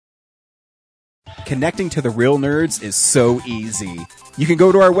connecting to the real nerds is so easy. You can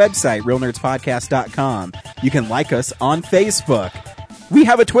go to our website, realnerdspodcast.com. You can like us on Facebook. We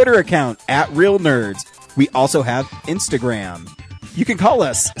have a Twitter account, @RealNerds. We also have Instagram. You can call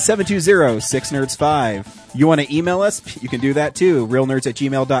us, 720-6nerds5. You want to email us? You can do that too,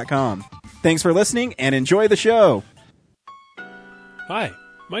 realnerds@gmail.com. Thanks for listening, and enjoy the show. Hi,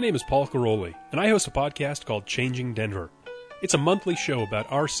 my name is Paul Caroli, and I host a podcast called Changing Denver. It's a monthly show about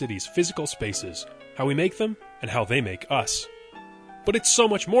our city's physical spaces, how we make them, and how they make us. But it's so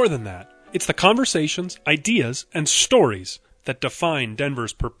much more than that. It's the conversations, ideas, and stories that define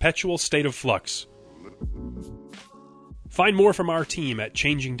Denver's perpetual state of flux. Find more from our team at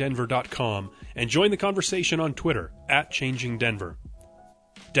changingdenver.com and join the conversation on Twitter @ChangingDenver.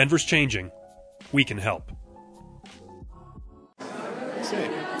 Denver's changing. We can help.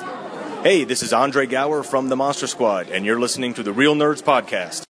 Hey, this is Andre Gower from the Monster Squad, and you're listening to the Real Nerds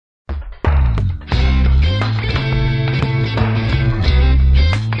Podcast.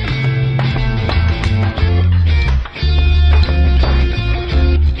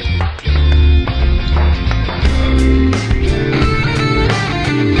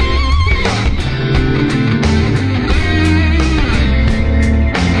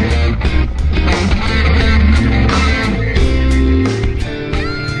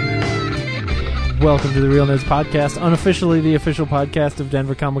 Welcome to the Real Nerds Podcast, unofficially the official podcast of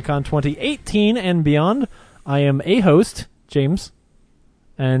Denver Comic Con 2018 and beyond. I am a host, James,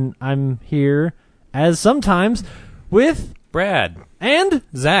 and I'm here, as sometimes, with Brad and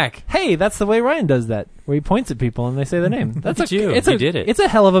Zach. Hey, that's the way Ryan does that, where he points at people and they say their name. That's you did it. It's a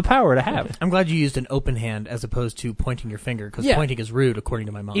hell of a power to have. I'm glad you used an open hand as opposed to pointing your finger, because pointing is rude, according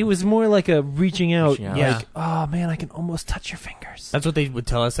to my mom. It was more like a reaching out. Yeah. Like, oh man, I can almost touch your fingers. That's what they would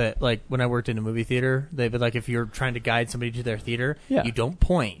tell us at, like, when I worked in a movie theater. They'd be like, if you're trying to guide somebody to their theater, you don't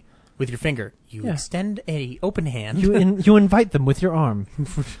point with your finger. You extend a open hand. You invite them with your arm.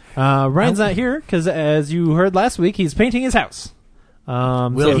 Ryan's not here because, as you heard last week, he's painting his house.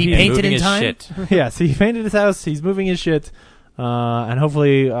 Will he paint it in time? Shit. Yes, he painted his house. He's moving his shit, and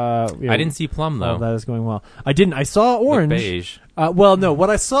hopefully, I didn't see plum though. That is going well. I didn't. I saw orange. With beige. Well, no. What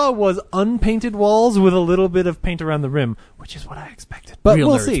I saw was unpainted walls with a little bit of paint around the rim, which is what I expected. But Real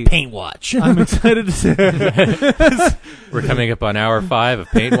we'll nerds, see. Paint watch. I'm excited to see. We're coming up on hour 5 of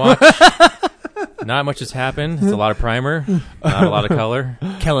Paint Watch. Not much has happened. It's a lot of primer, not a lot of color.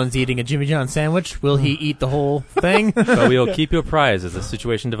 Kellen's eating a Jimmy John sandwich. Will he eat the whole thing? But we'll keep you apprised as the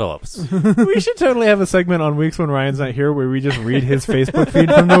situation develops. We should totally have a segment on weeks when Ryan's not here where we just read his Facebook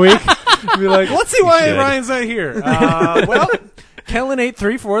feed from the week. Be like, let's see why Ryan's not here. Well, Kellen ate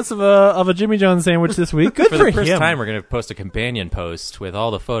 3/4 of a Jimmy John sandwich this week. Good for for the first him. time, we're going to post a companion post with all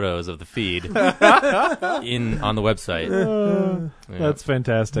the photos of the feed on the website. That's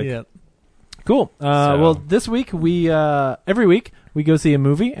fantastic. Yep. Cool. Well, this week every week we go see a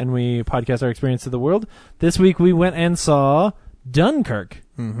movie and we podcast our experience to the world. This week we went and saw Dunkirk,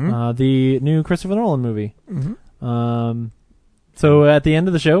 the new Christopher Nolan movie. So at the end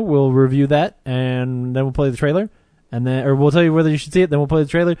of the show we'll review that and then we'll play the trailer. And then, or we'll tell you whether you should see it. Then we'll play the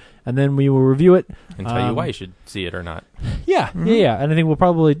trailer, and then we will review it and tell you why you should see it or not. Yeah. And I think we'll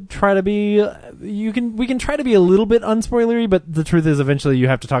probably try to be. We can try to be a little bit unspoilery, but the truth is, eventually, you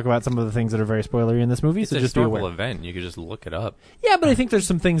have to talk about some of the things that are very spoilery in this movie. It's so a just be historical aware. event. You could just look it up. Yeah, but I think there's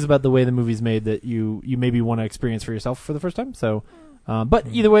some things about the way the movie's made that you maybe want to experience for yourself for the first time. So. But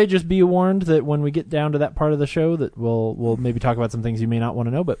either way, just be warned that when we get down to that part of the show, that we'll maybe talk about some things you may not want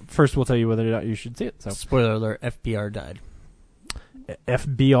to know. But first, we'll tell you whether or not you should see it. So, spoiler alert: FBR died.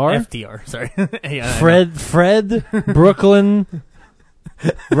 FBR? FDR, sorry. Fred, Brooklyn,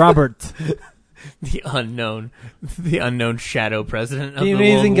 Robert. The unknown shadow president of the the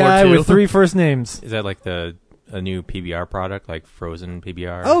amazing World War guy II. with 3 first names. Is that like a new PBR product, like frozen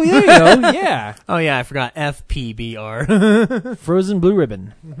PBR? Oh, there you go. Yeah. Oh, yeah, I forgot FPBR. Frozen Blue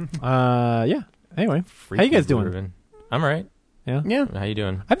Ribbon. Yeah. Anyway, how you guys doing? Ribbon. I'm all right. Yeah? How you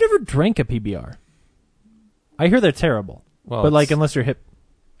doing? I've never drank a PBR. I hear they're terrible. Well, but, like, unless you're hip.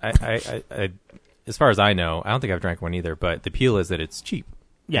 I as far as I know, I don't think I've drank one either, but the appeal is that it's cheap.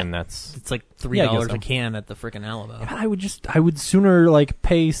 Yeah. And that's... It's like $3 so. a can at the frickin' Alamo. God, I would sooner, like,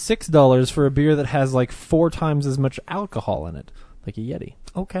 pay $6 for a beer that has, like, 4 times as much alcohol in it. Like a Yeti.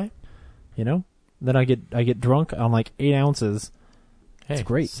 Okay. You know? Then I get drunk on, like, 8 ounces. Hey, it's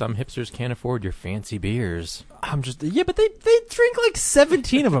great. Some hipsters can't afford your fancy beers. Yeah, but they drink like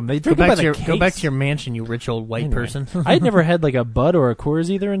 17 of them. They drink Go by the case. back to your mansion, you rich old white person. I'd never had like a Bud or a Coors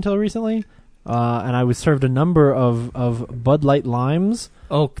either until recently, and I was served a number of Bud Light Limes.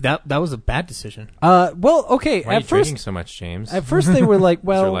 Oh, that was a bad decision. Well, okay. Why are you drinking so much, James? At first, they were like,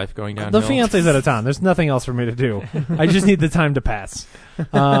 "Well, Is your life going downhill?" The fiance's out of town. There's nothing else for me to do. I just need the time to pass."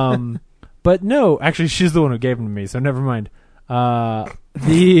 But no, actually, she's the one who gave them to me, so never mind. How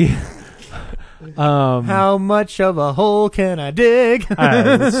much of a hole can I dig?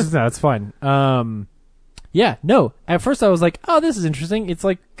 It's fine. Yeah, no. At first, I was like, "Oh, this is interesting. It's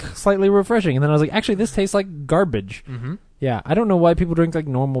like slightly refreshing," and then I was like, "Actually, this tastes like garbage." Mm-hmm. Yeah, I don't know why people drink like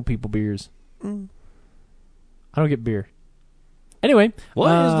normal people beers. I don't get beer. Anyway,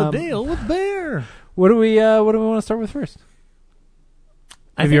 what is the deal with beer? What do we want to start with first?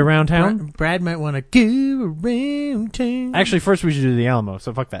 Maybe around town? Brad might want to go around town. Actually, first we should do the Alamo,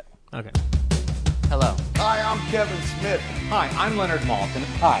 so fuck that. Okay. Hello. Hi, I'm Kevin Smith. Hi, I'm Leonard Maltin.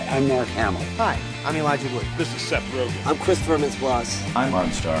 Hi, I'm Mark Hamill. Hi, I'm Elijah Wood. This is Seth Rogen. I'm Christopher Mintz-Plasse. I'm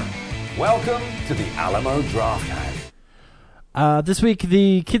Martin Starr. Welcome to the Alamo Draft House. This week,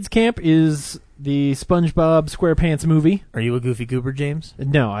 the kids' camp is the SpongeBob SquarePants movie. Are you a goofy goober, James?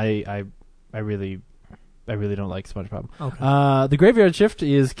 No, I really don't like SpongeBob. Okay. The graveyard shift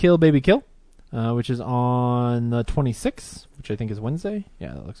is Kill Baby Kill, which is on the 26th, which I think is Wednesday.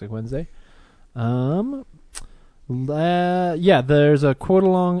 Yeah, that looks like Wednesday. There's a quote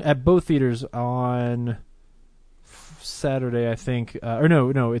along at both theaters on Saturday, I think.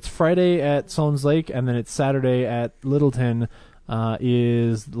 No, it's Friday at Sloan's Lake, and then it's Saturday at Littleton.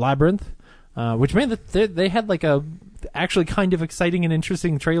 Is Labyrinth, which man, they had like a actually kind of exciting and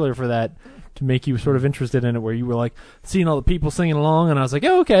interesting trailer for that to make you sort of interested in it, where you were like seeing all the people singing along, and I was like,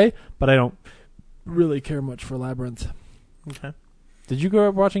 oh, okay, but I don't really care much for Labyrinth. Okay. Did you grow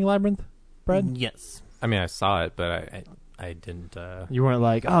up watching Labyrinth, Brad? Yes. I mean, I saw it, but I didn't. You weren't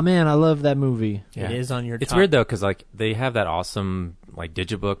like, oh man, I love that movie. Yeah. It is on your. It's weird though, because like they have that awesome like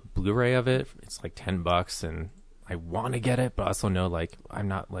Digibook Blu-ray of it. It's like $10, and I want to get it, but I also know like I'm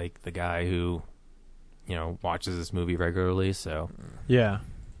not like the guy who, watches this movie regularly. So yeah.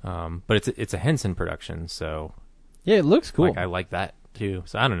 But it's a Henson production, so yeah, it looks cool. Like I like that too.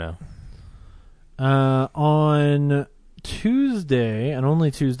 So I don't know. On Tuesday, and only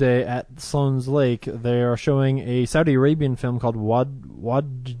Tuesday, at Sloan's Lake, they are showing a Saudi Arabian film called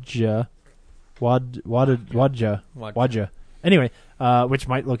Wadja. Anyway, which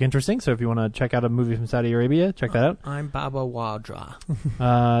might look interesting, so if you want to check out a movie from Saudi Arabia, check that out. I'm Baba Wadra.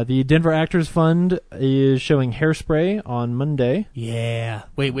 The Denver Actors Fund is showing Hairspray on Monday. Yeah.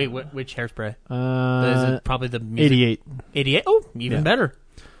 Wait, which Hairspray? Is it probably the music? 88. 88? Oh, even better.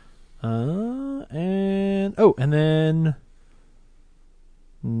 And then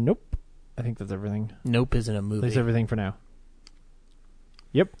Nope. I think that's everything. Nope isn't a movie. That's everything for now.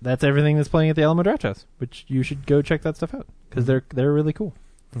 Yep, that's everything that's playing at the Alamo Draft House, which you should go check that stuff out because they're really cool.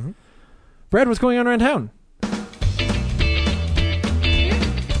 Mm-hmm. Brad, what's going on around town?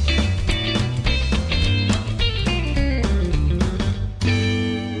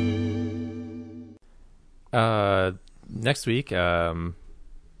 Next week, or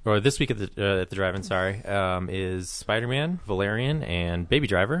this week at the drive-in, is Spider-Man, Valerian, and Baby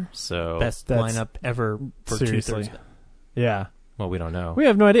Driver. So best lineup ever for seriously. 2 Thursdays. Yeah. Well, we don't know. We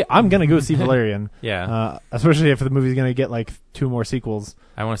have no idea. I'm gonna go see Valerian. Yeah. Especially if the movie's gonna get like 2 more sequels.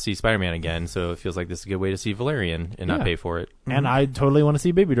 I want to see Spider-Man again, so it feels like this is a good way to see Valerian and not pay for it. And I totally want to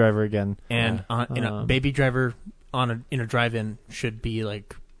see Baby Driver again. And Baby Driver in a drive-in should be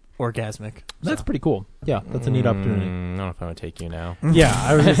like orgasmic. That's pretty cool. Yeah, that's a neat opportunity. I don't know if I want to take you now. Yeah,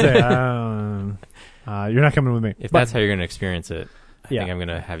 I was going to say, you're not coming with me. If that's how you're going to experience it, I think I'm going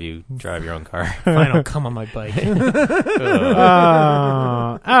to have you drive your own car. Fine, I'll come on my bike.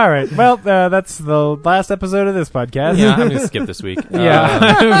 All right. Well, that's the last episode of this podcast. Yeah, I'm going to skip this week.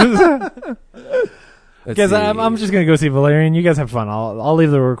 Yeah. Because I'm just going to go see Valerian. You guys have fun. I'll leave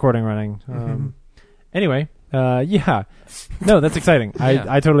the recording running. Anyway, yeah. No, that's exciting. Yeah.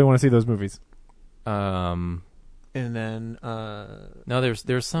 I totally want to see those movies. And then no,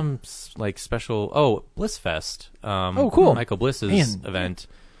 there's some like special BlissFest. Cool. Michael Bliss's event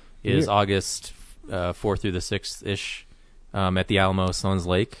is August 4th through the 6th ish at the Alamo Sloan's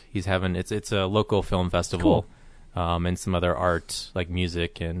Lake. He's having it's a local film festival. Cool. And some other art like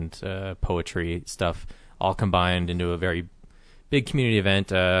music and poetry stuff all combined into a very big community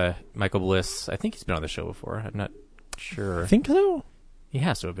event. Michael Bliss, I think he's been on the show before. I'm not sure. I think so. He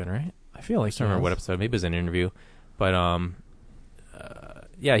has to have been, right? I feel like I don't remember what episode. Maybe it was an interview, but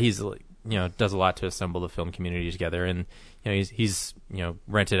yeah, he's does a lot to assemble the film community together, and he's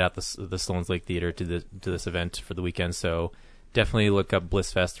rented out the Sloan's Lake Theater to this event for the weekend. So definitely look up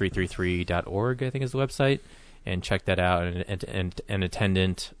blissfest333.org. I think is the website, and check that out and attend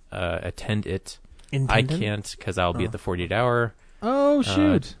it. I can't because I'll be at the 48 Hour. Oh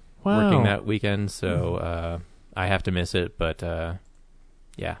shoot! Wow. Working that weekend, so I have to miss it. But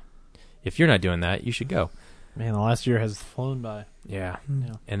yeah, if you're not doing that, you should go. Man, the last year has flown by. Yeah.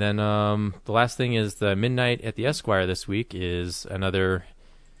 And then the last thing is the Midnight at the Esquire this week is another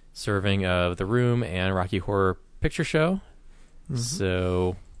serving of The Room and Rocky Horror Picture Show. Mm-hmm.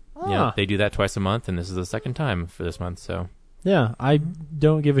 So they do that twice a month, and this is the second time for this month. So yeah, I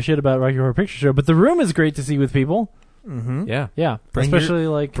don't give a shit about Rocky Horror Picture Show, but The Room is great to see with people. Mm-hmm. Yeah.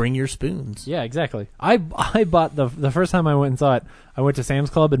 Especially bring your spoons. Yeah, exactly. I bought the first time I went and saw it. I went to Sam's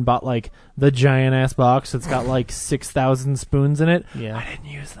Club and bought like the giant ass box that's got like 6,000 spoons in it. Yeah, I didn't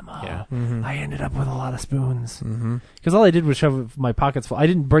use them all. Yeah. Mm-hmm. I ended up with a lot of spoons because all I did was shove my pockets full. I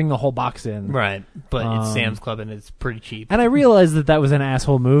didn't bring the whole box in. Right, but it's Sam's Club and it's pretty cheap. And I realized that was an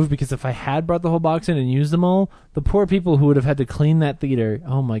asshole move because if I had brought the whole box in and used them all, the poor people who would have had to clean that theater.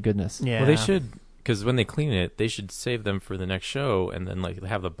 Oh my goodness. Yeah. Well, they should. Because when they clean it, they should save them for the next show, and then like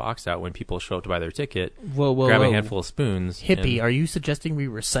have the box out when people show up to buy their ticket. Grab a handful of spoons. Hippie, are you suggesting we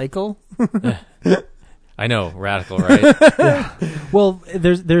recycle? I know, radical, right? Yeah. Well,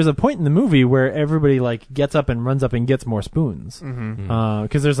 there's a point in the movie where everybody like gets up and runs up and gets more spoons.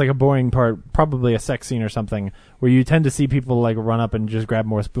 Because there's like a boring part, probably a sex scene or something, where you tend to see people like run up and just grab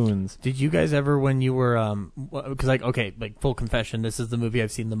more spoons. Did you guys ever, when you were, because like full confession, this is the movie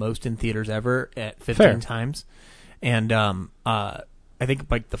I've seen the most in theaters ever at 15 times, and I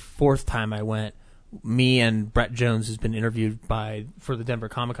think like the fourth time I went, me and Brett Jones, who's been interviewed for the Denver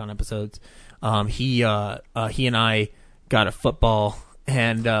Comic-Con episodes, he and I got a football,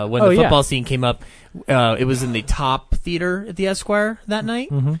 and when the football scene came up, it was in the top theater at the Esquire that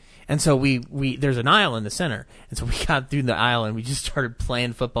night. And so we there's an aisle in the center, and so we got through the aisle and we just started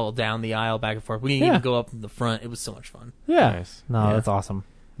playing football down the aisle back and forth. We didn't even go up in the front. It was so much fun. Yeah, nice. That's awesome,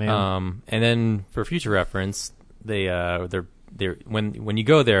 man. And then for future reference, they're when you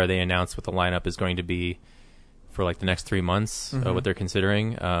go there, they announce what the lineup is going to be for like the next 3 months, what they're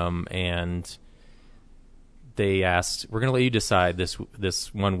considering, and they asked, we're going to let you decide this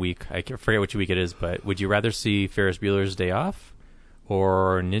 1 week. I forget which week it is, but would you rather see Ferris Bueller's Day Off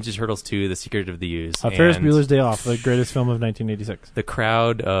or Ninja Turtles 2: The Secret of the Ooze? Ferris Bueller's Day Off, the greatest film of 1986. The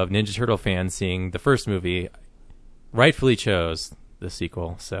crowd of Ninja Turtle fans seeing the first movie rightfully chose the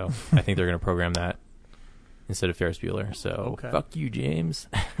sequel, so I think they're going to program that instead of Ferris Bueller. So fuck you, James.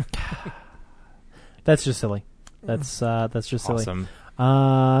 That's just silly. That's just silly.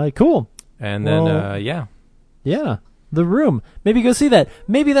 Awesome. Cool. And then yeah, The Room. Maybe go see that.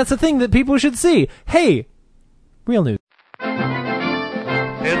 Maybe that's a thing that people should see. Hey, real news.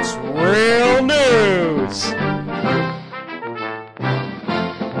 It's real news.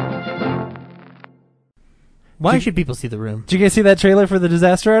 Why should people see The Room? Did you guys see that trailer for The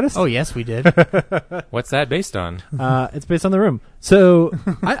Disaster Artist? Oh, yes, we did. What's that based on? It's based on The Room. So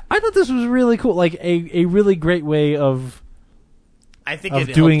I thought this was really cool, like a really great way of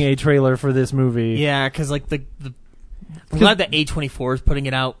doing a trailer for this movie. Yeah, because like I'm glad that A24 is putting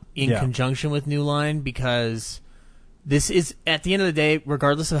it out in conjunction with New Line, because this is, at the end of the day,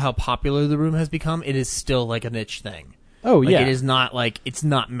 regardless of how popular The Room has become, it is still like a niche thing. Oh, like, yeah. It is not like, it's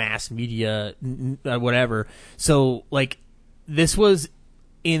not mass media, whatever. So, like, this was,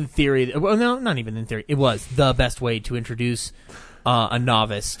 in theory, well, no, not even in theory, it was the best way to introduce a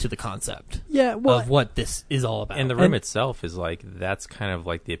novice to the concept of what this is all about. And The Room itself is like, that's kind of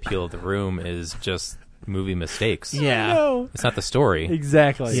like the appeal of The Room is just movie mistakes. Yeah. It's not the story.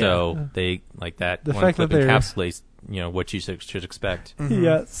 Exactly. So they, like that, the one fact clip that encapsulates, what you should expect.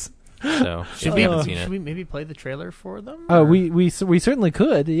 Yes. So should we haven't seen it. Should we maybe play the trailer for them? Oh, we certainly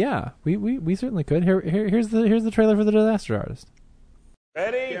could. Yeah, we certainly could. Here's the trailer for The Disaster Artist.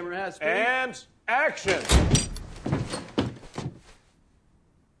 Ready and action.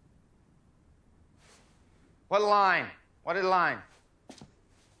 What line? What line?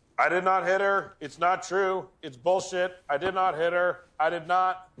 I did not hit her. It's not true. It's bullshit. I did not hit her. I did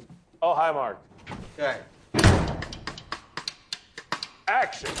not. Oh, hi, Mark. Okay.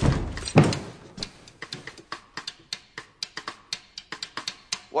 Action.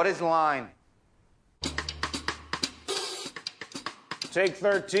 What is line? Take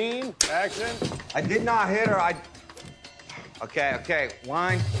 13. Action. I did not hit her. Okay.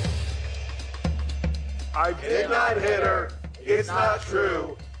 Line. I did not hit her. It's not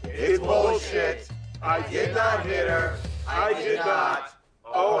true. It's bullshit. I did not hit her. I did not.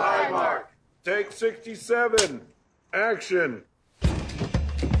 Oh, hi, Mark. Take 67. Action.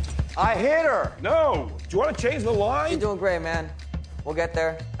 I hit her. No. Do you want to change the line? You're doing great, man. We'll get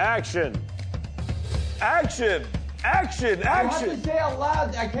there. Action. Action! Action! You have to Action! say it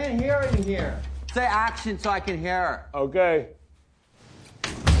loud. I can't hear it in here. Say action so I can hear it. Okay.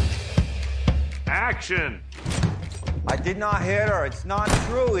 Action! I did not hit her. It's not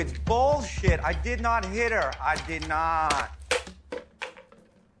true. It's bullshit. I did not hit her. I did not.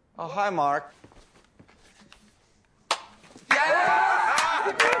 Oh, hi, Mark.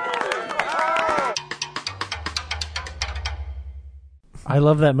 I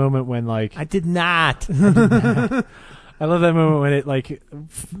love that moment when like I did not. I love that moment when it like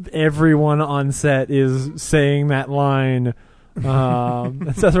everyone on set is saying that line.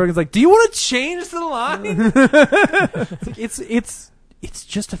 And Seth Rogen's like, "Do you want to change the line?" It's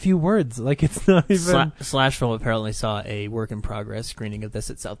just a few words. Like it's not even. Slash Film apparently saw a work in progress screening of this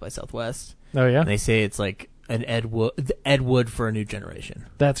at South by Southwest. Oh yeah, and they say it's like an Ed Wood for a new generation.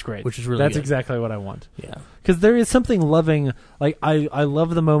 That's great. Which is really that's good. exactly what I want. Yeah, because there is something loving. Like I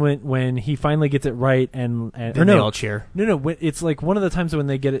love the moment when he finally gets it right, and then they all cheer. No, it's like one of the times when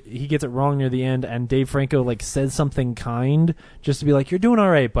he gets it wrong near the end, and Dave Franco like says something kind just to be like, "You're doing all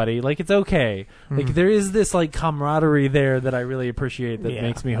right, buddy. Like it's okay." Mm-hmm. Like there is this like camaraderie there that I really appreciate. That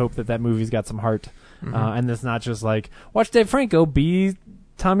makes me hope that movie's got some heart, and it's not just like watch Dave Franco be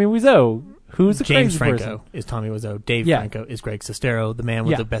Tommy Wiseau. Who's the James crazy Franco person? is Tommy Wiseau. Dave Franco is Greg Sestero, the man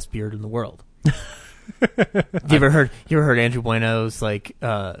with the best beard in the world. You ever heard Andrew Bueno's like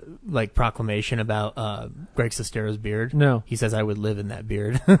proclamation about Greg Sestero's beard? No. He says I would live in that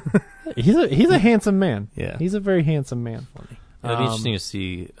beard. He's a handsome man. Yeah. He's a very handsome man. It'll be interesting to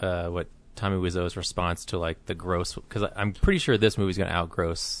see what Tommy Wiseau's response to like the gross, because I'm pretty sure this movie's going to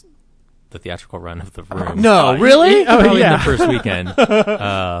outgross the theatrical run of The Room. No, really? Probably in the first weekend.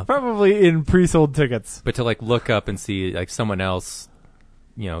 Probably in pre-sold tickets. But to like look up and see like someone else,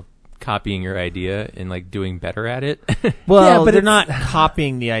 copying your idea and like doing better at it. Well, but they're not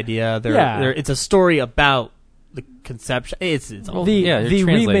copying the idea. It's a story about the conception. It's all the translating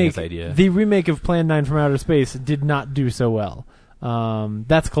remake. this idea. The remake of Plan 9 from Outer Space did not do so well.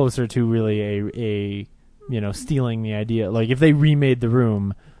 That's closer to really a stealing the idea. Like if they remade The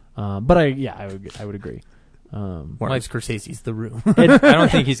Room. But I would agree. Martin Scorsese's The Room. I don't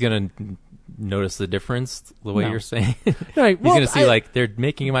think he's gonna notice the difference the way you're saying. Right. He's gonna see like they're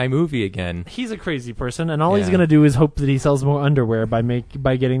making my movie again. He's a crazy person, and all he's gonna do is hope that he sells more underwear by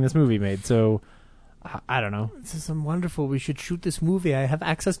getting this movie made. So I don't know. This is wonderful. We should shoot this movie. I have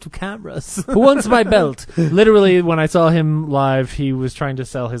access to cameras. Who wants my belt? Literally, when I saw him live, he was trying to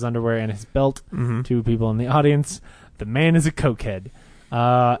sell his underwear and his belt to people in the audience. The man is a cokehead.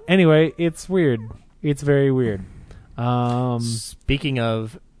 Anyway, it's weird. It's very weird. Speaking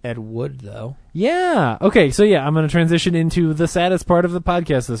of Ed Wood, though. Yeah. Okay, so I'm going to transition into the saddest part of the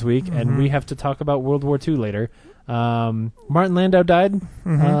podcast this week, and we have to talk about World War II later. Martin Landau died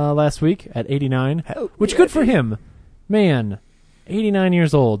last week at 89, which good for him. Man, 89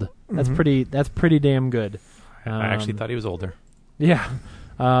 years old. That's pretty damn good. I actually thought he was older. Yeah.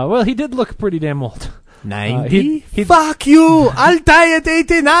 Well, he did look pretty damn old. 90? Fuck you! I'll die at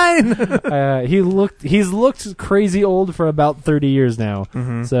 89! He's looked crazy old for about 30 years now.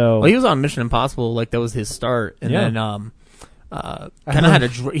 So he was on Mission Impossible, like that was his start, and then kind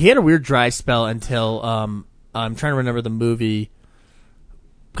of he had a weird dry spell until I'm trying to remember the movie,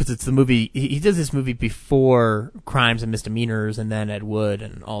 because it's the movie he does this movie before Crimes and Misdemeanors, and then Ed Wood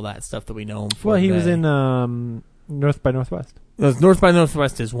and all that stuff that we know him for. Well, he was in North by Northwest. North by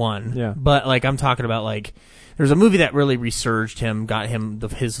Northwest is one. Yeah. But like I'm talking about like there's a movie that really resurged him, got him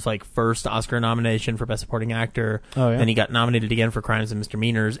his like first Oscar nomination for Best Supporting Actor. Oh yeah. Then he got nominated again for Crimes and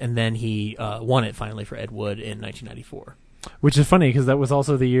Misdemeanors, and then he won it finally for Ed Wood in 1994. Which is funny because that was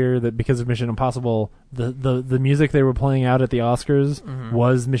also the year that, because of Mission Impossible, the music they were playing out at the Oscars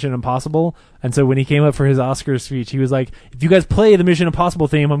was Mission Impossible. And so when he came up for his Oscar speech, he was like, "If you guys play the Mission Impossible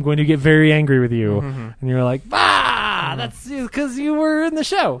theme, I'm going to get very angry with you." And you were like, that's because you were in the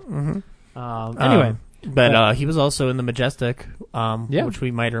show. Anyway. But he was also in The Majestic, Yeah. which we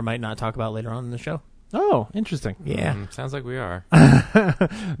might or might not talk about later on in the show. Oh, interesting. Yeah. Sounds like we are.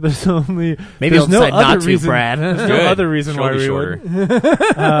 There's only maybe there's I'll no decide other not to, reason, Brad. There's no other reason why we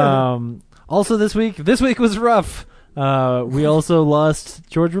would. Also, this week was rough. We also lost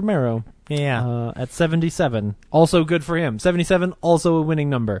George Romero. Yeah. At 77. Also good for him. 77, also a winning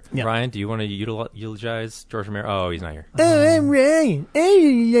number. Yeah. Ryan, do you want to eulogize George Romero? Oh, he's not here. I'm Ryan.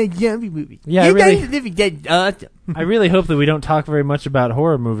 Yeah, I really hope that we don't talk very much about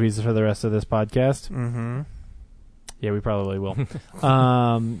horror movies for the rest of this podcast. Yeah, we probably will.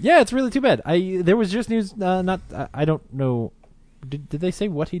 Yeah, it's really too bad. There was just news. I don't know. Did they say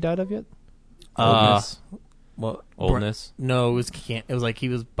what he died of yet? Well, oldness? No, it was it was like he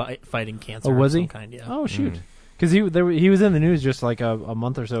was fighting cancer. Oh, was he? Of some kind, yeah. Oh, shoot. Because he was in the news just like a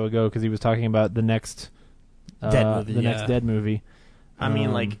month or so ago because he was talking about the next next Dead movie. I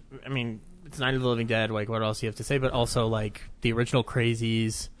mean, it's Night of the Living Dead. Like, what else do you have to say? But also, like, the original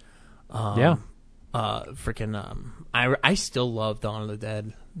Crazies. I still love Dawn of the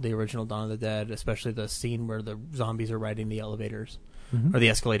Dead, the original Dawn of the Dead, especially the scene where the zombies are riding the elevators or the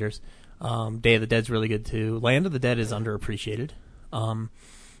escalators. Day of the Dead's really good too. Land of the Dead is underappreciated.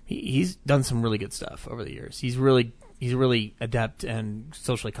 He's done some really good stuff over the years. He's a really adept and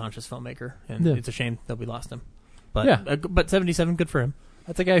socially conscious filmmaker, and it's a shame that we lost him. But but 77, good for him.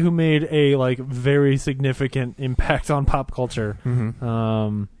 That's a guy who made a very significant impact on pop culture.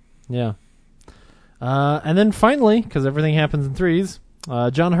 And then finally, because everything happens in threes,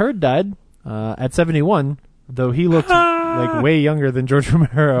 John Hurd died at 71, though he looked like way younger than George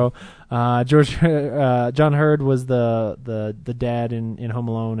Romero. John Hurd was the dad in Home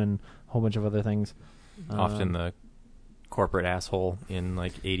Alone and a whole bunch of other things. Often the corporate asshole in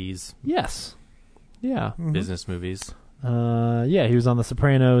like 80s. Yes. Yeah. Business movies. He was on The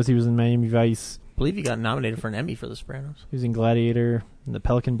Sopranos. He was in Miami Vice. I believe he got nominated for an Emmy for The Sopranos. He was in Gladiator, in The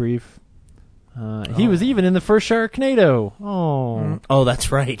Pelican Brief. He was even in the first Sharknado. Oh,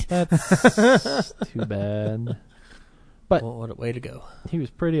 that's right. That's too bad. But what a way to go. He was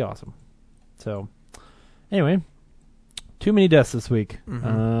pretty awesome. So, anyway, too many deaths this week.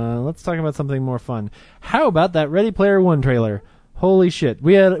 Let's talk about something more fun. How about that Ready Player One trailer? Holy shit!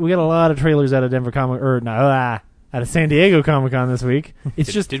 We got a lot of trailers out of out of San Diego Comic-Con this week.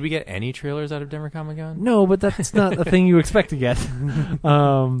 It's Did we get any trailers out of Denver Comic-Con? No, but that's not a thing you expect to get.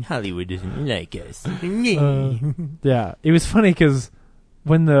 Hollywood doesn't like us. Yeah, it was funny because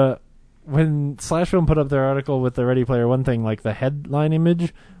when Slash Film put up their article with the Ready Player One thing, like the headline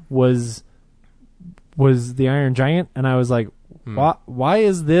image was the Iron Giant, and I was like, why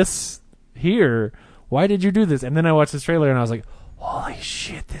is this here? Why did you do this? And then I watched this trailer, and I was like, holy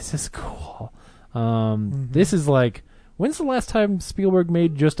shit, this is cool. This is like, when's the last time Spielberg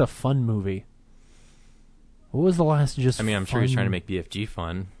made just a fun movie? What was the last I'm sure he's trying to make BFG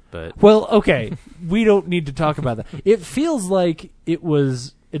fun, but... Well, okay, we don't need to talk about that. It feels like it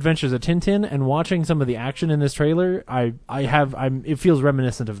was Adventures of Tintin, and watching some of the action in this trailer, it feels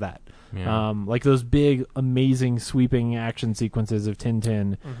reminiscent of that. Yeah. Like those big, amazing, sweeping action sequences of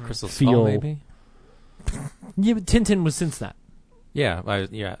Tintin. Crystal Skull, maybe? Yeah, but Tintin was since that.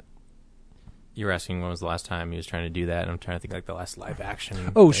 Yeah, you were asking when was the last time he was trying to do that, and I'm trying to think like the last live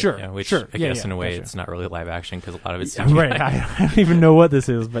action. Oh, sure. Sure. I guess in a way it's not really live action because a lot of it's right. I don't even know what this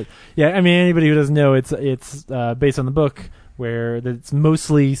is, but yeah, I mean, anybody who doesn't know, it's based on the book where it's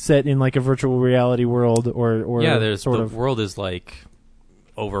mostly set in like a virtual reality world or the world is like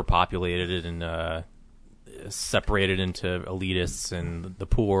overpopulated and separated into elitists and the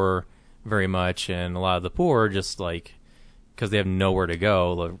poor very much, and a lot of the poor just like because they have nowhere to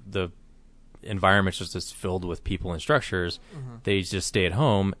go, the environment's just filled with people and structures. They just stay at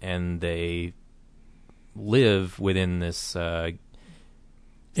home and they live within this fantasy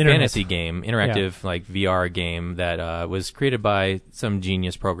game, interactive like VR game that was created by some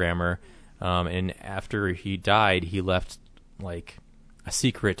genius programmer. And after he died, he left like a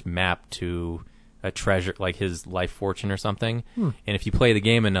secret map to a treasure, like his life fortune or something. And if you play the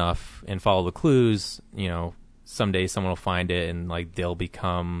game enough and follow the clues, someday someone will find it and like they'll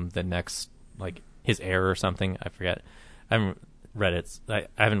become the next like his heir or something. I forget. I haven't read it. I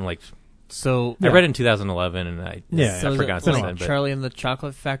haven't like. So I read it in 2011 and I forgot since then. Charlie and the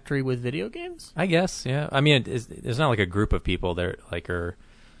Chocolate Factory with video games. I guess, yeah. I mean, it's not like a group of people that like are.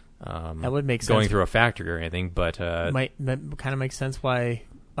 That would make sense. Going through a factory or anything, but that kind of makes sense why.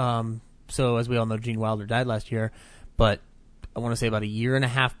 So as we all know, Gene Wilder died last year, but I want to say about a year and a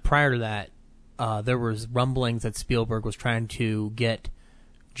half prior to that, there was rumblings that Spielberg was trying to get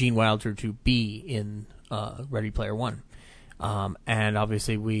Gene Wilder to be in Ready Player One. And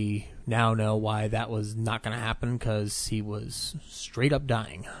obviously we now know why that was not going to happen because he was straight up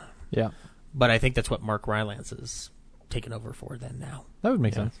dying. Yeah. But I think that's what Mark Rylance is taking over for then now. That would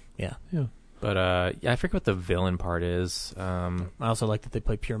make sense. Yeah. But I forget what the villain part is. I also like that they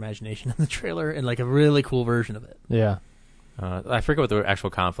play Pure Imagination in the trailer and like a really cool version of it. Yeah. I forget what the actual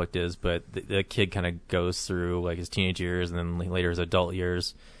conflict is, but the kid kind of goes through like his teenage years and then later his adult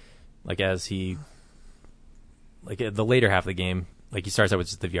years. Like as he, like the later half of the game, like he starts out with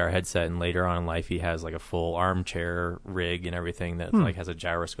just the VR headset, and later on in life he has like a full armchair rig and everything that like has a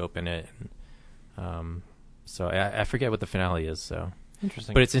gyroscope in it. And, so I forget what the finale is. So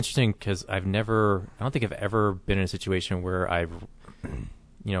interesting, but it's interesting because I don't think I've ever been in a situation where I've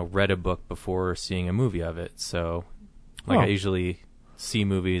read a book before seeing a movie of it. So, I usually see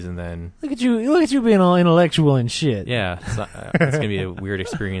movies and then look at you being all intellectual and shit. Yeah, it's gonna be a weird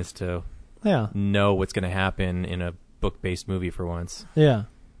experience to know what's gonna happen in a book-based movie for once. Yeah,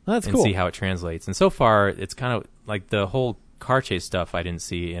 that's and cool. See how it translates. And so far, it's kind of like the whole car chase stuff I didn't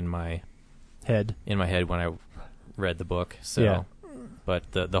see in my head when I read the book. So,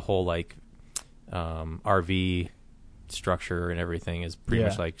 but the whole RV structure and everything is pretty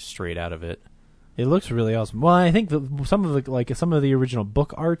much straight out of it. It looks really awesome. Well, I think some of the original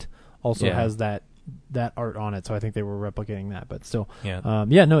book art also has that art on it, so I think they were replicating that. But still,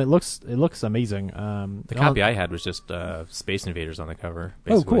 it looks amazing. The copy I had was just Space Invaders on the cover.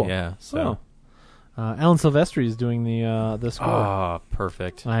 Basically. Oh, cool. Yeah. So. Alan Silvestri is doing the score. Oh,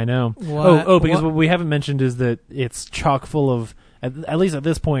 perfect. I know. Because what we haven't mentioned is that it's chock full of, at least at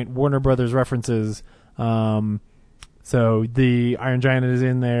this point, Warner Brothers references. So the Iron Giant is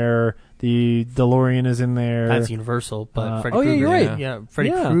in there. The DeLorean is in there. That's Universal, but Freddy Krueger. Krueger. You're right. Yeah, Freddy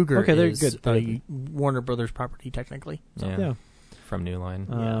Krueger okay, they're is good. Warner Brothers property, technically. So. Yeah. From New Line.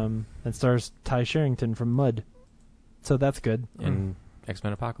 And stars Ty Sherrington from Mud. So that's good. And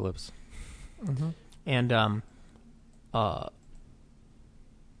X-Men Apocalypse. Mm-hmm. And,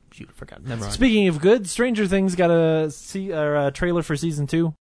 shoot, I forgot. Never mind. Speaking of good, Stranger Things got a trailer for season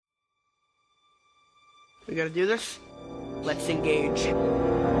 2. We gotta do this? Let's engage.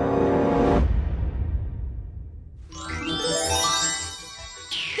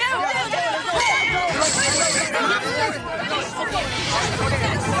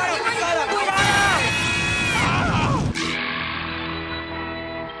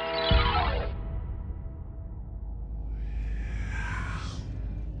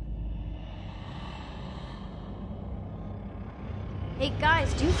 Hey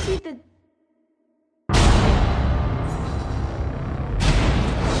guys, do you see the...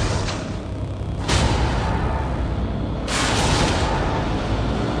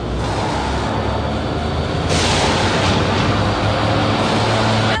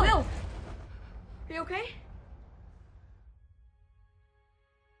 Will! Are you okay?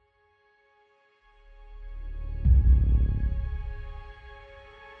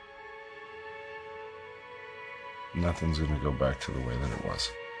 Nothing's gonna go back to the way that it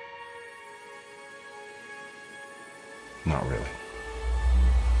was. Not really.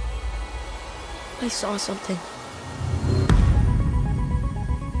 I saw something.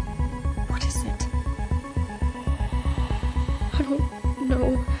 What is it? I don't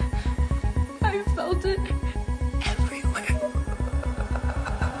know. I felt it. Everywhere.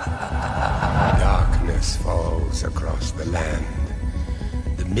 Darkness falls across the land.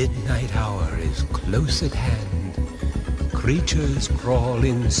 The midnight hour is close at hand. Creatures crawl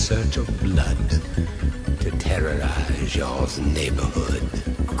in search of blood to terrorize your neighborhood.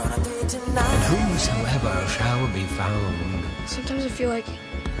 And whosoever shall be found Sometimes I feel like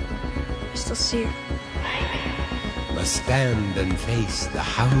I still see her. must stand and face the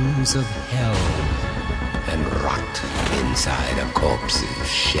hounds of hell and rot inside a corpse's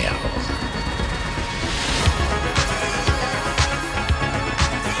shell.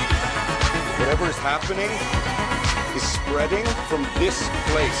 Whatever is happening is spreading from this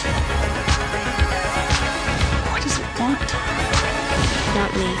place. What does it want?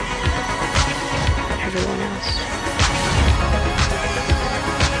 Not me. Everyone else.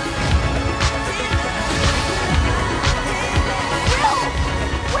 Will!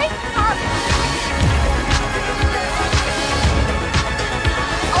 Wake up!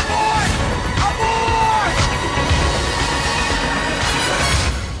 Abort! Abort!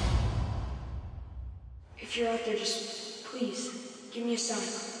 If you're out there, just please give me a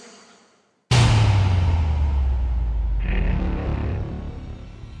sign.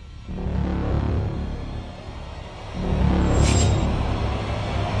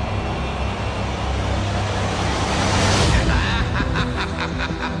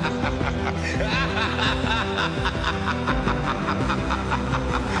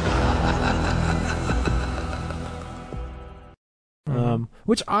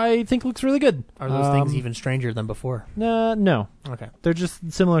 Which I think looks really good. Are those things even stranger than before? No. Okay. They're just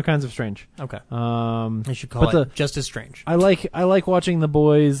similar kinds of strange. Okay. They should call it Just as Strange. I like watching the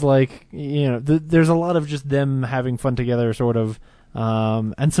boys, there's a lot of just them having fun together, sort of,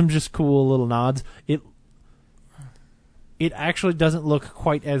 and some just cool little nods. It actually doesn't look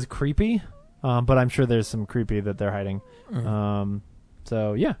quite as creepy, but I'm sure there's some creepy that they're hiding.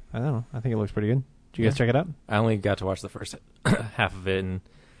 So yeah, I don't know. I think it looks pretty good. Did you guys check it out? I only got to watch the first half of it, and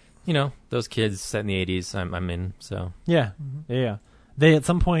those kids set in the 80s, I'm in. So yeah. They at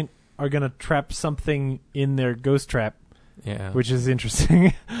some point are gonna trap something in their ghost trap, Yeah. which is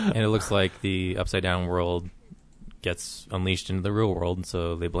interesting. And it looks like the Upside Down world gets unleashed into the real world,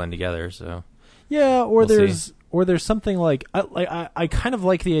 so they blend together. So yeah, or we'll there's see. or there's something like I kind of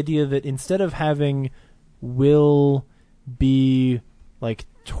like the idea that instead of having Will be like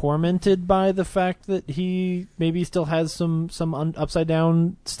tormented by the fact that he maybe still has some upside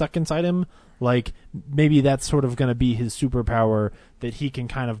down stuck inside him, like maybe that's sort of going to be his superpower, that he can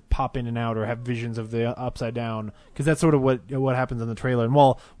kind of pop in and out or have visions of the upside down, because that's sort of what happens in the trailer. And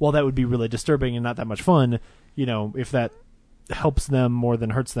while that would be really disturbing and not that much fun, you know, if that helps them more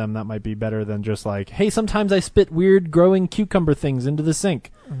than hurts them, that might be better than just like, hey, sometimes I spit weird growing cucumber things into the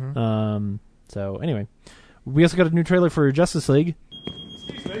sink. Mhm. So anyway, we also got a new trailer for Justice League.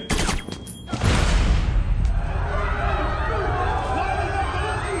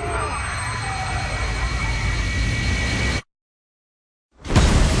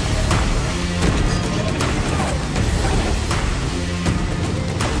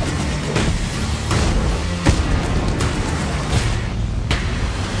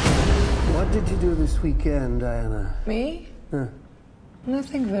 What did you do this weekend, Diana? Me? Huh.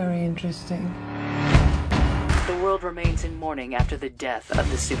 Nothing very interesting. The world remains in mourning after the death of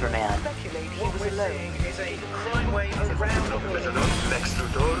the Superman. What we're saying is a crime wave around Lex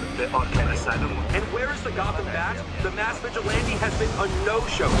Luthor, the Arkham Asylum. And where is the Gotham Bat? The mass vigilante has been a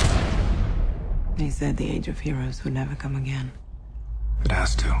no-show. He said the age of heroes would never come again. It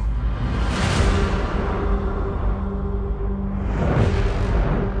has to.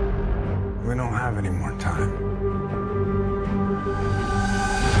 We don't have any more time.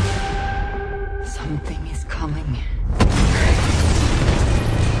 Something is coming.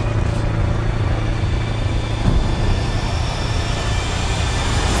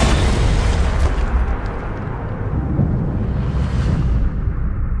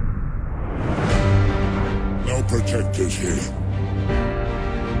 No protectors here.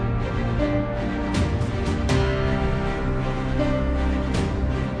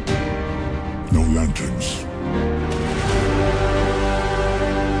 No lanterns.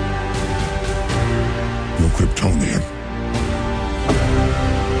 No Kryptonian.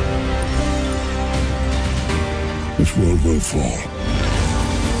 This world will fall.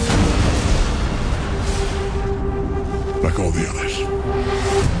 Like all the others.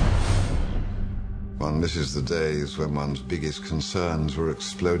 One misses the days when one's biggest concerns were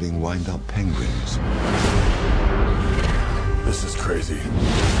exploding wind-up penguins. This is crazy.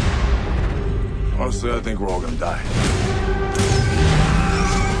 Honestly, I think we're all gonna die.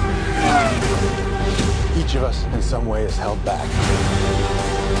 Each of us, in some way, is held back.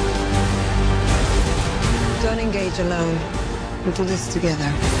 Don't engage alone. We'll do this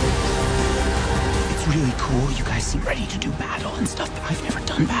together. It's really cool. You guys seem ready to do battle and stuff, but I've never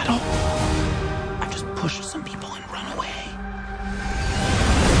done battle. I've just pushed some people and run away.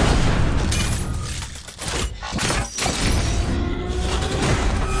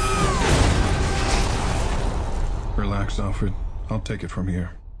 Relax, Alfred. I'll take it from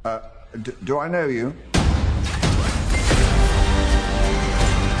here. Do I know you?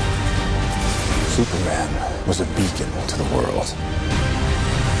 Superman was a beacon to the world.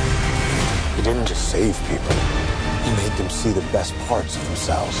 He didn't just save people. He made them see the best parts of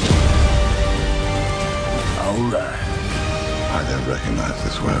themselves. All right. I don't recognize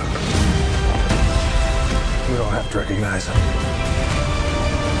this world. We don't have to recognize him.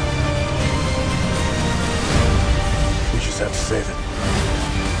 We just have to save it.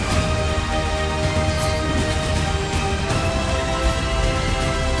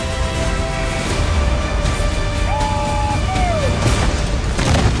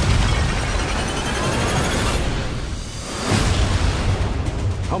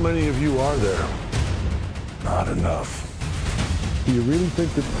 How many of you are there? Not enough. Do you really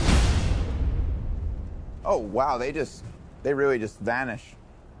think that... Oh, wow, they really just vanish.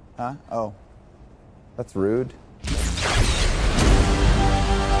 Huh? Oh. That's rude.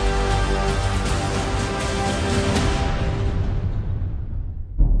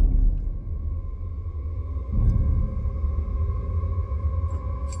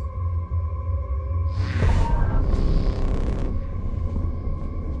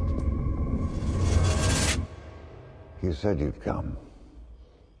 You said you'd come.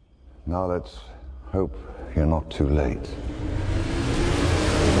 Now let's hope you're not too late.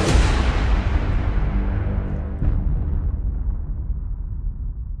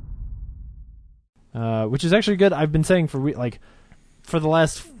 Which is actually good. I've been saying for the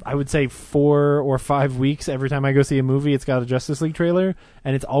last, I would say 4 or 5 weeks, every time I go see a movie, it's got a Justice League trailer,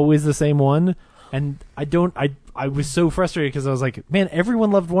 and it's always the same one. And I I was so frustrated because I was like, man,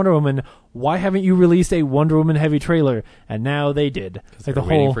 everyone loved Wonder Woman. Why haven't you released a Wonder Woman heavy trailer? And now they did. Like the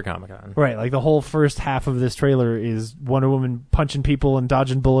waiting for Comic-Con. Right, like the whole first half of this trailer is Wonder Woman punching people and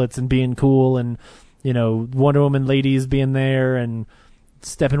dodging bullets and being cool, and Wonder Woman ladies being there, and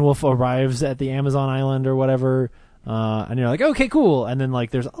Steppenwolf arrives at the Amazon island or whatever, and you're like, okay, cool. And then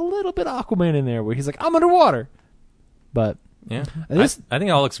like there's a little bit of Aquaman in there where he's like, I'm underwater. But yeah, I think it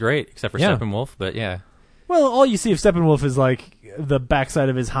all looks great except for Steppenwolf. But yeah, well, all you see of Steppenwolf is like the backside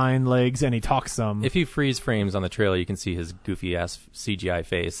of his hind legs, and he talks some. If you freeze frames on the trailer, you can see his goofy ass CGI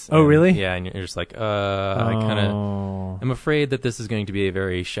face. Oh, really? Yeah, and you're just like, I'm afraid that this is going to be a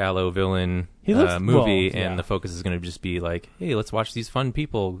very shallow villain movie, and the focus is going to just be like, hey, let's watch these fun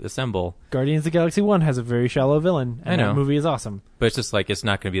people assemble. Guardians of the Galaxy 1 has a very shallow villain, and that movie is awesome. But it's just like, it's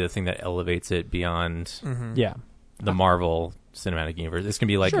not going to be the thing that elevates it beyond the Marvel Cinematic Universe. It's going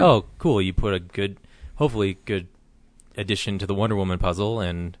to be like, oh, cool, you put a hopefully good addition to the Wonder Woman puzzle,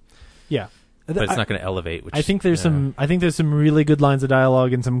 and but it's not going to elevate. Which, I think there's some really good lines of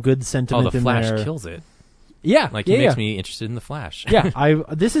dialogue and some good sentiment. The in Flash there. kills it. Yeah, like it makes me interested in the Flash.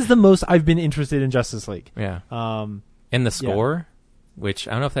 This is the most I've been interested in Justice League. Yeah, and the score, which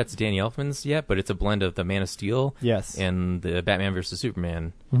I don't know if that's Danny Elfman's yet, but it's a blend of the Man of Steel, and the Batman vs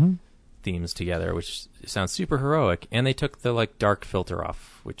Superman themes together, which sounds super heroic. And they took the like dark filter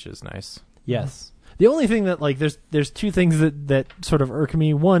off, which is nice. Yes. The only thing that like there's two things that sort of irk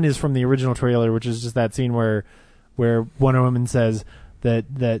me. One is from the original trailer, which is just that scene where Wonder Woman says that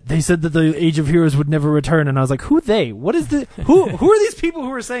they said that the Age of Heroes would never return, and I was like, who they? What is the who are these people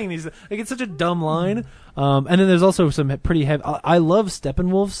who are saying these? Like, it's such a dumb line. And then there's also some pretty heavy. I love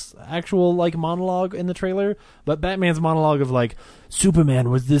Steppenwolf's actual like monologue in the trailer, but Batman's monologue of like Superman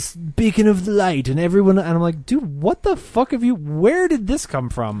was this beacon of light, and everyone, and I'm like, dude, what the fuck have you? Where did this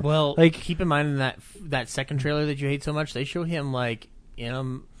come from? Well, like, keep in mind in that second trailer that you hate so much, they show him like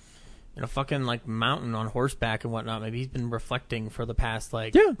in a fucking like mountain on horseback and whatnot. Maybe he's been reflecting for the past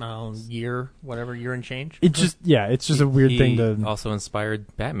like year and change. It's just a weird thing to. Also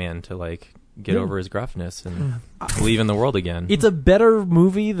inspired Batman to like get over his gruffness and believe in the world again. It's a better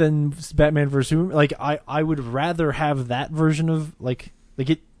movie than Batman vs Superman. Like I would rather have that version of like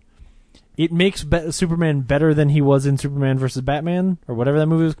it makes Superman better than he was in Superman vs Batman or whatever that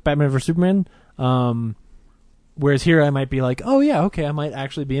movie was, Batman vs Superman. Whereas here I might be like, oh yeah, okay, I might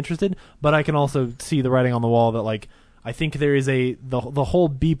actually be interested, but I can also see the writing on the wall that like I think there is the whole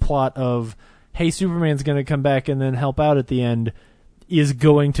B plot of, hey, Superman's going to come back and then help out at the end is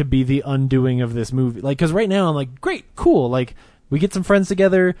going to be the undoing of this movie. Like, because right now I'm like, great, cool, like we get some friends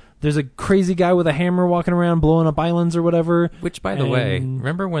together. There's a crazy guy with a hammer walking around blowing up islands or whatever. Which, by the way,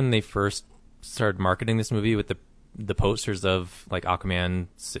 remember when they first started marketing this movie with the posters of like Aquaman,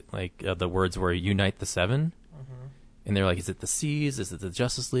 like the words were "Unite the Seven." And they're like, is it the Seas? Is it the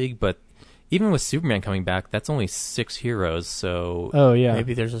Justice League? But even with Superman coming back, that's only 6 heroes. So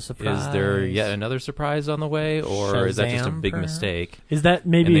maybe there's a surprise. Is there yet another surprise on the way, or Shazam, is that just a big perhaps? Mistake? Is that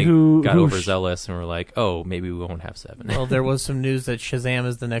maybe and they who got overzealous and were like, oh, maybe we won't have 7? Well, there was some news that Shazam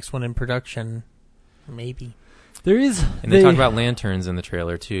is the next one in production. Maybe there is, and they talk about lanterns in the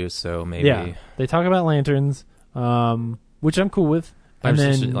trailer too. So maybe they talk about lanterns, which I'm cool with. And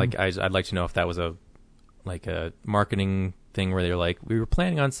then I'd like to know if that was a marketing thing where they're like, we were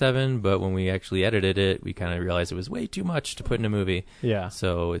planning on 7, but when we actually edited it, we kind of realized it was way too much to put in a movie. Yeah.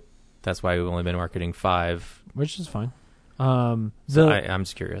 So that's why we've only been marketing 5. Which is fine. I'm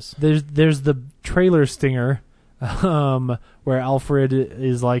just curious. There's the trailer stinger, where Alfred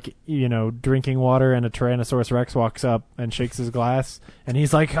is like, drinking water, and a Tyrannosaurus Rex walks up and shakes his glass, and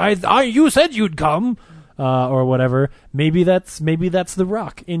he's like, you said you'd come. Or whatever. Maybe that's the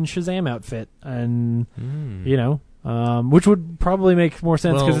Rock in Shazam outfit, and which would probably make more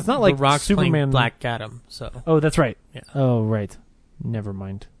sense because it's not like the Rock's Superman playing Black Adam. So that's right. Yeah. Oh right. Never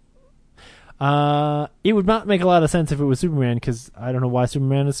mind. It would not make a lot of sense if it was Superman because I don't know why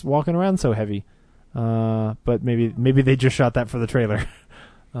Superman is walking around so heavy. But maybe they just shot that for the trailer.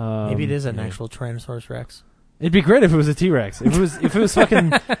 Maybe it is an actual Tyrannosaurus Rex. It'd be great if it was a T-Rex. If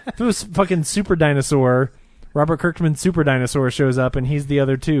it was fucking Super Dinosaur, Robert Kirkman's Super Dinosaur shows up and he's the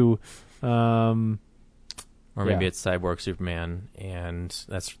other two. Or maybe it's Cyborg Superman, and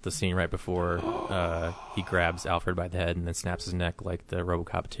that's the scene right before he grabs Alfred by the head and then snaps his neck like the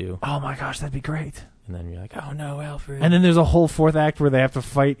RoboCop 2. Oh my gosh, that'd be great. And then you're like, oh no, Alfred. And then there's a whole 4th act where they have to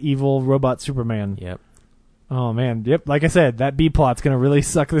fight evil robot Superman. Yep. Oh man, yep. Like I said, that B plot's gonna really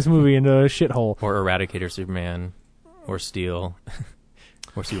suck this movie into a shithole. Or Eradicator Superman, or Steel,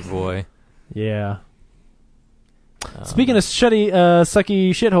 or Superboy. Yeah. Speaking of sucky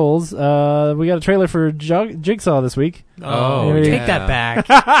shitholes, we got a trailer for Jigsaw this week. Take that back.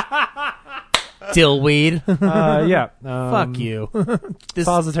 Dillweed. Yeah. Fuck you. This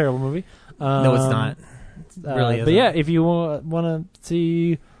Saw's a terrible movie. No, it's not. It really isn't. But yeah, if you want to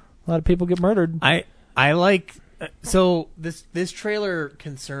see a lot of people get murdered. I like... So this trailer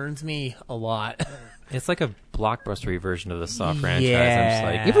concerns me a lot. It's like a blockbustery version of the Saw franchise. Yeah. I'm just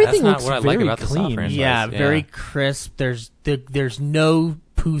like, everything that's not looks what I like very about clean. the Saw franchise. Yeah, very crisp. There's no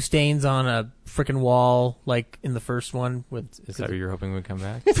poo stains on a freaking wall like in the first one. Is that what you're hoping would come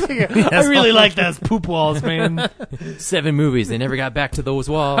back? I really like those poop walls, man. 7 movies, they never got back to those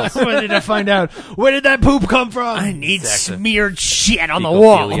walls. When did I find out? Where did that poop come from? I need smeared shit on the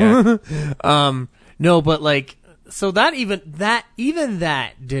wall. No, but like, so that even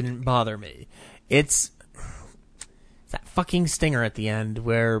that didn't bother me. It's that fucking stinger at the end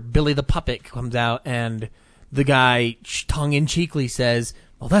where Billy the Puppet comes out and the guy tongue-in-cheekly says,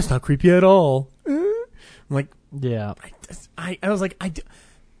 "Well, that's not creepy at all." I'm like, yeah. I was like,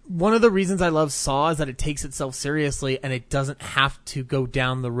 one of the reasons I love Saw is that it takes itself seriously and it doesn't have to go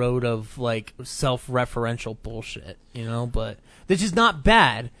down the road of like self-referential bullshit, you know. But this is not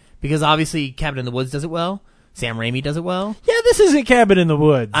bad because obviously Cabin in the Woods does it well. Sam Raimi does it well. Yeah, this isn't Cabin in the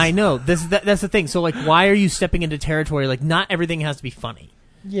Woods. I know. That's the thing. So, like, why are you stepping into territory? Like, not everything has to be funny.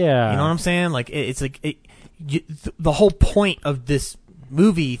 Yeah. You know what I'm saying? Like, it's like... the whole point of this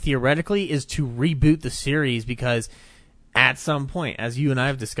movie, theoretically, is to reboot the series because at some point, as you and I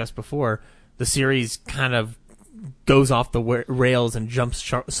have discussed before, the series kind of goes off the rails and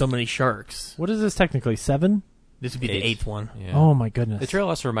jumps so many sharks. What is this technically, 7? This would be the 8th one. Yeah. Oh, my goodness. The trailer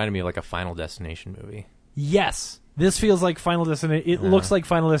also reminded me of like a Final Destination movie. Yes. This feels like Final Destination. It looks like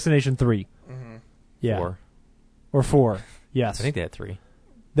Final Destination 3. Mm-hmm. Yeah. 4. Or 4. Yes. I think they had 3.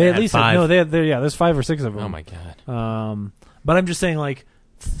 They at had least 5. No, they had, there's 5 or 6 of them. Oh my god. But I'm just saying, like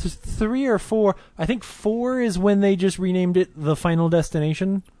 3 or 4. I think 4 is when they just renamed it the Final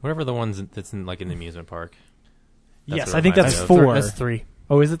Destination. Whatever the ones that's in like in the amusement park. Yes, I think that's 4. That's 3.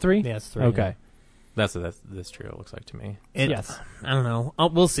 Oh, is it 3? Yeah, it's 3. Okay. Yeah. That's what this trio looks like to me. Yes. I don't know.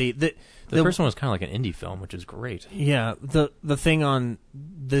 We'll see. The first one was kind of like an indie film, which is great. Yeah. The thing on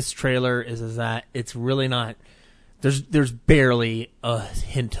this trailer is that it's really not. There's barely a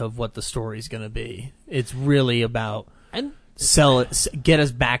hint of what the story's going to be. It's really about sell it, get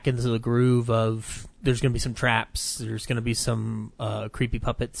us back into the groove of. There's going to be some traps. There's going to be some creepy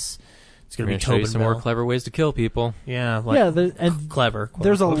puppets. It's going to be show you some Tobin more Bell. clever ways to kill people. Yeah. Like, yeah. And clever.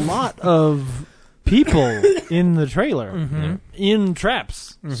 There's a lot of people in the trailer in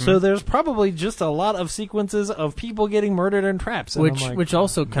traps. So there's probably just a lot of sequences of people getting murdered in traps. And Which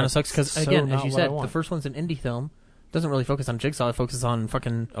also kind of sucks because, again, not as you what I said, want. the first one's an indie film. Doesn't really focus on Jigsaw. It focuses on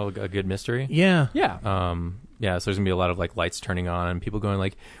fucking... Oh, a good mystery? Yeah. Yeah. Yeah, so there's going to be a lot of like lights turning on and people going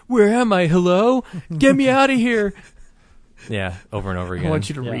like, "Where am I? Hello? Get me out of here." Yeah, over and over again. I want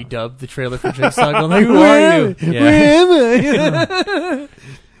you to redub the trailer for Jigsaw. Going like, where are you? Yeah. Where am I?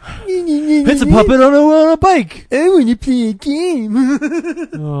 It's a puppet on a bike. I want to play a game.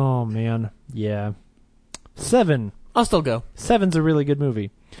 Oh, man. Yeah. 7. I'll still go. 7's a really good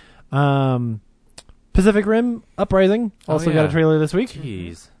movie. Pacific Rim Uprising also got a trailer this week.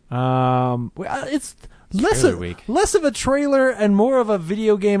 Jeez. It's less of a trailer and more of a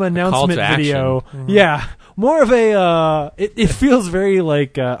video game announcement call to video. action. Yeah. More of a it feels very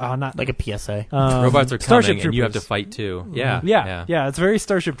like not like a PSA. Robots are Starship coming and you have to Troopers. fight too. Yeah. Yeah. It's very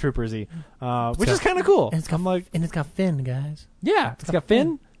Starship Troopers-y, which is kind of cool. And it's got Finn, guys. Yeah, it's got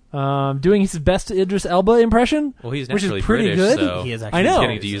Finn doing his best Idris Elba impression. Well, he's which is naturally pretty British, good. so He is actually I know. he's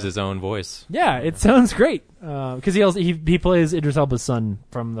getting to use his own voice. Yeah, it sounds great because he plays Idris Elba's son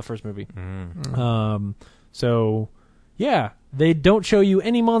from the first movie. So yeah, they don't show you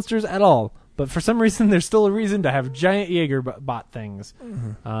any monsters at all. But for some reason, there's still a reason to have giant Jaeger bot things.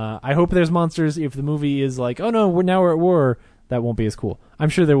 I hope there's monsters. If the movie is like, oh no, we're at war, that won't be as cool. I'm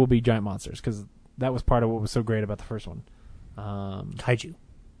sure there will be giant monsters because that was part of what was so great about the first one. Kaiju.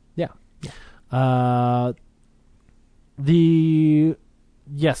 Yeah. Technically,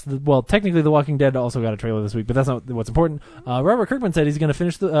 The Walking Dead also got a trailer this week, but that's not what's important. Robert Kirkman said he's going to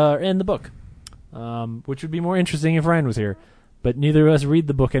finish end the book, which would be more interesting if Ryan was here. But neither of us read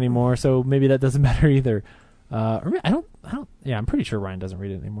the book anymore, so maybe that doesn't matter either. I don't. Yeah, I'm pretty sure Ryan doesn't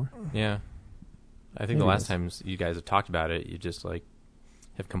read it anymore. Yeah, I think the last times you guys have talked about it, you just like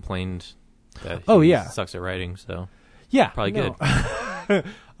have complained that he sucks at writing. So yeah, probably good.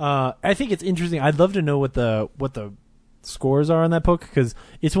 I think it's interesting. I'd love to know what the scores are on that book because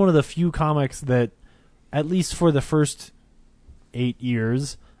it's one of the few comics that, at least for the first 8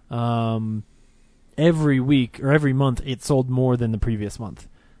 years, every week or every month it sold more than the previous month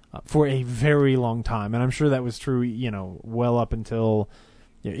for a very long time. And I'm sure that was true, well up until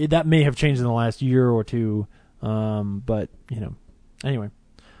that may have changed in the last year or two. But anyway,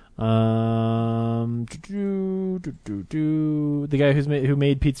 the guy who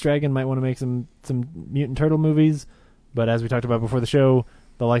made Pete's Dragon might want to make some Mutant Turtle movies. But as we talked about before the show,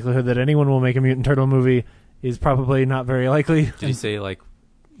 the likelihood that anyone will make a Mutant Turtle movie is probably not very likely. Did he say what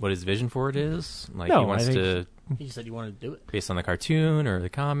his vision for it is? Like No, he wants to. He said he wanted to do it Based on the cartoon or the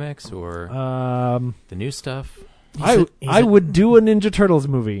comics or the new stuff. I would do a Ninja Turtles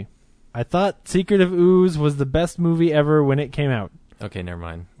movie. I thought Secret of Ooze was the best movie ever when it came out. Okay, never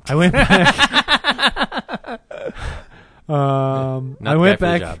mind. I went back.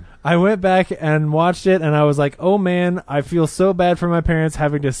 I went back and watched it, and I was like, "Oh man, I feel so bad for my parents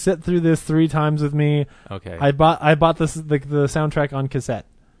having to sit through this 3 times with me." Okay. I bought the soundtrack on cassette.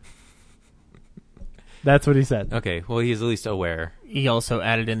 That's what he said. Okay, well, he's at least aware. He also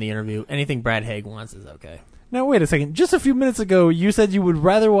added in the interview, anything Brad Haig wants is okay. Now, wait a second. Just a few minutes ago, you said you would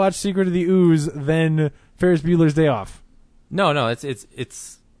rather watch Secret of the Ooze than Ferris Bueller's Day Off. No,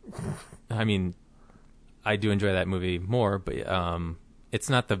 it's. I mean, I do enjoy that movie more, but it's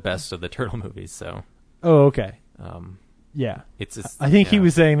not the best of the Turtle movies. So. Oh, okay. Yeah. I think he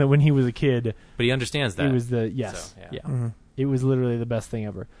was saying that when he was a kid. But he understands that. It was the yes, so, yeah. Mm-hmm. It was literally the best thing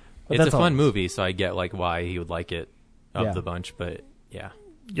ever. But it's a fun movie, so I get why he would like it of the bunch. But yeah,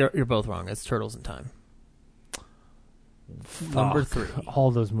 you're both wrong. It's Turtles in Time. Number 3.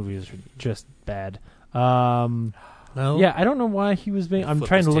 All those movies are just bad. No. Yeah, I don't know why he was being... I'm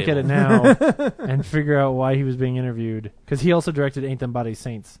trying to look at it now and figure out why he was being interviewed. Because he also directed Ain't Them Bodies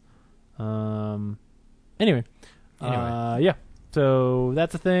Saints. Anyway. Yeah. So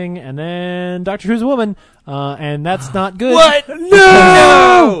that's a thing. And then Doctor Who's a woman. And that's not good. What?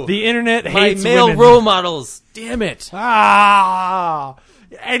 No! The internet My hates male women. role models. Damn it. And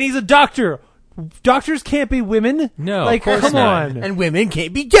he's a doctor. Doctors can't be women. No, like, of course come not. on. And women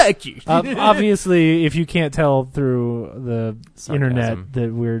can't be doctors. Obviously, if you can't tell through the Sarcasm. internet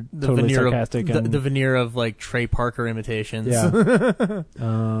that we're totally sarcastic. The veneer of Trey Parker imitations. Yeah.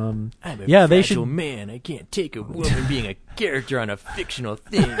 I'm a they fragile should. man. I can't take a woman being a character on a fictional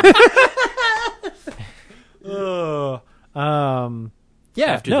thing.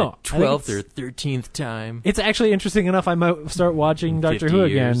 Yeah, After the 12th or 13th time. It's actually interesting enough. I might start watching Doctor Who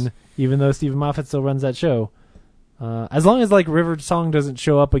again, even though Stephen Moffat still runs that show. As long as River Song doesn't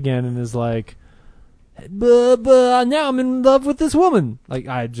show up again and is like, now I'm in love with this woman.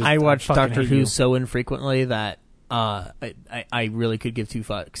 I watch Doctor Who so infrequently that I really could give 2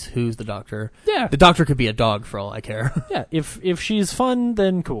 fucks. Who's the Doctor? Yeah, the Doctor could be a dog for all I care. Yeah, if she's fun,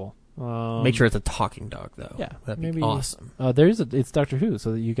 then cool. Make sure it's a talking dog, though. Yeah, that'd be maybe awesome. It's Doctor Who,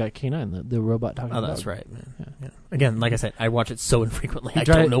 so you got K9, the robot talking dog. Oh, that's right, man. Yeah. Again, like I said, I watch it so infrequently. I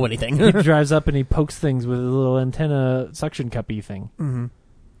don't know anything. He drives up and he pokes things with a little antenna suction cuppy thing. Mm-hmm.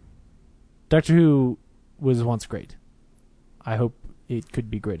 Doctor Who was once great. I hope it could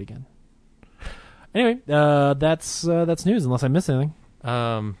be great again. Anyway, that's news, unless I missed anything.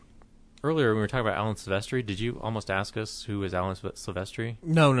 Earlier, when we were talking about Alan Silvestri, did you almost ask us who is Alan Silvestri?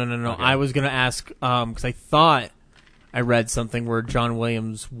 No. Okay. I was going to ask, because I thought I read something where John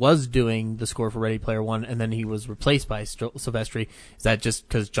Williams was doing the score for Ready Player One, and then he was replaced by Silvestri. Is that just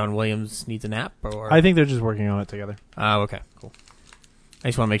because John Williams needs a nap? Or I think they're just working on it together. Oh, okay, cool. I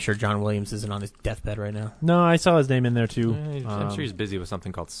just want to make sure John Williams isn't on his deathbed right now. No, I saw his name in there, too. I'm sure he's busy with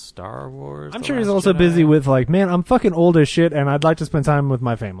something called Star Wars. I'm sure he's also busy with, man, I'm fucking old as shit, and I'd like to spend time with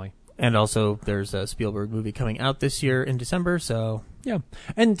my family. And also, there's a Spielberg movie coming out this year in December, so... Yeah.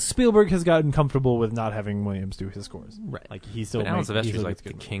 And Spielberg has gotten comfortable with not having Williams do his scores. Right. He still... But Alan Silvestri's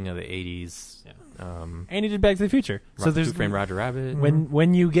the king of the 80s. Yeah. And he did Back to the Future. So there's... Who Framed Roger Rabbit.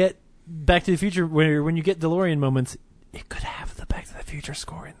 When you get Back to the Future, when you get DeLorean moments, it could have the Back to the Future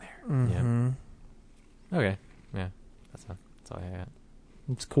score in there. Mm-hmm. Yeah. Okay. Yeah. That's all I got.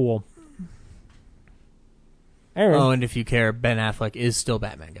 It's cool. Aaron. Oh, and if you care, Ben Affleck is still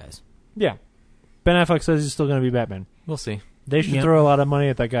Batman, guys. Yeah. Ben Affleck says he's still going to be Batman. We'll see. They should throw a lot of money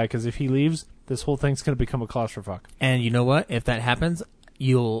at that guy, because if he leaves, this whole thing's going to become a clusterfuck. And you know what? If that happens,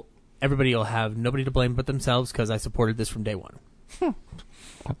 everybody will have nobody to blame but themselves, because I supported this from day one.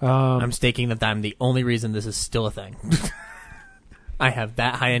 I'm staking that I'm the only reason this is still a thing. I have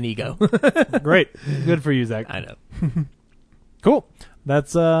that high an ego. Great. Good for you, Zach. I know. Cool.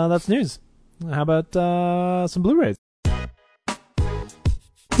 That's news. How about some Blu-rays?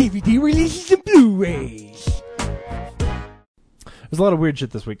 DVD releases and Blu-rays. There's a lot of weird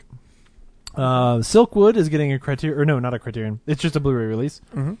shit this week. Silkwood is getting a Criterion, or no, not a Criterion. It's just a Blu-ray release,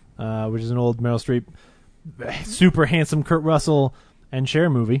 which is an old Meryl Streep, super handsome Kurt Russell and Cher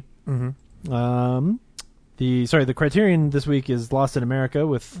movie. The Criterion this week is Lost in America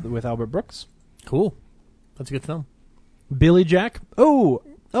with Albert Brooks. Cool, that's a good film. Billy Jack. Oh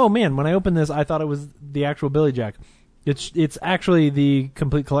man! When I opened this, I thought it was the actual Billy Jack. It's actually the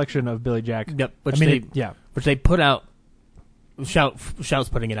complete collection of Billy Jack. Yep, which they put out. Shout's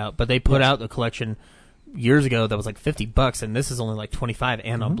putting it out, but they put out the collection years ago that was like $50, and this is only like $25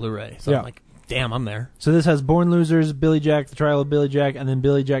 and on Blu-ray. So I'm like, damn, I'm there. So this has Born Losers, Billy Jack, The Trial of Billy Jack, and then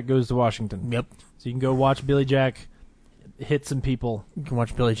Billy Jack Goes to Washington. Yep. So you can go watch Billy Jack hit some people. You can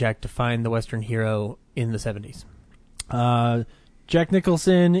watch Billy Jack define the Western hero in the 70s. Jack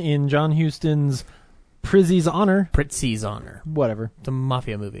Nicholson in John Huston's Prizzi's Honor. Whatever. It's a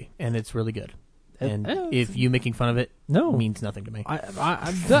mafia movie, and it's really good. And if you making fun of it means nothing to me.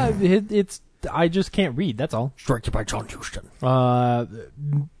 I just can't read, that's all. Directed by John Huston.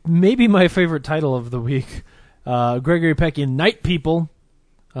 Maybe my favorite title of the week, Gregory Peck in Night People,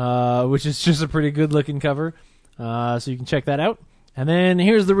 which is just a pretty good-looking cover. So you can check that out. And then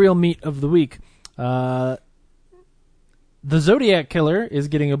here's the real meat of the week. The Zodiac Killer is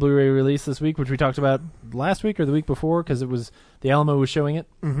getting a Blu-ray release this week, which we talked about last week or the week before, because the Alamo was showing it,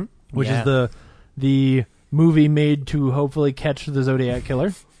 which is the movie made to hopefully catch the Zodiac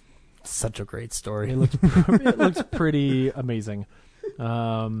Killer. Such a great story. It looks pretty amazing.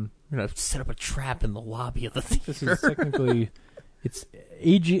 I'm gonna set up a trap in the lobby of the theater. This is technically, it's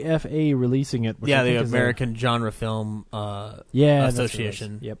AGFA releasing it. Yeah, the American Genre Film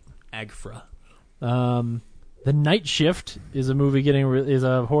Association. Yep, AGFRA. The Night Shift is a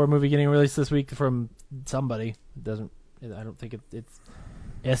horror movie getting released this week from somebody. I don't think it's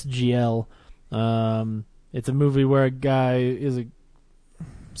SGL. It's a movie where a guy is a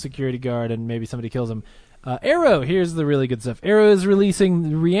security guard and maybe somebody kills him. Arrow, here's the really good stuff. Arrow is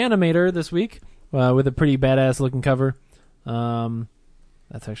releasing Reanimator this week with a pretty badass looking cover.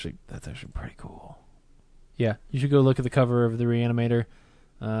 That's actually pretty cool. Yeah, you should go look at the cover of the Reanimator.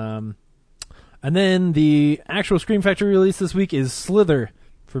 And then the actual Scream Factory release this week is Slither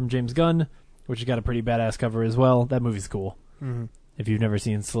from James Gunn, which has got a pretty badass cover as well. That movie's cool. If you've never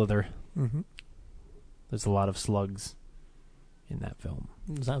seen Slither, there's a lot of slugs in that film.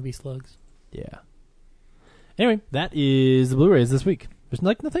 Zombie slugs. Yeah. Anyway, that is the Blu-rays this week. There's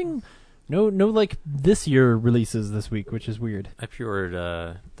like nothing, no like this year releases this week, which is weird. I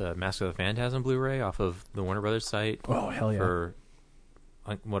pre-ordered the Mask of the Phantasm Blu-ray off of the Warner Brothers site. Oh hell yeah! For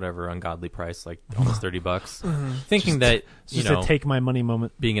whatever ungodly price, like almost $30. Thinking that just a take my money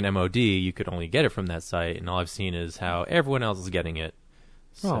moment. Being an MOD, you could only get it from that site, and all I've seen is how everyone else is getting it.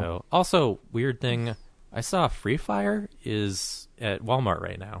 So also weird thing. I saw Free Fire is at Walmart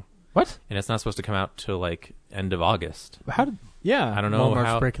right now. What? And it's not supposed to come out till like end of August. How did? Yeah, I don't know.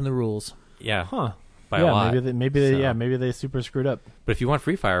 Walmart's breaking the rules. Yeah. Huh. By a lot. Maybe they super screwed up. But if you want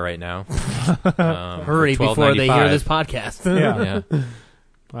Free Fire right now, hurry before they hear this podcast. Yeah.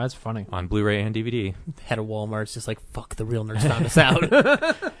 Well, that's funny. On Blu-ray and DVD. Head of Walmart's just like, fuck, the real nerds found us out.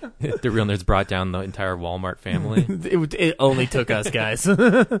 The real nerds brought down the entire Walmart family. It only took us, guys.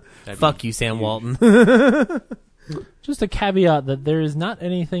 Fuck you, Sam Walton. Just a caveat that there is not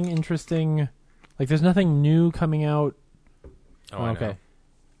anything interesting. Like, there's nothing new coming out. Oh, okay.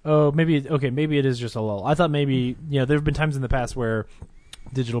 Oh, maybe it is just a lull. I thought maybe, there have been times in the past where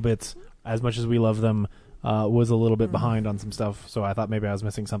Digital Bits, as much as we love them, was a little bit behind on some stuff, so I thought maybe I was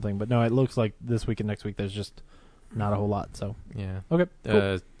missing something. But no, it looks like this week and next week there's just not a whole lot. So yeah, okay.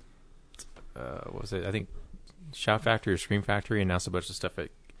 Cool. What was it? I think Shout Factory or Scream Factory announced a bunch of stuff at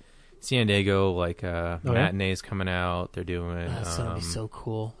San Diego, like Matinee's coming out. They're doing. That's gonna be so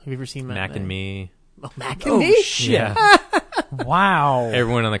cool. Have you ever seen Mac and Me? Oh, Mac and Me! Shit! Yeah. Wow.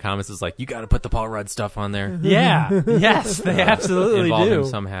 Everyone in the comments is like, "You got to put the Paul Rudd stuff on there." Yeah. Yes, they absolutely involve do. him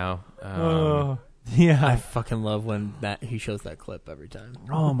somehow. Yeah, I fucking love when he shows that clip every time.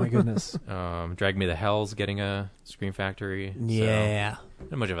 Oh my goodness. Drag Me to Hell's getting a Scream Factory. Yeah,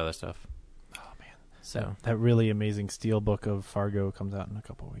 and a bunch of other stuff. Oh man, so that really amazing steelbook of Fargo comes out in a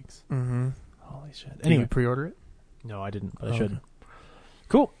couple weeks. Mm-hmm. Holy shit! Anyway, did you pre-order it? No, I didn't, but I should.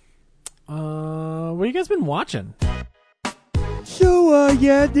 Cool. What have you guys been watching? So,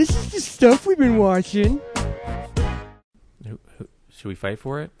 this is the stuff we've been watching. Should we fight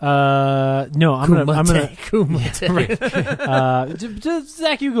for it? No, I'm gonna. Kumite. Right.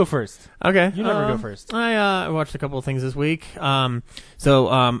 Zach, you go first. Okay, you never go first. I watched a couple of things this week. So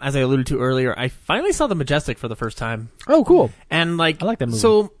as I alluded to earlier, I finally saw The Majestic for the first time. Oh, cool! And I like that movie.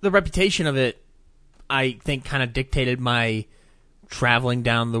 So the reputation of it, I think, kind of dictated my traveling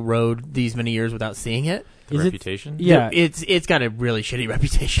down the road these many years without seeing it. The reputation? Yeah. It's got a really shitty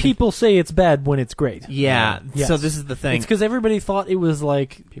reputation. People say it's bad when it's great. Yeah. Yes. So this is the thing. It's because everybody thought it was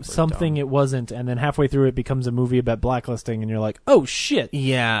like something it wasn't, and then halfway through it becomes a movie about blacklisting, and you're like, oh shit.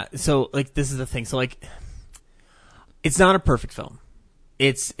 Yeah. So like this is the thing. So like, it's not a perfect film.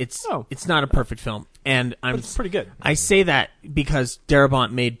 It's not a perfect film, and it's pretty good. I say that because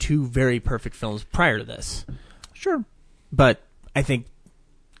Darabont made 2 very perfect films prior to this. Sure. But I think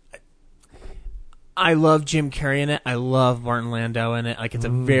I love Jim Carrey in it. I love Martin Landau in it. Like, it's a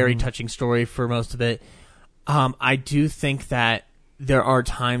very touching story for most of it. I do think that there are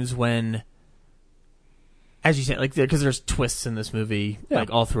times when, as you said, like, because there's twists in this movie,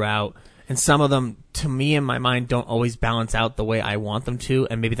 like, all throughout. And some of them, to me, in my mind, don't always balance out the way I want them to.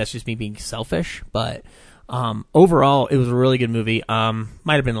 And maybe that's just me being selfish. But overall, it was a really good movie.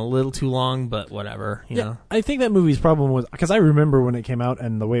 Might have been a little too long, but whatever. You know? I think that movie's problem was, because I remember when it came out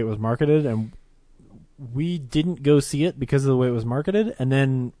and the way it was marketed, and we didn't go see it because of the way it was marketed, and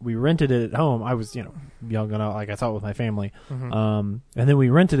then we rented it at home. I was, young and like I saw it with my family. And then we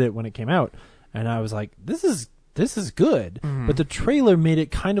rented it when it came out, and I was like, this is good. But the trailer made it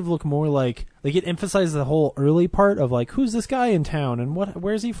kind of look more like it emphasized the whole early part of like, who's this guy in town and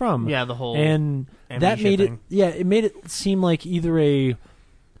where's he from? Yeah, the whole and that made thing. It made it seem like either a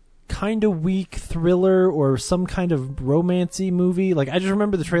kind of weak thriller or some kind of romancy movie. Like, I just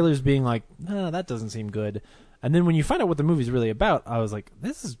remember the trailers being like, that doesn't seem good. And then when you find out what the movie's really about, I was like,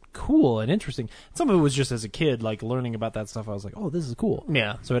 this is cool and interesting. Some of it was just as a kid, like, learning about that stuff. I was like, oh, this is cool.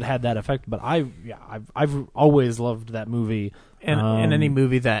 Yeah. So it had that effect. But I've always loved that movie. And any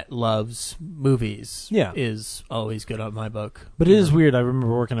movie that loves movies is always good on my book. But it is weird. I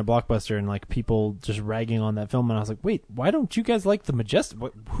remember working at Blockbuster and like people just ragging on that film, and I was like, wait, why don't you guys like The Majestic?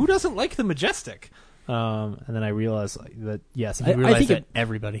 Who doesn't like The Majestic? And then I realized that, yes, I think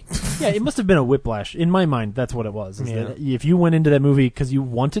everybody. Yeah, it must have been a whiplash. In my mind, that's what it was. That if you went into that movie because you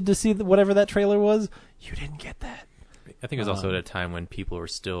wanted to see whatever that trailer was, you didn't get that. I think it was also at a time when people were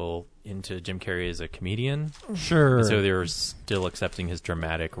still into Jim Carrey as a comedian. Sure. And so they were still accepting his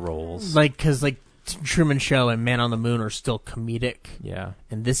dramatic roles. Because Truman Show and Man on the Moon are still comedic. Yeah.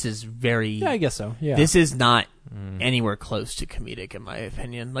 And this is very... Yeah, I guess so. Yeah. This is not anywhere close to comedic, in my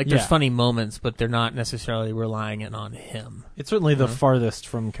opinion. Like, there's funny moments, but they're not necessarily relying it on him. It's certainly the farthest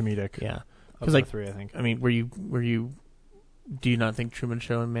from comedic. Yeah. Because like 3, I think. I mean, do you not think Truman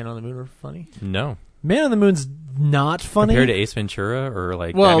Show and Man on the Moon are funny? No. Man on the Moon's not funny compared to Ace Ventura or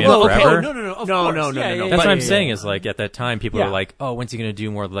like Batman Forever. Okay. No. That's what I'm saying is like at that time people were like, oh, when's he going to do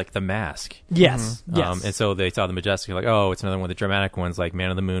more like The Mask? Yes. Yes. And so they saw The Majestic, like, oh, it's another one of the dramatic ones like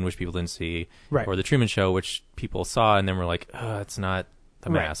Man on the Moon, which people didn't see, right. Or The Truman Show, which people saw and then were like, oh, it's not The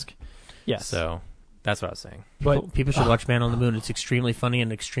Mask. Yes. So that's what I was saying. But people should watch Man on the Moon. It's extremely funny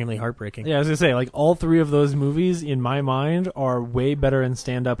and extremely heartbreaking. Yeah, I was going to say, like, all 3 of those movies, in my mind, are way better and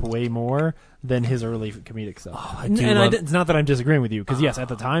stand up way more than his early comedic stuff. Oh, it's not that I'm disagreeing with you, because, yes, at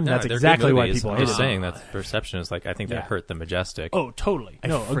the time, that's exactly why people hated it. I'm just saying that perception is like, I think that hurt The Majestic. Oh, totally. I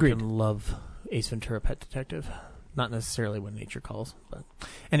freaking love Ace Ventura: Pet Detective. Not necessarily When Nature Calls, but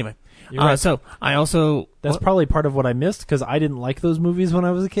anyway. Right. So I also... That's probably part of what I missed, because I didn't like those movies when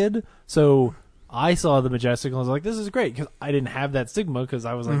I was a kid, so... I saw The Majestic and I was like, this is great, because I didn't have that stigma, because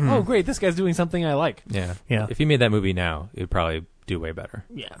I was like, oh, great, this guy's doing something I like. Yeah. If he made that movie now, it would probably do way better.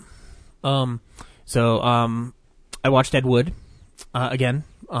 Yeah. So I watched Ed Wood again.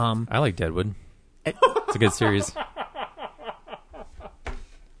 I like Deadwood. It's a good series.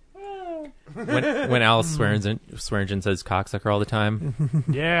 When Alice Swearingen says cocksucker all the time.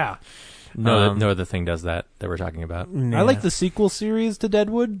 Yeah. No other thing does that we're talking about. Yeah. I like the sequel series to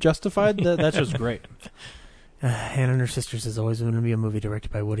Deadwood, Justified. That's just great. Hannah and Her Sisters is always going to be a movie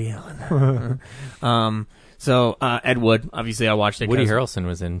directed by Woody Allen. So Ed Wood, obviously I watched it. Woody Harrelson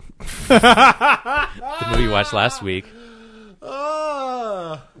was in the movie we watched last week. What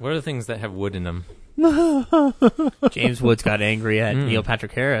are the things that have wood in them? James Woods got angry at Neil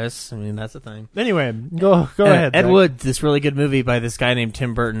Patrick Harris. I mean, that's the thing. Anyway, go ahead. Ed Wood, this really good movie by this guy named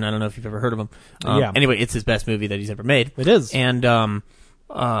Tim Burton. I don't know if you've ever heard of him. Anyway, it's his best movie that he's ever made. It is. And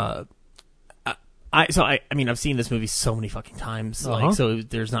I've seen this movie so many fucking times. Like, so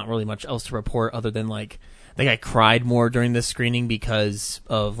there's not really much else to report other than like I think I cried more during this screening because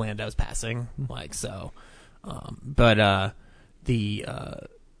of Landau's passing. Like so,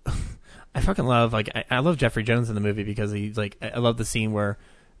 I fucking love I love Jeffrey Jones in the movie because he's like I love the scene where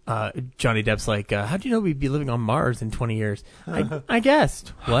Johnny Depp's like, how do you know we'd be living on Mars in 20 years? I guessed.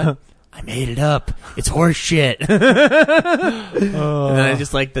 What? I made it up. It's horse shit. And I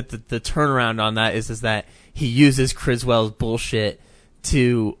just like that the turnaround on that is that he uses Criswell's bullshit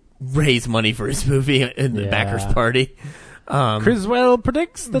to raise money for his movie in the backers party. Criswell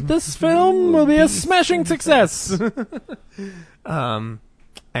predicts that this film will be a smashing success. And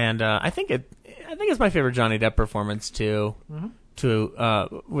I think it's my favorite Johnny Depp performance too. Mm-hmm.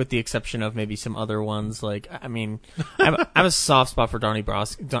 With the exception of maybe some other ones, like I have a soft spot for Donnie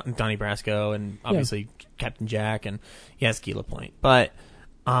Brasco, and obviously Captain Jack, and yes, Gila Point. But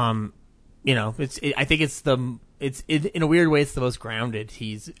I think it's in a weird way, it's the most grounded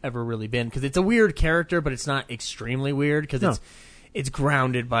he's ever really been, because it's a weird character, but it's not extremely weird because it's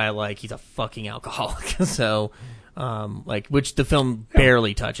grounded by like he's a fucking alcoholic. So, which the film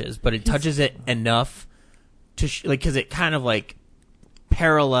barely touches, but it touches it enough to because it kind of like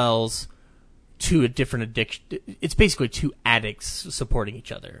parallels to a different addiction. It's basically two addicts supporting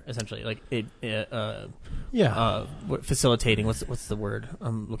each other, essentially. Like facilitating. What's the word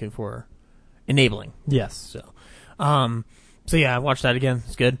I'm looking for? Enabling. Yes. So yeah, I watched that again.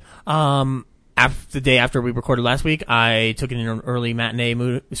 It's good. The day after we recorded last week, I took an early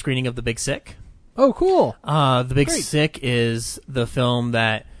matinee screening of The Big Sick. Oh, cool. The Big Sick is the film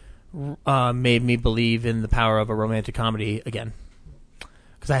that made me believe in the power of a romantic comedy again,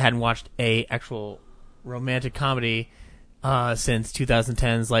 because I hadn't watched a actual romantic comedy since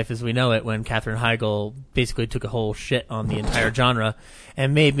 2010's Life as We Know It, when Katherine Heigl basically took a whole shit on the entire genre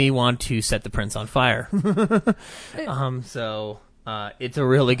and made me want to set the Prince on fire. So it's a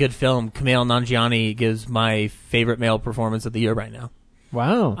really good film. Kumail Nanjiani gives my favorite male performance of the year right now.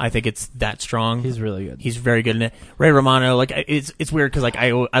 Wow. I think it's that strong. He's really good. He's very good in it. Ray Romano, like it's weird because like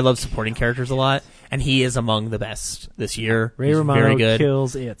I love supporting characters a lot, and he is among the best this year. Ray Romano very good.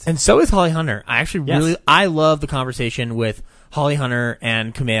 kills it. And so is Holly Hunter. I actually I love the conversation with Holly Hunter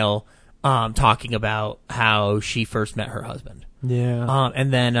and Kumail talking about how she first met her husband. Yeah.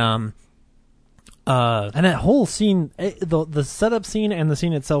 And then and that whole scene, the setup scene and the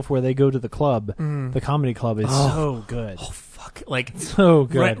scene itself where they go to the club, the comedy club, is so good. Oh, fuck. Like, so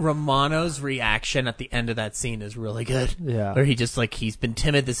good. Romano's reaction at the end of that scene is really good. Yeah. Where he just, like, he's been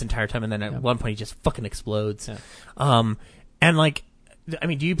timid this entire time, and then at one point he just fucking explodes. Yeah. And, like, I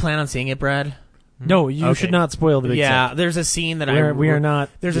mean, do you plan on seeing it, Brad? No, you should not spoil The Big Sick. There's a scene that we are not.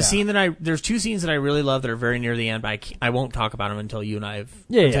 There's a scene that there's two scenes that I really love that are very near the end, but I won't talk about them until you and I have.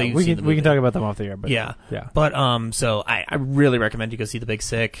 We can talk about them off the air. But yeah. But so I really recommend you go see The Big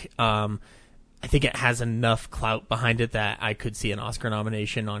Sick. I think it has enough clout behind it that I could see an Oscar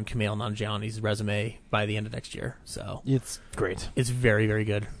nomination on Kumail Nanjiani's resume by the end of next year. So it's great. It's very, very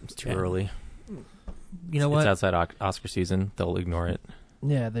good. It's too early. You know what? It's outside Oscar season. They'll ignore it.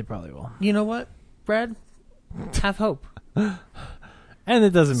 Yeah, they probably will. You know what, Brad? Have hope. And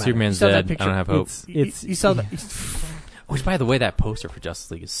it doesn't matter. Superman's dead. I don't have hope. You saw that. Which, by the way, that poster for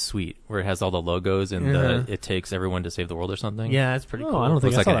Justice League is sweet, where it has all the logos and it takes everyone to save the world or something. Yeah, it's pretty cool. I don't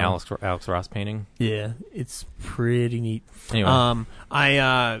think it's I like saw an Alex Ross painting. Yeah, it's pretty neat. Anyway,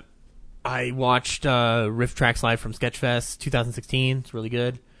 I watched Riff Tracks Live from Sketchfest 2016. It's really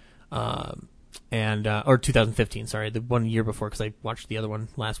good. Or 2015, sorry, the 1 year before, because I watched the other one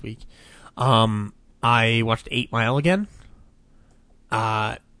last week. I watched 8 Mile again.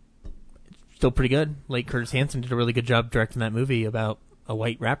 Still pretty good. Late Curtis Hanson did a really good job directing that movie about a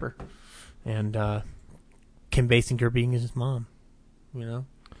white rapper, and Kim Basinger being his mom. You know.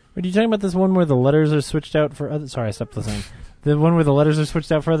 Are you talking about this one where the letters are switched out for other? Sorry, I stopped listening. The one where the letters are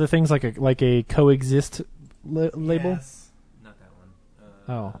switched out for other things, like a coexist label. Yes. Not that one.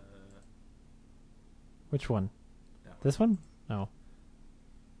 Oh. Which one? No. This one? No.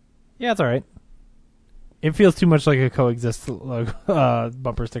 Yeah, it's all right. It feels too much like a coexist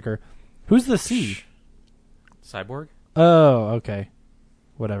bumper sticker. Who's the C? Cyborg? Oh, okay.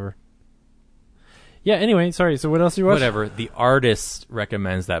 Whatever. Yeah, anyway, sorry. So what else do you watch? Whatever. The artist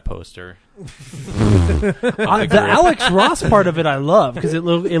recommends that poster. The Alex Ross part of it I love, because it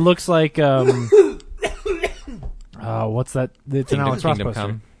looks like... what's that? It's an Alex Ross poster.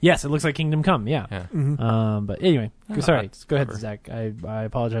 Come. Yes, it looks like Kingdom Come, yeah. Mm-hmm. But anyway, sorry. Go ahead, Zach. I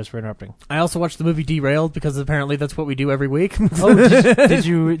apologize for interrupting. I also watched the movie Derailed, because apparently that's what we do every week. Oh, did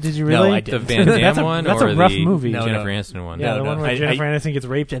you really? No, I didn't. The Van Damme one that's or a rough the movie. Jennifer Aniston one? Yeah, the one where Jennifer Aniston gets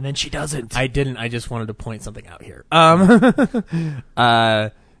raped and then she doesn't. I didn't. I just wanted to point something out here. Only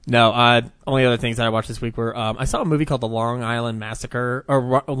other things that I watched this week were I saw a movie called The Long Island Massacre,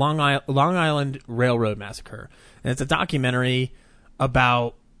 or Long Island Railroad Massacre, and it's a documentary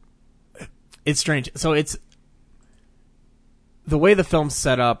about. It's strange. So it's the way the film's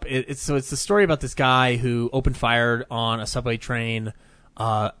set up. It's the story about this guy who opened fire on a subway train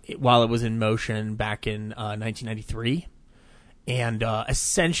while it was in motion back in 1993. And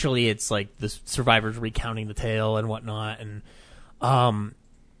essentially it's like the survivors recounting the tale and whatnot. And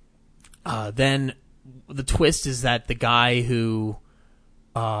then the twist is that the guy who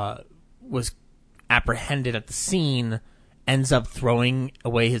was apprehended at the scene ends up throwing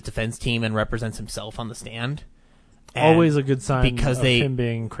away his defense team and represents himself on the stand. And always a good sign because of him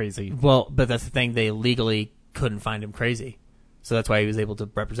being crazy. Well, but that's the thing. They legally couldn't find him crazy. So that's why he was able to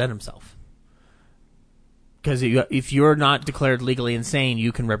represent himself. Because if you're not declared legally insane,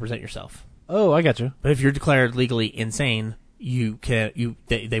 you can represent yourself. Oh, I got you. But if you're declared legally insane,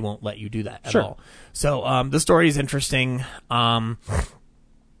 they won't let you do that at all. So the story is interesting.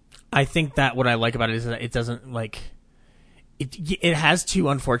 I think that what I like about it is that it doesn't like it has to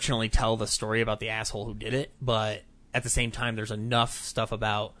unfortunately tell the story about the asshole who did it, but at the same time, there's enough stuff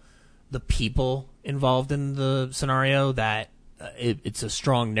about the people involved in the scenario that it's a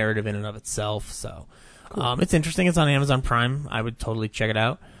strong narrative in and of itself. So cool. It's interesting. It's on Amazon Prime. I would totally check it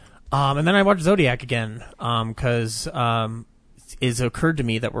out. And then I watched Zodiac again because it's occurred to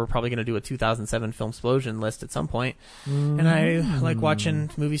me that we're probably going to do a 2007 film explosion list at some point. And I like watching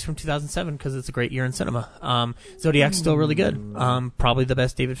movies from 2007 because it's a great year in cinema. Zodiac's still really good. Probably the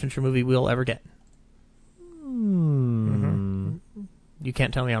best David Fincher movie we'll ever get. Mm-hmm. You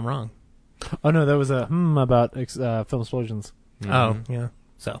can't tell me I'm wrong. Oh no, that was a about film explosions. Mm-hmm. Oh yeah.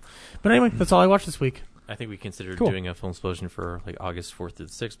 So, but anyway, that's all I watched this week. I think we considered doing a film explosion for like August 4th through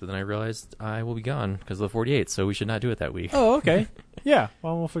the 6th, but then I realized I will be gone because of the 48th, so we should not do it that week. Oh, okay. Yeah.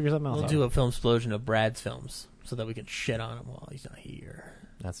 Well, we'll figure something else out. We'll do a film explosion of Brad's films so that we can shit on him while he's not here.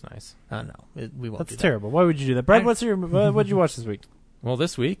 That's nice. No, we won't. That's terrible. Why would you do that, Brad? What'd you watch this week? Well,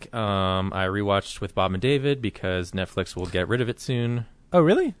 this week I rewatched With Bob and David because Netflix will get rid of it soon. Oh,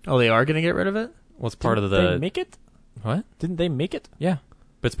 really? Oh, they are going to get rid of it? Well, it's part of the. Didn't they make it? What? Didn't they make it? Yeah,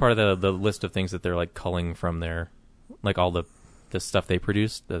 but it's part of the list of things that they're like culling from their, like all the stuff they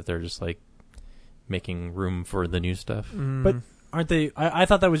produced that they're just like making room for the new stuff. But aren't they? I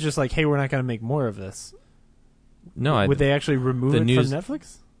thought that was just like, hey, we're not going to make more of this. No, would they actually remove it from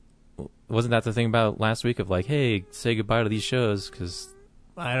Netflix? Wasn't that the thing about last week of like, hey, say goodbye to these shows? Because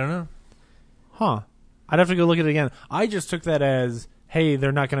I don't know. Huh. I'd have to go look at it again. I just took that as, hey,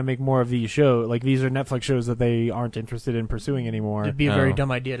 they're not going to make more of these shows. Like, these are Netflix shows that they aren't interested in pursuing anymore. It'd be a very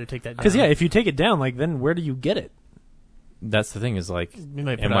dumb idea to take that down. Because, yeah, if you take it down, like, then where do you get it? That's the thing is, like,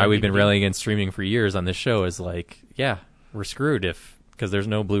 and why we've been railing against streaming for years on this show is, like, yeah, we're screwed because there's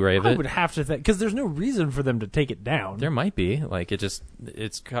no Blu-ray of it. I would have to think, because there's no reason for them to take it down. There might be. Like, it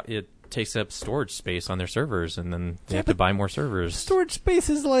takes up storage space on their servers, and then they have to buy more servers. Storage space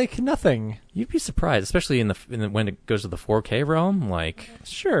is like nothing. You'd be surprised, especially in the when it goes to the 4K realm. Like,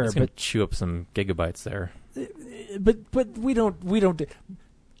 sure, it's gonna chew up some gigabytes there. But we don't.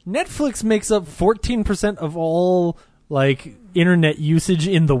 Netflix makes up 14% of all like internet usage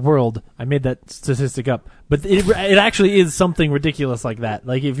in the world. I made that statistic up, but it actually is something ridiculous like that.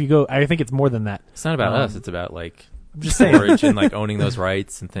 Like if you go, I think it's more than that. It's not about us. It's about like. I'm just saying. Storage and like owning those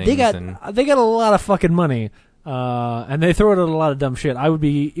rights and things. They got a lot of fucking money, and they throw it at a lot of dumb shit.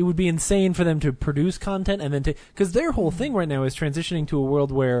 It would be insane for them to produce content and then because their whole thing right now is transitioning to a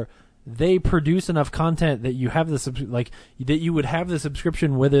world where they produce enough content that you have that you would have the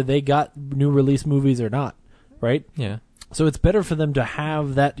subscription whether they got new release movies or not, right? Yeah. So it's better for them to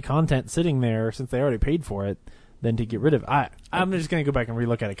have that content sitting there since they already paid for it than to get rid of it. I'm just going to go back and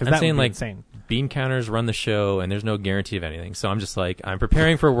relook at it because that would be insane. Bean counters run the show, and there's no guarantee of anything. So I'm just like, I'm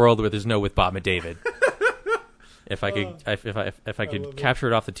preparing for a world where there's no With Bob and David. If I could capture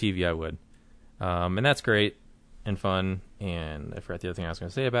it off the TV, I would. And that's great and fun. And I forgot the other thing I was going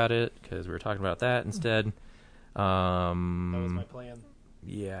to say about it because we were talking about that instead. That was my plan.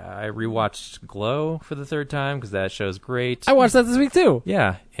 Yeah, I rewatched Glow for the third time because that show's great. I watched that this week too.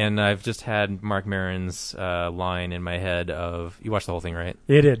 Yeah, and I've just had Mark Maron's line in my head of, you watched the whole thing, right?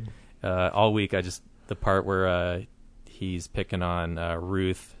 It did. All week, the part where he's picking on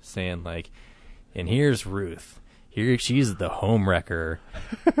Ruth, saying like, and here's Ruth. Here she's the homewrecker.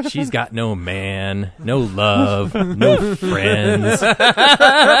 She's got no man, no love, no friends.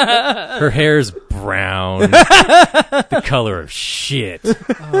 Her hair's brown, the color of shit.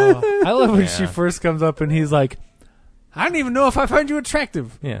 I love when she first comes up and he's like, I don't even know if I find you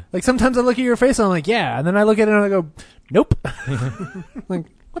attractive. Yeah. Like sometimes I look at your face and I'm like, yeah. And then I look at it and I go, nope. Like,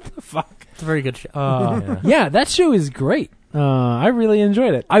 what the fuck? It's a very good show. Yeah, that show is great. I really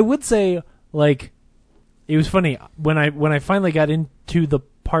enjoyed it. I would say, like, it was funny when I finally got into the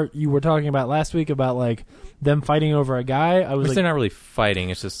part you were talking about last week about like them fighting over a guy, I was like, they're not really fighting.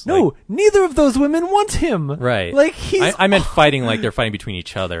 It's just no, neither of those women want him. Right. Like he's. I meant fighting like they're fighting between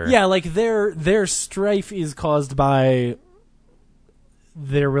each other. Yeah, like their strife is caused by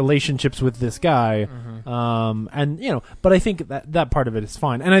their relationships with this guy, and but I think that part of it is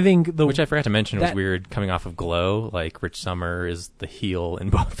fine, and I think which I forgot to mention was weird coming off of Glow. Like Rich Sommer is the heel in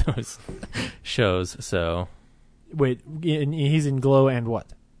both those shows. So wait, he's in Glow and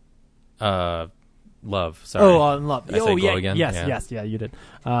what? Love. Sorry. Oh, on Love. I said Glow again. Yes, you did.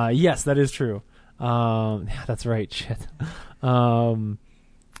 Yes, that is true. Yeah, that's right. Shit.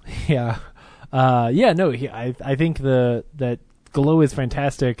 Yeah. No. I think that Glow is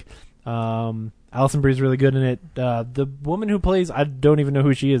fantastic. Alison Brie's really good in it. The woman who plays, I don't even know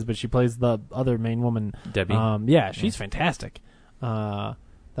who she is, but she plays the other main woman, Debbie. Yeah, she's fantastic.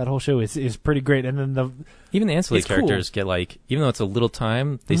 That whole show is pretty great, and then even the ancillary characters get like, even though it's a little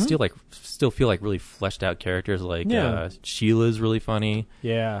time, they still feel like really fleshed out characters. Like Sheila's really funny.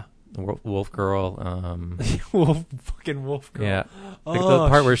 Yeah, Wolf Girl. Fucking Wolf Girl. Yeah, like the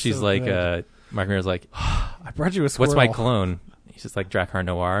part where she's so like, Mark Mirror's like, I brought you a squirrel. What's my cologne? He's just like Drakkar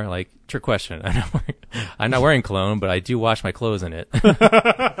Noir. Like, trick question. I'm not wearing cologne, but I do wash my clothes in it.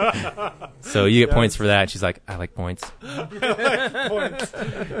 So you get points for that. She's like, I like points.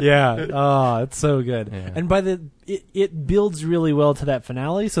 Yeah. Oh, it's so good. Yeah. And by it builds really well to that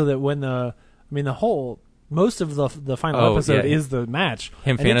finale, so that when most of the final episode is the match.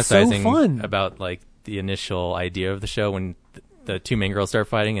 Him and fantasizing it's so fun. about like the initial idea of the show when the two main girls start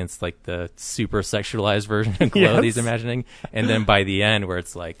fighting, and it's like the super sexualized version of Glow that he's imagining, and then by the end where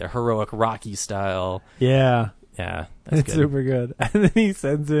it's like the heroic Rocky style. Yeah, that's it's super good. And then he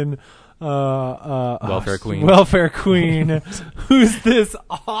sends in Welfare Queen, who's this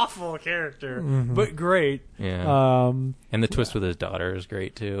awful character, but great. Yeah, and the twist with his daughter is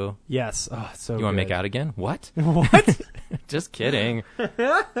great too. Yes, so you want to make out again? What? What? Just kidding.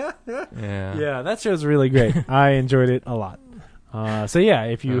 Yeah, that show's really great. I enjoyed it a lot. So yeah,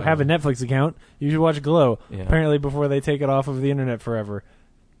 if you have a Netflix account, you should watch Glow. Yeah. Apparently, before they take it off of the internet forever.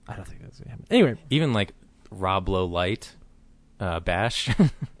 I don't think that's gonna happen. Anyway, even like Rob Lowe Light, Bash.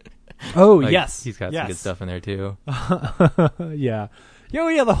 Oh like, yes, he's got some good stuff in there too. Yeah,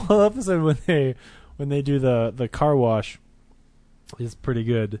 the whole episode when they do the car wash is pretty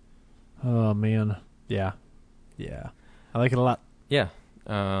good. Oh man, yeah, I like it a lot. Yeah,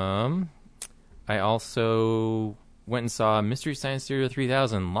 I also went and saw Mystery Science Theater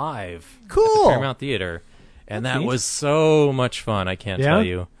 3000 live. Cool. At the Paramount Theater, and that was so much fun. I can't tell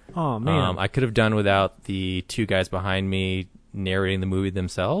you. Oh man, I could have done without the two guys behind me narrating the movie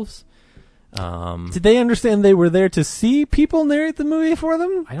themselves. Did they understand they were there to see people narrate the movie for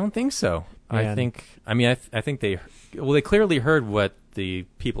them? I don't think so. Man. I think they clearly heard what the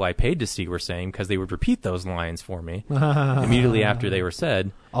people I paid to see were saying, because they would repeat those lines for me immediately after they were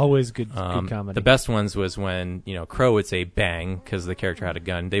said. Always good comedy. The best ones was when Crow would say bang because the character had a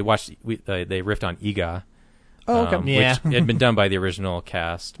gun. They riffed on Ega. Oh, okay. Which had been done by the original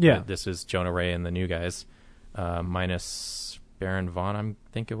cast. Yeah. This is Jonah Ray and the new guys, minus Baron Vaughn, I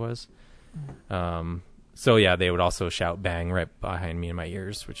think it was. So yeah, they would also shout bang right behind me in my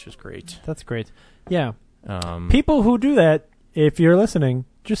ears, which is great. That's great. Yeah. People who do that, if you're listening,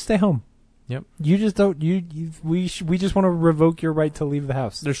 just stay home. Yep. You just don't. We just want to revoke your right to leave the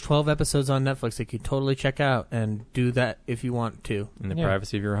house. There's 12 episodes on Netflix that you totally check out and do that if you want to in the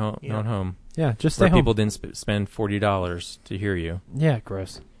privacy of your own home. Yeah, just stay where home. People didn't spend $40 to hear you. Yeah,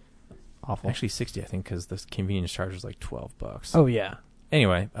 gross. Awful. Actually, $60, I think, because the convenience charge was like $12. Oh yeah.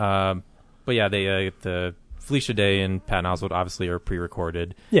 Anyway, but yeah, they the Felicia Day and Patton Oswalt obviously are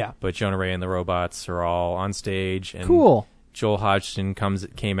pre-recorded. Yeah. But Jonah Ray and the robots are all on stage. And cool. Joel Hodgson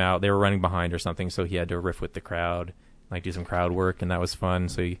came out. They were running behind or something, so he had to riff with the crowd, like do some crowd work, and that was fun.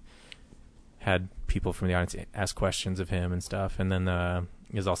 So he had people from the audience ask questions of him and stuff. And then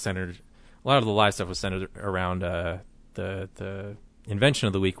it was all centered. A lot of the live stuff was centered around the invention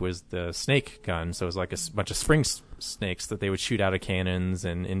of the week was the snake gun. So it was like a bunch of spring snakes that they would shoot out of cannons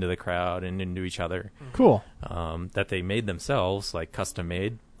and into the crowd and into each other. Cool. That they made themselves, like custom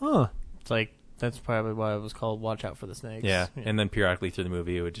made. Huh. It's like, that's probably why it was called Watch Out for the Snakes. Yeah. And then periodically through the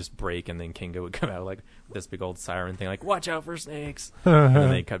movie it would just break, and then Kinga would come out like with this big old siren thing, like, watch out for snakes. And then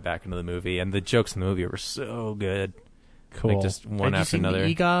they cut back into the movie, and the jokes in the movie were so good. Cool. Like just one after another. Have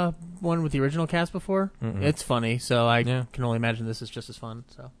you seen the Ega one with the original cast before? Mm-mm. It's funny, so I can only imagine this is just as fun.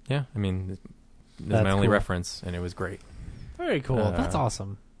 So yeah, I mean, this is my only reference, and it was great. Very cool. That's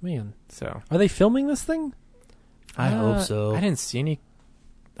awesome, man. So are they filming this thing? I hope so. I didn't see any.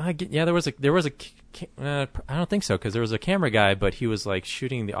 There was a I don't think so, because there was a camera guy, but he was like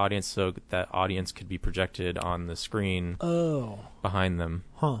shooting the audience so that audience could be projected on the screen behind them.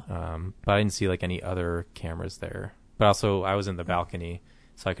 Huh. But I didn't see like any other cameras there. But also, I was in the balcony,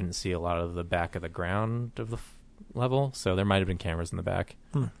 so I couldn't see a lot of the back of the ground of the level. So there might have been cameras in the back.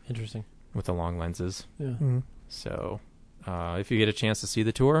 Interesting. With the long lenses. Yeah. Mm-hmm. So if you get a chance to see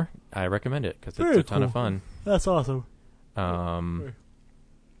the tour, I recommend it because it's a ton of fun. That's awesome.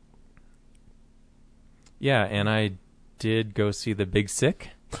 Yeah, and I did go see The Big Sick.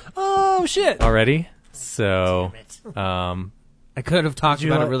 Oh shit! Already, so I could have talked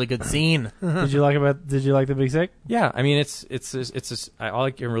about a really good scene. Did you like The Big Sick? Yeah, I mean it's all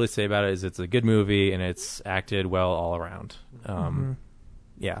I can really say about it is it's a good movie and it's acted well all around.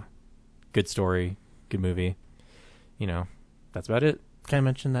 Yeah, good story, good movie. You know, that's about it. Can I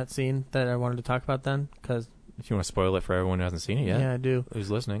mention that scene that I wanted to talk about then? Because if you want to spoil it for everyone who hasn't seen it yet, yeah, I do.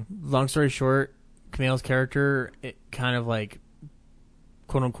 Who's listening? Long story short, Kumail's character, it kind of like,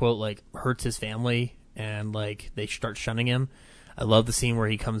 quote unquote, like hurts his family, and like they start shunning him. I love the scene where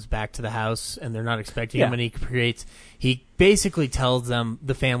he comes back to the house and they're not expecting him, and he basically tells them,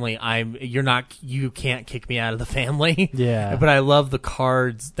 the family, you can't kick me out of the family. Yeah. But I love the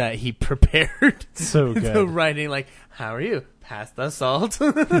cards that he prepared. So good. The writing like, how are you? Pass the salt.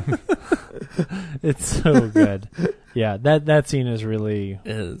 It's so good. Yeah, that scene is really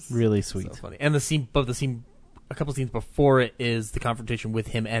sweet. So funny. And the scene, a couple scenes before it is the confrontation with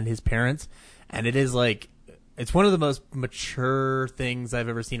him and his parents, and it is like, it's one of the most mature things I've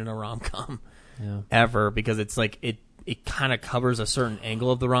ever seen in a rom-com ever, because it's like it kind of covers a certain angle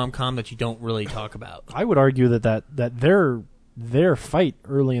of the rom-com that you don't really talk about. I would argue that their fight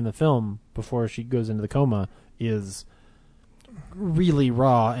early in the film before she goes into the coma is really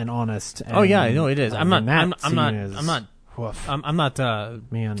raw and honest. And, oh yeah, I know it is. I'm not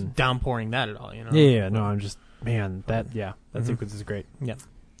downpouring that at all. You know. Yeah. No, I'm just that sequence is great. Yeah.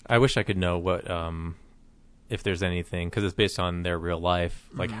 I wish I could know what if there's anything, because it's based on their real life,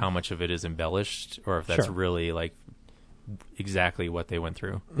 like how much of it is embellished, or if that's really like exactly what they went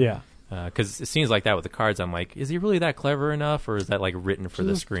through. Yeah. Because it seems like that with the cards. I'm like, is he really that clever enough, or is that like written for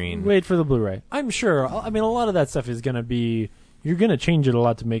the screen? Wait for the Blu-ray. I'm sure. I mean, a lot of that stuff is going to be, you're going to change it a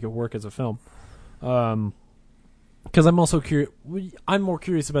lot to make it work as a film. Because I'm also curious. I'm more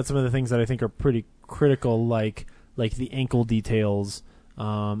curious about some of the things that I think are pretty critical, like the ankle details.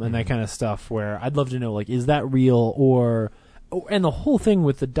 And that kind of stuff, where I'd love to know, like, is that real, and the whole thing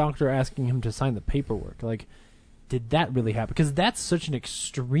with the doctor asking him to sign the paperwork, like, did that really happen? Because that's such an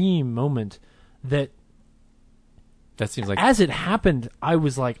extreme moment that seems like, as it happened, I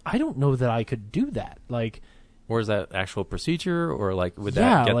was like, I don't know that I could do that. Like, or is that actual procedure, or like would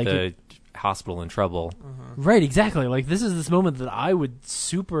that get the hospital in trouble? Right, exactly. Like, this is this moment that I would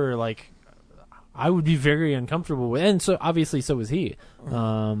I would be very uncomfortable with, and so obviously so was he.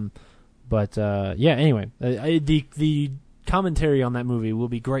 Anyway, the commentary on that movie will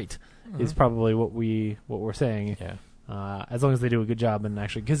be great. Is probably what we're saying. Yeah. As long as they do a good job, and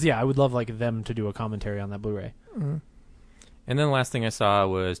actually, because I would love like them to do a commentary on that Blu-ray. And then the last thing I saw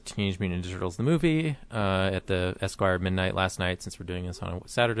was Teenage Mutant Ninja Turtles the movie at the Esquire midnight last night. Since we're doing this on a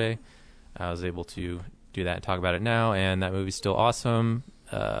Saturday, I was able to do that and talk about it now, and that movie's still awesome.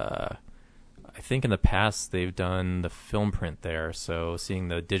 I think in the past they've done the film print there, so seeing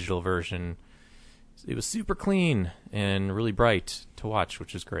the digital version, it was super clean and really bright to watch,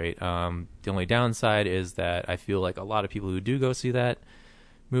 which is great. The only downside is that I feel like a lot of people who do go see that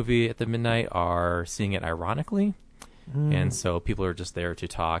movie at the midnight are seeing it ironically, and so people are just there to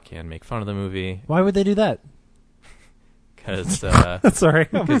talk and make fun of the movie. Why would they do that? Because sorry,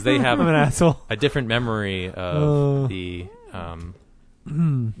 because they have I'm an asshole. A different memory of the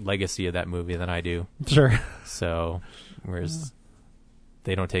legacy of that movie than I do. Sure. So, whereas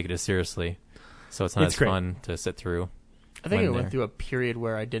they don't take it as seriously, so it's not as fun to sit through. I think I went through a period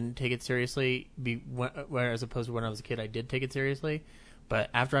where I didn't take it seriously, where as opposed to when I was a kid, I did take it seriously. But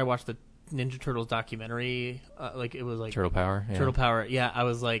after I watched the Ninja Turtles documentary, it was like Turtle Power. Yeah. Turtle Power. Yeah, I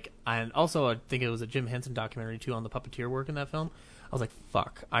was like, and also I think it was a Jim Henson documentary too on the puppeteer work in that film. I was like,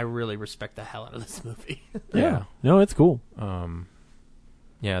 fuck, I really respect the hell out of this movie. Yeah. No, it's cool.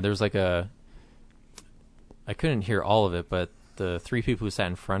 Yeah, there was like I couldn't hear all of it, but the three people who sat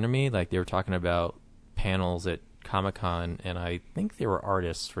in front of me, like they were talking about panels at Comic-Con, and I think they were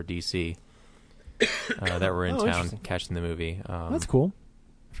artists for DC that were in town catching the movie. That's cool.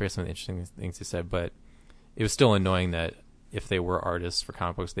 I forget some of the interesting things they said, but it was still annoying that if they were artists for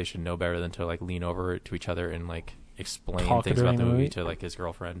comic books, they should know better than to like lean over to each other and like explain things about the movie to like his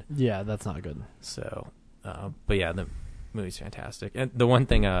girlfriend. Yeah, that's not good. So, but yeah, the movie's fantastic. And the one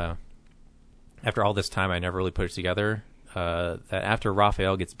thing I after all this time, I never really put it together that after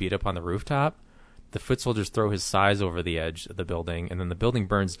Raphael gets beat up on the rooftop, the foot soldiers throw his sais over the edge of the building, and then the building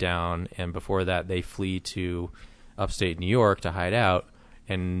burns down, and before that they flee to upstate New York to hide out.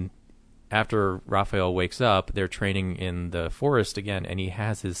 And after Raphael wakes up, they're training in the forest again, and he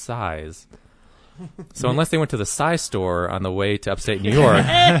has his sais. So unless they went to the sais store on the way to upstate New York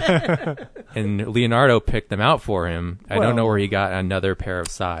and Leonardo picked them out for him, I don't know where he got another pair of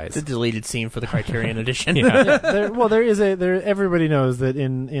sais. It's a deleted scene for the Criterion edition. There is everybody knows that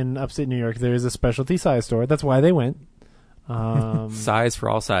in upstate New York there is a specialty sais store. That's why they went. Sais for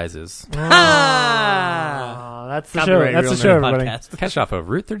all sizes. That's the show. That's the show, everybody. Catch off of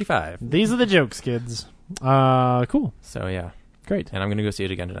Route 35. These are the jokes, kids. Cool. So yeah. Great. And I'm going to go see it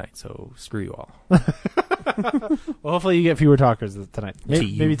again tonight, so screw you all. Well, hopefully you get fewer talkers tonight.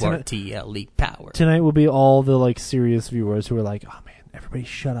 Maybe tonight. Leak power. Tonight will be all the like serious viewers who are like, "Oh man, everybody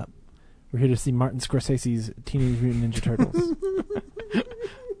shut up. We're here to see Martin Scorsese's Teenage Mutant Ninja Turtles."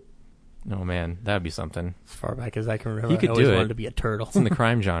 Oh man, that would be something. As far back as I can remember, he could I always do wanted it. to be a turtle. It's in the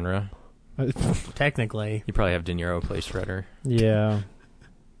crime genre. Technically. You probably have De Niro play Shredder. Yeah.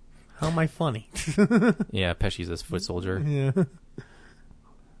 How am I funny? Yeah, Pesci's this foot soldier. Yeah.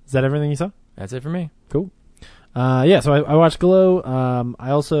 Is that everything you saw? That's it for me. Cool. Yeah, so I watched Glow. I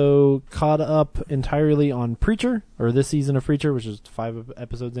also caught up entirely on Preacher, or this season of Preacher, which is 5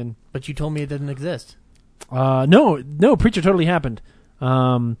 episodes in. But you told me it didn't exist. No, Preacher totally happened.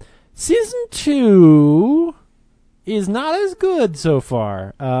 Season 2 is not as good so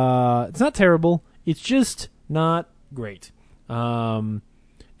far. It's not terrible. It's just not great.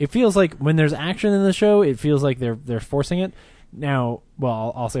 It feels like when there's action in the show, it feels like they're forcing it. Now,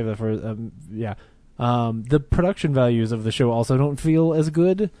 well, I'll save that for the production values of the show also don't feel as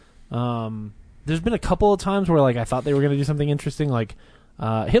good. There's been a couple of times where like I thought they were going to do something interesting, like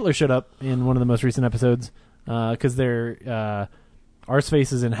Hitler showed up in one of the most recent episodes because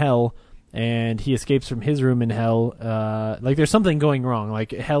Arseface is in hell and he escapes from his room in hell. Like there's something going wrong.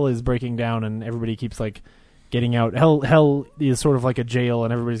 Like hell is breaking down and everybody keeps like getting out. Hell is sort of like a jail,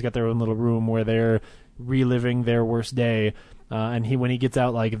 and everybody's got their own little room where they're reliving their worst day. And when he gets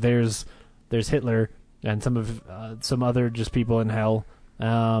out, like there's Hitler and some other just people in hell.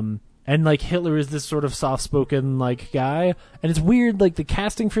 And like Hitler is this sort of soft-spoken like guy, and it's weird. Like the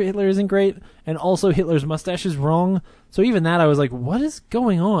casting for Hitler isn't great, and also Hitler's mustache is wrong. So even that, I was like, what is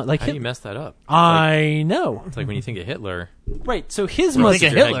going on? Like, how do you mess that up? I know. It's like when you think of Hitler, right? So his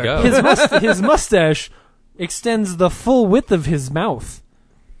his mustache extends the full width of his mouth,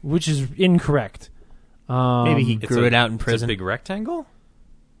 which is incorrect. Maybe he grew it out in prison. It's a big rectangle.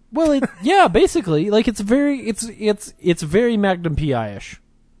 Well, yeah, basically, like it's very Magnum PI-ish.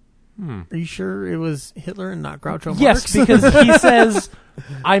 Are you sure it was Hitler and not Groucho Marx? Yes, because he says,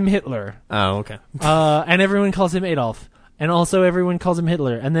 "I'm Hitler." Oh, okay. And everyone calls him Adolf, and also everyone calls him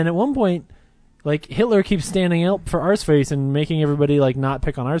Hitler. And then at one point, like Hitler keeps standing up for Arseface and making everybody like not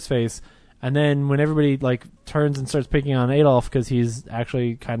pick on Arseface. And then when everybody like turns and starts picking on Adolf because he's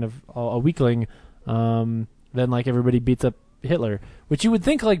actually kind of a weakling, then like everybody beats up Hitler, which you would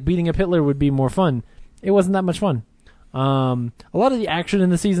think like beating up Hitler would be more fun. It wasn't that much fun. A lot of the action in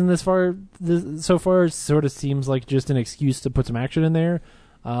the season so far sort of seems like just an excuse to put some action in there,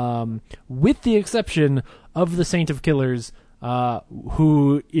 with the exception of the Saint of Killers,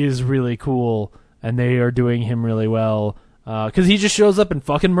 who is really cool, and they are doing him really well, because he just shows up and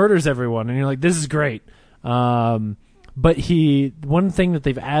fucking murders everyone, and you're like, this is great. But one thing that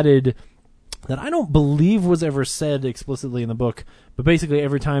they've added that I don't believe was ever said explicitly in the book, but basically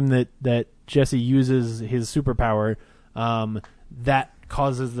every time that Jesse uses his superpower, that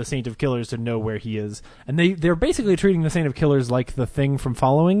causes the Saint of Killers to know where he is. And they're basically treating the Saint of Killers like the Thing from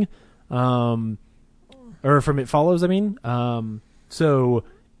Following, or from It Follows, I mean. So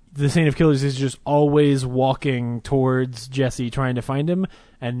the Saint of Killers is just always walking towards Jesse trying to find him,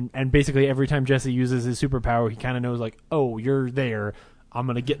 and basically every time Jesse uses his superpower, he kind of knows like, oh, you're there, I'm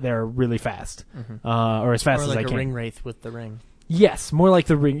going to get there really fast, or as fast as I can. Or like a ring wraith with the ring. Yes, more like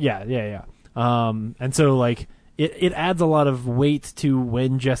the ring. Yeah. And so like it adds a lot of weight to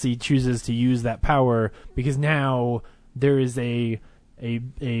when Jesse chooses to use that power, because now there is a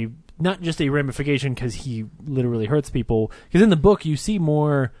not just a ramification because he literally hurts people. Because in the book you see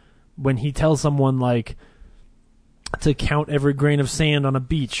more when he tells someone like to count every grain of sand on a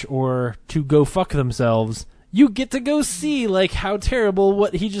beach or to go fuck themselves. You get to go see like how terrible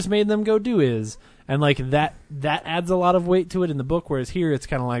what he just made them go do is. And like that adds a lot of weight to it in the book, whereas here it's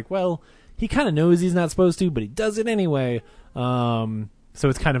kind of like, well, he kind of knows he's not supposed to, but he does it anyway. So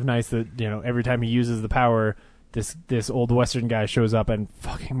it's kind of nice that, you know, every time he uses the power, this old Western guy shows up and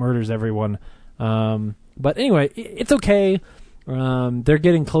fucking murders everyone. But anyway, it's okay. They're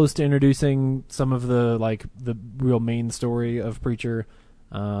getting close to introducing some of the real main story of Preacher.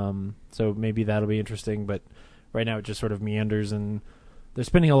 So maybe that'll be interesting, but right now it just sort of meanders, and they're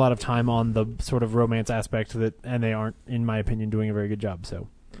spending a lot of time on the sort of romance aspect and they aren't, in my opinion, doing a very good job. So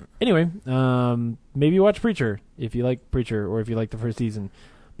anyway, maybe watch Preacher if you like Preacher or if you like the first season.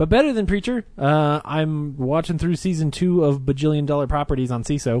 But better than Preacher, I'm watching through season 2 of Bajillion Dollar Properties on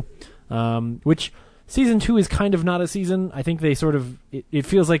CISO, which season 2 is kind of not a season. I think they sort of, it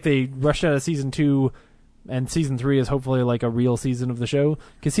feels like they rushed out of season 2, and season 3 is hopefully like a real season of the show.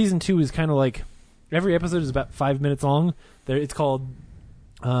 Because season 2 is kind of like, every episode is about 5 minutes long. It's called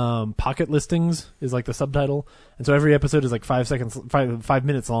Pocket Listings is like the subtitle. And so every episode is like 5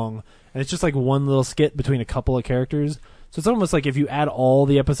 minutes long. And it's just like one little skit between a couple of characters. So it's almost like if you add all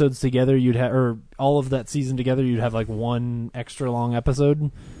the episodes together, or all of that season together, you'd have like one extra long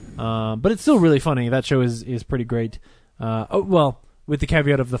episode. But it's still really funny. That show is pretty great. With the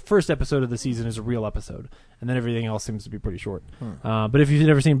caveat of the first episode of the season is a real episode, and then everything else seems to be pretty short. But if you've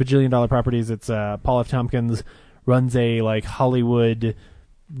never seen Bajillion Dollar Properties, it's Paul F. Tompkins runs a like Hollywood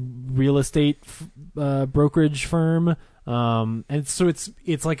real estate brokerage firm, and so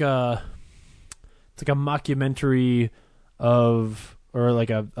it's like a mockumentary of, or like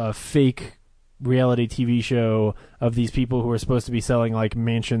a fake reality TV show of these people who are supposed to be selling like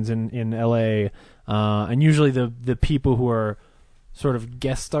mansions in LA, and usually the people who are sort of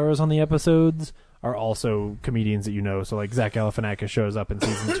guest stars on the episodes are also comedians that you know. So like Zach Galifianakis shows up in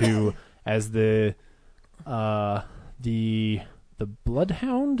season 2 as the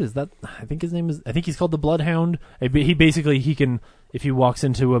Bloodhound. Is that, I think his name is, I think he's called the Bloodhound. He can, if he walks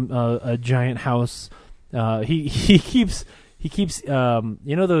into a giant house, he keeps you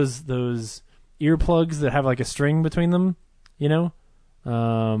know those earplugs that have like a string between them, you know?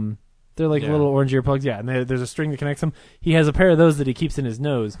 They're like little orange earplugs, yeah, and there's a string that connects them. He has a pair of those that he keeps in his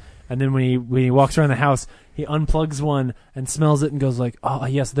nose, and then when he walks around the house, he unplugs one and smells it and goes like, "Oh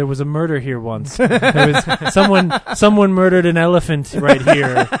yes, there was a murder here once. There was someone murdered an elephant right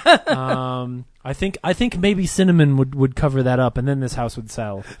here. I think maybe cinnamon would cover that up, and then this house would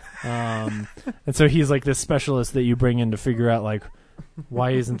sell." And so he's like this specialist that you bring in to figure out like,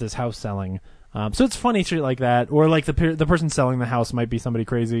 why isn't this house selling? So it's funny shit like that, or like the person selling the house might be somebody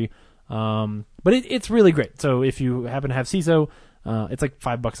crazy. But it's really great. So if you happen to have CISO, it's like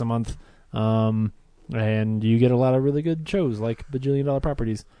 $5 a month, and you get a lot of really good shows like Bajillion Dollar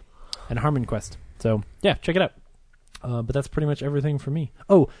Properties and Harmon Quest. So yeah, check it out. But that's pretty much everything for me.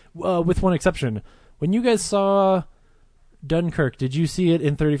 Oh, with one exception, when you guys saw Dunkirk, did you see it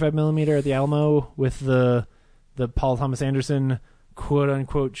in 35mm at the Alamo with the Paul Thomas Anderson quote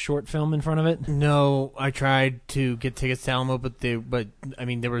unquote short film in front of it? No, I tried to get tickets to Alamo, but I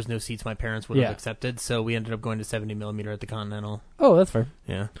mean there was no seats my parents would have accepted, so we ended up going to 70mm at the Continental. Oh, that's fair.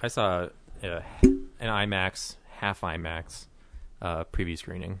 Yeah, I saw an IMAX, half IMAX preview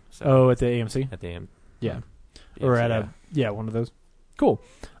screening. So at the AMC? At the AMC. Yeah. AMC, or at one of those. Cool.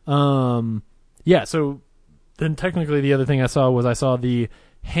 Yeah, so then technically the other thing I saw the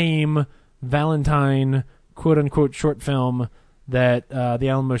Haim Valentine quote unquote short film that the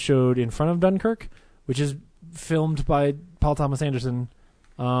Alamo showed in front of Dunkirk, which is filmed by Paul Thomas Anderson.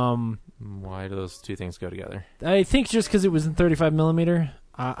 Why do those two things go together? I think just because it was in 35mm.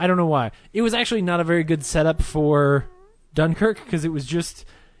 I don't know why. It was actually not a very good setup for Dunkirk because it was just...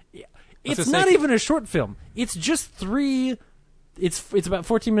 It's not even a short film. It's just 3... It's about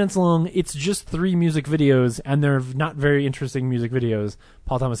 14 minutes long. It's just 3 music videos, and they're not very interesting music videos.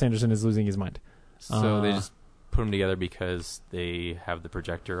 Paul Thomas Anderson is losing his mind. So they just put them together because they have the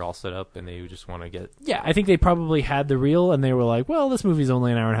projector all set up and they just want to get... Yeah, I think they probably had the reel and they were like, well, this movie's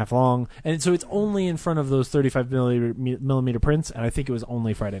only an hour and a half long. And so it's only in front of those 35mm prints, and I think it was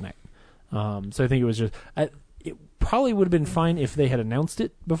only Friday night. So I think it was just... it probably would have been fine if they had announced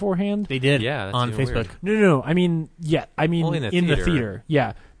it beforehand. They did, on Facebook. Weird. No. I mean, only in the theater.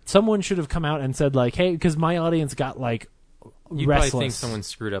 Yeah. Someone should have come out and said, like, hey, because my audience got, like... You'd restless. probably think someone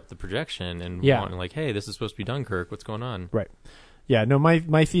screwed up the projection and wanted, like, hey, this is supposed to be Dunkirk. What's going on? Right. Yeah, no,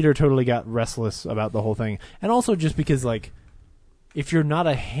 my theater totally got restless about the whole thing. And also just because, like, if you're not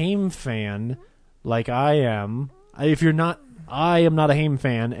a Haim fan, like I am, I am not a Haim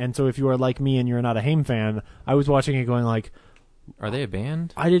fan, and so if you are like me and you're not a Haim fan, I was watching it going like... Are they a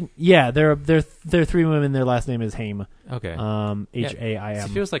band? Yeah, they're 3 women. Their last name is Haim. Okay. Haim. It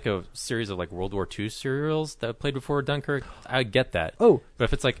feels like a series of like World War II serials that played before Dunkirk. I get that. Oh, but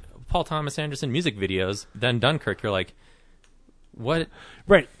if it's like Paul Thomas Anderson music videos, then Dunkirk, you're like, what?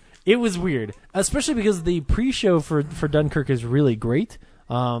 Right. It was weird, especially because the pre-show for Dunkirk is really great.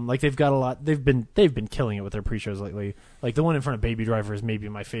 Like they've got a lot. They've been killing it with their pre-shows lately. Like the one in front of Baby Driver is maybe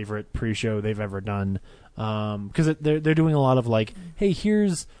my favorite pre-show they've ever done. Because they're doing a lot of like, hey,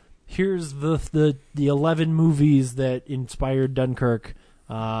 here's the 11 movies that inspired Dunkirk,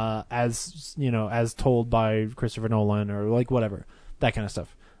 as you know, as told by Christopher Nolan or like whatever, that kind of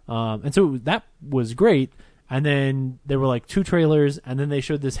stuff. And so that was great. And then there were like 2 trailers, and then they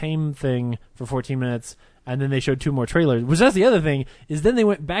showed this Haim thing for 14 minutes, and then they showed 2 more trailers. Which that's the other thing, is then they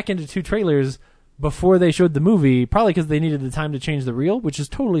went back into 2 trailers before they showed the movie, probably because they needed the time to change the reel, which is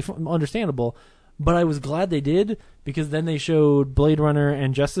totally understandable. But I was glad they did, because then they showed Blade Runner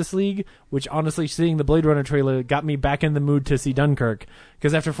and Justice League, which honestly, seeing the Blade Runner trailer got me back in the mood to see Dunkirk.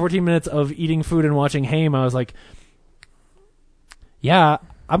 Because after 14 minutes of eating food and watching Haim, I was like, yeah,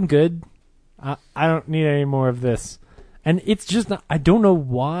 I'm good. I don't need any more of this. And it's just not, I don't know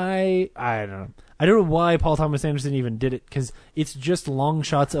why Paul Thomas Anderson even did it, because it's just long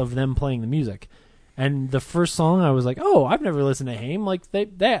shots of them playing the music. And the first song, I was like, oh, I've never listened to Haim. Like,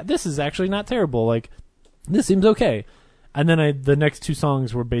 this is actually not terrible. Like, this seems okay. And then the next 2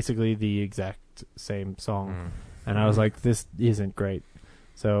 songs were basically the exact same song. And I was like, this isn't great.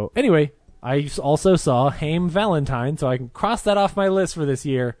 So, anyway, I also saw Haim Valentine, so I can cross that off my list for this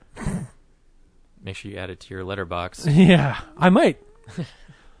year. Make sure you add it to your letterbox. Yeah, I might.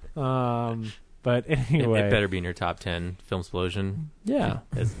 But anyway, it better be in your top 10. Filmsplosion. Yeah,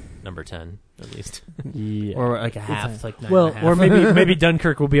 as number 10 at least. Yeah, or like a half. Like 9 well, and a half. or maybe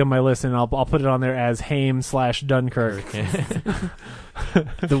Dunkirk will be on my list, and I'll put it on there as Haim/Dunkirk.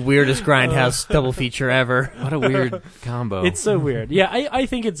 The weirdest Grindhouse double feature ever. What a weird combo. It's so weird. Yeah, I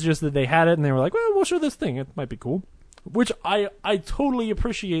think it's just that they had it and they were like, well, we'll show this thing. It might be cool. Which I totally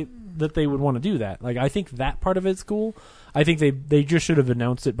appreciate that they would want to do that. Like, I think that part of it's cool. I think they just should have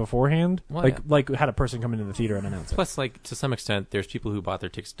announced it beforehand. Well, like had a person come into the theater and announce it. Plus, like, to some extent, there's people who bought their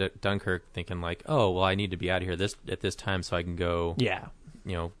tickets to Dunkirk thinking like, oh, well, I need to be out of here at this time so I can go. Yeah.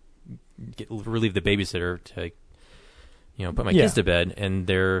 You know, relieve the babysitter to, you know, put my kids to bed, and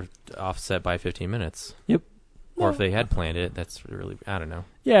they're offset by 15 minutes. Yep. Or if they had planned it, that's really, I don't know.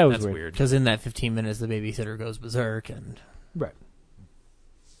 Yeah, it was that's weird. Because in that 15 minutes, the babysitter goes berserk and right.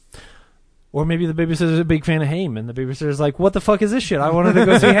 Or maybe the babysitter's a big fan of Haim, and the babysitter's like, what the fuck is this shit? I wanted to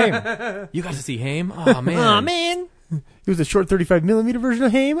go see Haim. You got to see Haim? Oh, man. Oh, man. It was a short 35mm version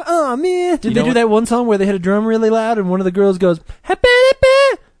of Haim. Oh, man. Did they do that one song where they hit a drum really loud, and one of the girls goes, happy,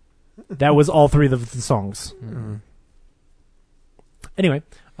 happy? That was all 3 of the songs. Mm-hmm. Anyway,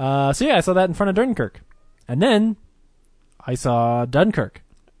 so yeah, I saw that in front of Dunkirk. And then I saw Dunkirk.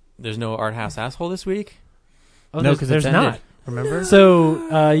 There's no art house asshole this week? Oh, no, because there's not. Remember?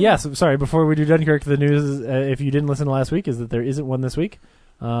 So, yes, sorry, before we do Dunkirk, the news, is, if you didn't listen to last week, is that there isn't one this week.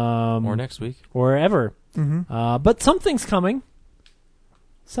 Or next week. Or ever. Mm-hmm. But something's coming.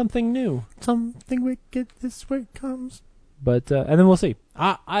 Something new. Something wicked this way comes. But, and then we'll see.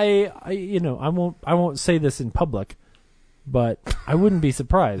 I you know, I won't say this in public, but I wouldn't be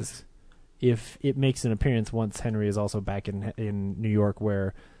surprised if it makes an appearance once Henry is also back in New York,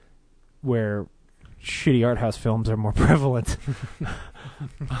 where shitty art house films are more prevalent.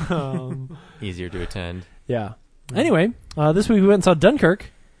 Easier to attend. Yeah. Anyway, this week we went and saw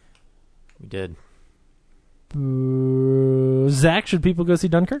Dunkirk. We did. Zach, should people go see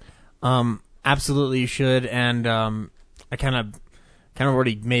Dunkirk? Absolutely, you should. And I kind of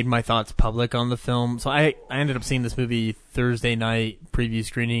already made my thoughts public on the film. So I ended up seeing this movie Thursday night, preview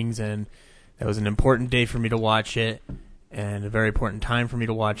screenings, and it was an important day for me to watch it, and a very important time for me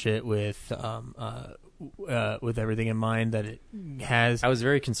to watch it with everything in mind that it has. I was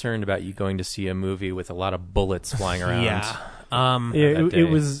very concerned about you going to see a movie with a lot of bullets flying around.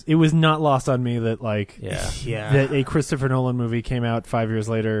 It was not lost on me that Yeah. that a Christopher Nolan movie came out 5 years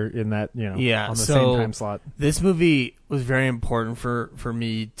later in that, on the same time slot. This movie was very important for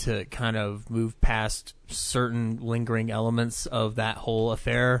me to kind of move past certain lingering elements of that whole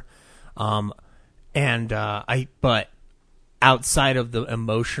affair. But outside of the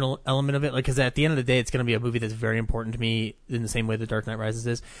emotional element of it, like, because at the end of the day, it's going to be a movie that's very important to me in the same way The Dark Knight Rises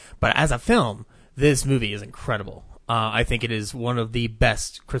is. But as a film, this movie is incredible. I think it is one of the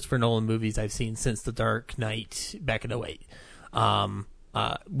best Christopher Nolan movies I've seen since The Dark Knight back in 2008.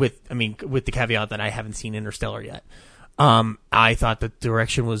 With the caveat that I haven't seen Interstellar yet. I thought the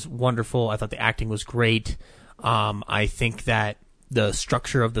direction was wonderful. I thought the acting was great. I think that the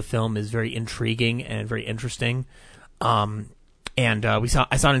structure of the film is very intriguing and very interesting. I saw it in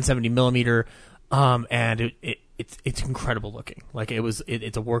 70mm, and it's incredible looking. Like,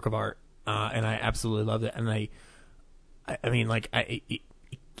 it's a work of art, and I absolutely loved it. And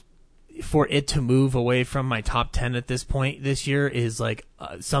for it to move away from my top 10 at this point this year is like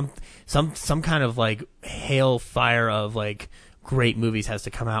some kind of like hailfire of like great movies has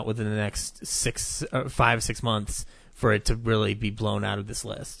to come out within the next 5-6 months for it to really be blown out of this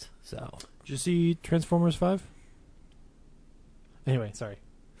list. So, did you see Transformers 5? Anyway, sorry.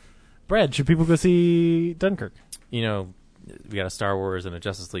 Brad, should people go see Dunkirk? You know, we got a Star Wars and a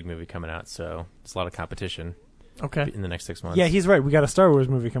Justice League movie coming out, so there's a lot of competition. Okay. In the next 6 months. Yeah, he's right. We got a Star Wars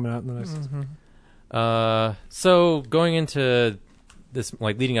movie coming out in the next 6 months. So going into this,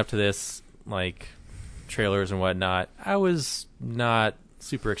 like leading up to this, like trailers and whatnot, I was not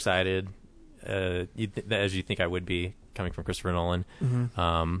super excited, as you think I would be coming from Christopher Nolan.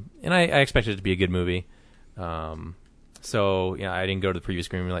 And I expected it to be a good movie. So yeah, I didn't go to the preview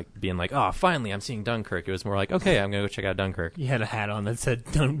screen like being like, oh, finally I'm seeing Dunkirk. It was more like, okay, I'm gonna go check out Dunkirk. You had a hat on that said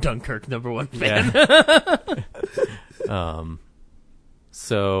Dunkirk #1 fan. Yeah.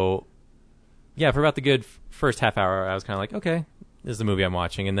 So yeah, for about the good first half hour, I was kind of like, okay, this is the movie I'm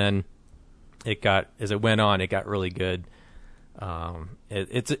watching. And then as it went on, it got really good.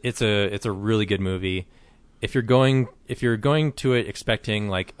 It's a really good movie. If you're going to it expecting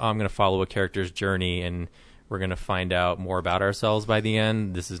like, oh, I'm going to follow a character's journey and we're going to find out more about ourselves by the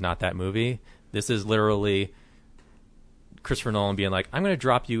end, this is not that movie. This is literally Christopher Nolan being like, I'm going to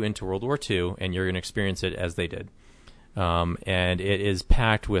drop you into World War II and you're going to experience it as they did. And it is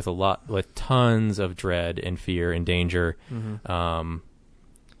packed with tons of dread and fear and danger.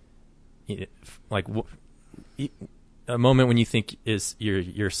 A moment when you think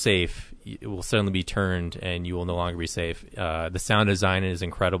you're safe, it will suddenly be turned and you will no longer be safe. The sound design is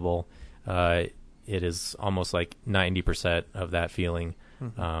incredible. It is almost like 90% of that feeling.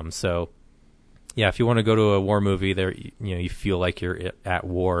 So yeah, if you want to go to a war movie, there you feel like you're at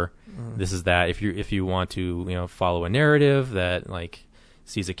war. This is that. If you want to follow a narrative that like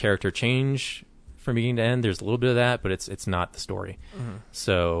sees a character change from beginning to end, there's a little bit of that, but it's not the story.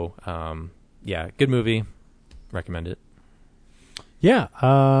 So yeah, good movie. Recommend it. Yeah,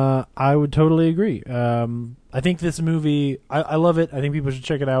 I would totally agree. I think this movie, I love it. I think people should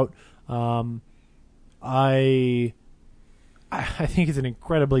check it out. I think it's an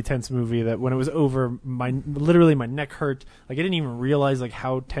incredibly tense movie that when it was over, literally my neck hurt. Like I didn't even realize like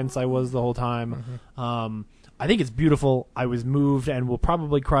how tense I was the whole time. I think it's beautiful. I was moved and will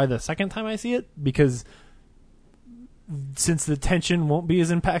probably cry the second time I see it because since the tension won't be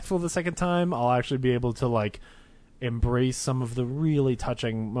as impactful the second time, I'll actually be able to like embrace some of the really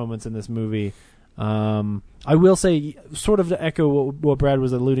touching moments in this movie. I will say, sort of to echo what Brad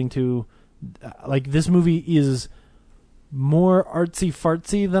was alluding to, like this movie is more artsy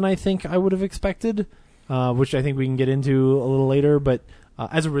fartsy than I think I would have expected, which I think we can get into a little later. But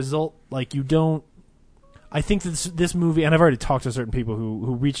as a result, like I think this movie, and I've already talked to certain people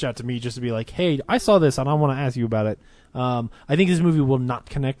who reached out to me just to be like, hey, I saw this and I want to ask you about it. I think this movie will not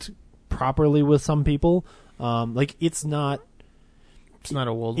connect properly with some people. Like it's not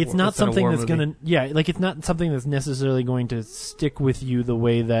a world. It's not something that's going to, like it's not something that's necessarily going to stick with you the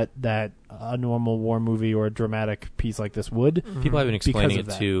way that a normal war movie or a dramatic piece like this would. People have been explaining it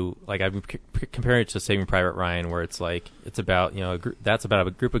to, like I've been comparing it to Saving Private Ryan, where it's like it's about that's about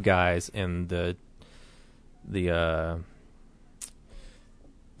a group of guys and the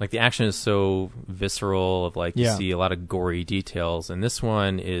action is so visceral of like you see a lot of gory details, and this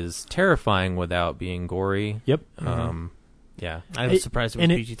one is terrifying without being gory. Yep. Yeah, I was surprised it was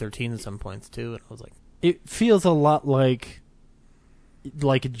PG-13 at some points too, and I was like, it feels a lot like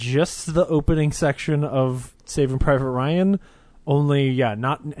just the opening section of Saving Private Ryan, only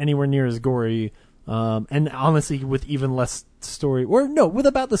not anywhere near as gory, and honestly with even less story, or no, with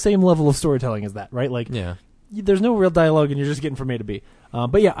about the same level of storytelling as that, right? Like, there's no real dialogue, and you're just getting from A to B.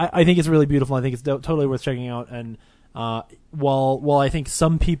 But yeah, I think it's really beautiful. I think it's totally worth checking out. And while I think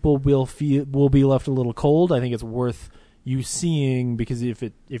some people will be left a little cold, I think it's worth you seeing, because if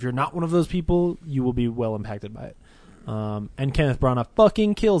you're not one of those people, you will be well impacted by it. And Kenneth Branagh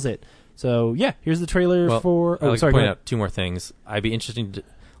fucking kills it. So yeah, here's the trailer for. I'd like to point out two more things. I'd be interested to,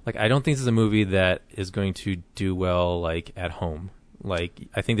 I don't think this is a movie that is going to do well like at home. Like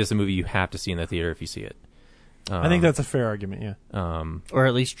I think this is a movie you have to see in the theater if you see it. I think that's a fair argument, yeah. Or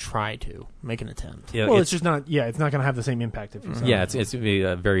at least try to make an attempt. Yeah, well, it's just not. Yeah, it's not going to have the same impact if you. Yeah, it's going to be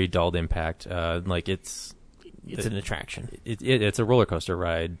a very dulled impact. Like it's an attraction. It's a roller coaster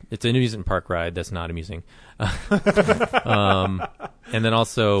ride. It's an amusement park ride that's not amusing. And then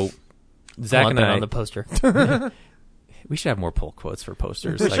also, Zach and I on the poster. We should have more pull quotes for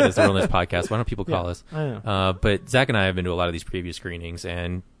posters. Like as on this podcast. Why don't people call us? I know. But Zach and I have been to a lot of these preview screenings,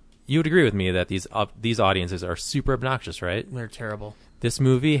 and you would agree with me that these audiences are super obnoxious, right? They're terrible. This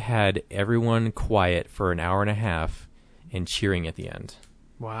movie had everyone quiet for an hour and a half and cheering at the end.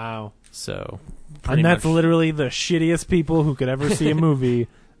 Wow. So, and that's literally the shittiest people who could ever see a movie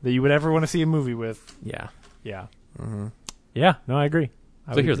that you would ever want to see a movie with. Yeah. Yeah. Mm-hmm. Yeah, no, I agree.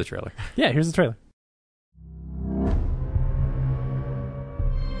 So here's the trailer. Yeah, here's the trailer.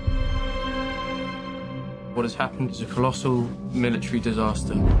 What has happened is a colossal military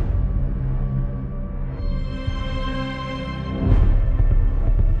disaster.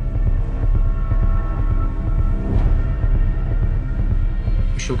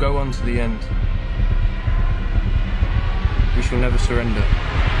 We shall go on to the end. We shall never surrender.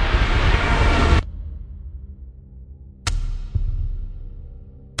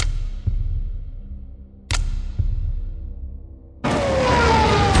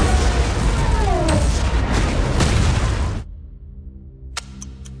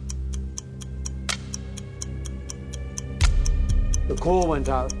 The call went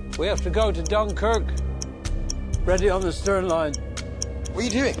out. We have to go to Dunkirk. Ready on the stern line. What are you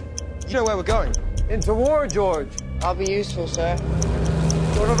doing? You know where we're going. Into war, George. I'll be useful, sir.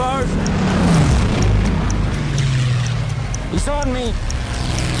 One of ours. He's on me.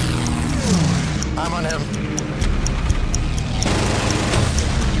 I'm on him.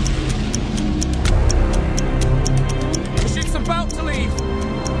 The ship's about to leave.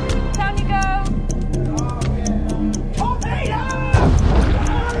 Down you go.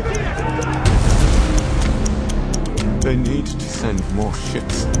 They need to send more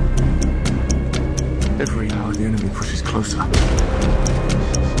ships. Every hour the enemy pushes closer.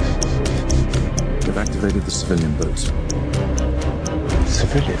 They've activated the civilian boats.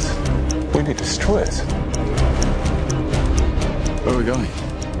 Civilians? We need destroyers. Where are we going?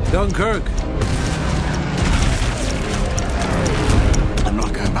 Dunkirk. I'm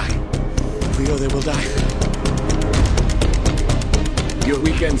not going back. If we go there, we'll die. You're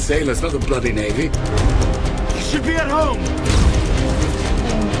weekend sailors, not the bloody Navy. You should be at home.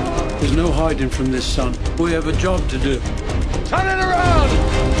 There's no hiding from this, son. We have a job to do. Turn it around!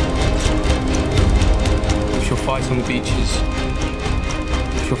 We shall fight on the beaches.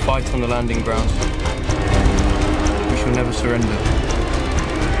 We shall fight on the landing grounds. We shall never surrender.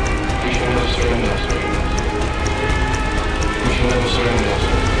 We shall never surrender. We shall never surrender.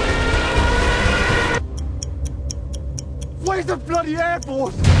 Where's the bloody Air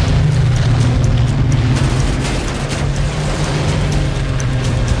Force?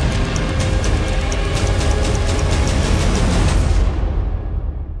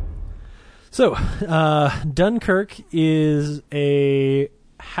 So, Dunkirk is a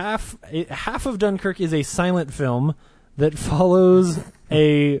half of Dunkirk is a silent film that follows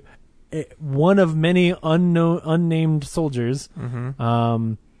a one of many unnamed soldiers,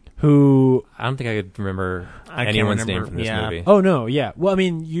 who I don't think I could remember anyone's name from this movie. Oh no, yeah. Well, I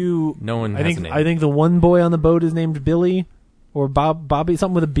mean, no one. I has a name. think the one boy on the boat is named Billy or Bobby,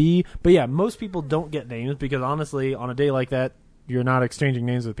 something with a B. But yeah, most people don't get names because honestly, on a day like that, you're not exchanging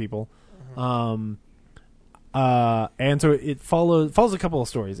names with people. And so it follows a couple of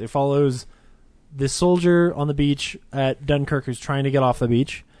stories. It follows this soldier on the beach at Dunkirk who's trying to get off the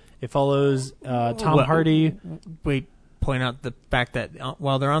beach. It follows Tom Hardy. Wait, point out the fact that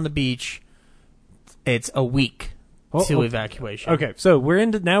while they're on the beach, it's a week to evacuation. Okay, so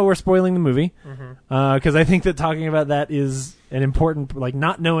we're spoiling the movie because I think that talking about that is an important, like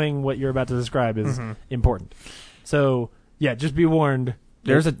not knowing what you're about to describe is important. So yeah, just be warned.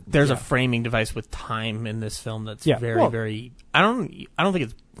 There's a framing device with time in this film that's very. I don't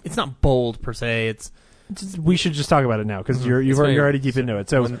think it's not bold per se. We should just talk about it now because you're already deep into it.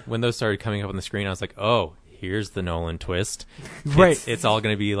 So when those started coming up on the screen, I was like, oh, here's the Nolan twist. Right, it's all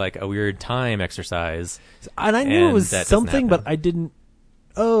going to be like a weird time exercise. And I knew it was something, but I didn't.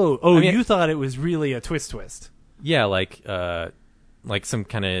 I mean, you thought it was really a twist. Yeah, like some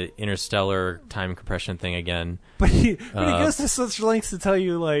kind of interstellar time compression thing again. But he goes to such lengths to tell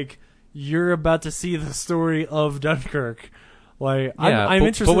you, like, you're about to see the story of Dunkirk. Like, yeah, I'm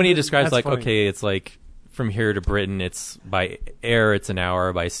interested. But when he describes, like, funny. Okay, it's like from here to Britain, it's by air, it's an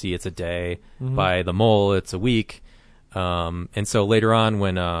hour. By sea, it's a day. By the mole, it's a week. And so later on,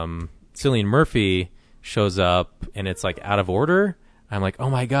 when Cillian Murphy shows up and it's like out of order, I'm like, oh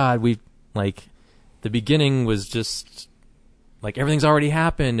my god, the beginning was just. Like, everything's already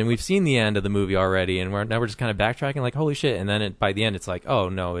happened, and we've seen the end of the movie already, and now we're just kind of backtracking, like, holy shit. And then by the end, it's like, oh,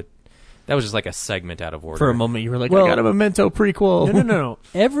 no, that was just like a segment out of order. For a moment, you were like, I got a Memento prequel. No.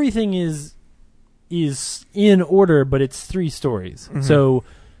 Everything is in order, but it's 3 stories. So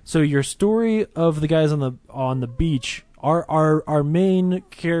your story of the guys on the beach, our main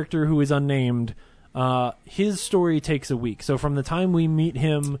character who is unnamed, his story takes a week. So from the time we meet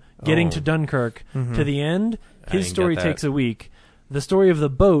him getting to Dunkirk to the end, his story takes a week. The story of the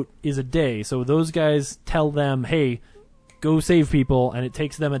boat is a day. So those guys tell them, hey, go save people, and it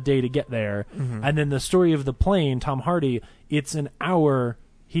takes them a day to get there. And then the story of the plane, Tom Hardy, it's an hour.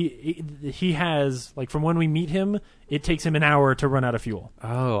 He has, like, from when we meet him, it takes him an hour to run out of fuel.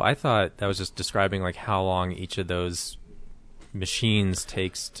 Oh, I thought that was just describing, like, how long each of those machines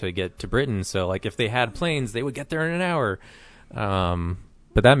takes to get to Britain. So, like, if they had planes, they would get there in an hour.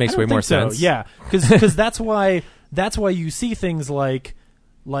 But that makes way more sense. Yeah, because that's why you see things like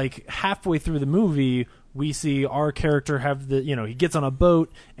halfway through the movie, we see our character have he gets on a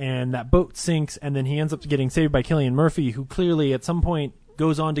boat and that boat sinks, and then he ends up getting saved by Cillian Murphy, who clearly at some point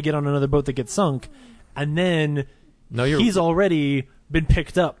goes on to get on another boat that gets sunk, and then he's already been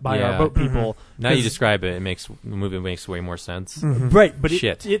picked up by our boat people. Now you describe it, the movie makes way more sense. Right, but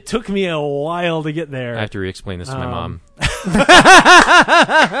it took me a while to get there. I have to re-explain this to my mom. Because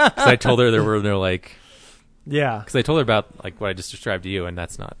I told her there were no, like... Yeah. Because I told her about, like, what I just described to you, and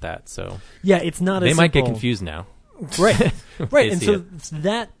that's not that, so... Yeah, it's not They might get confused now. Right. Right, and so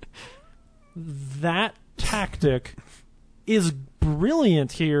that tactic is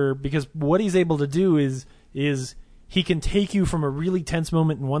brilliant here, because what he's able to do is he can take you from a really tense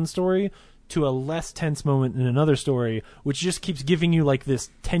moment in one story to a less tense moment in another story, which just keeps giving you, like, this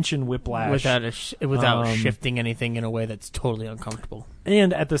tension whiplash without shifting anything in a way that's totally uncomfortable.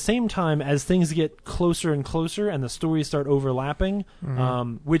 And at the same time, as things get closer and closer and the stories start overlapping,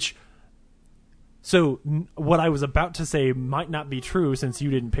 what I was about to say might not be true since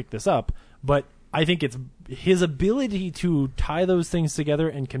you didn't pick this up, but I think it's his ability to tie those things together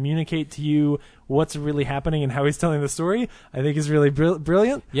and communicate to you what's really happening and how he's telling the story, I think is really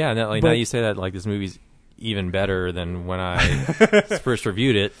brilliant. Yeah, now you say that, like, this movie's even better than when I first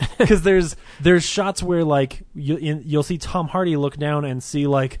reviewed it. Because there's shots where, like, you'll see Tom Hardy look down and see,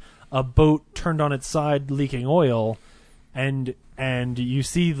 like, a boat turned on its side leaking oil, and you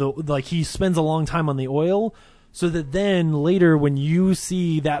see he spends a long time on the oil, so that then later when you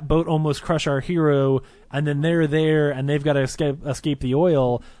see that boat almost crush our hero, and then they're there and they've got to escape the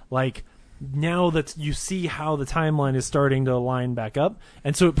oil, like, now that you see how the timeline is starting to line back up,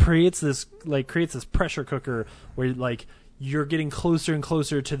 and so it creates this pressure cooker where, like, you're getting closer and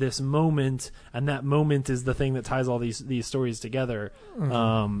closer to this moment, and that moment is the thing that ties all these stories together.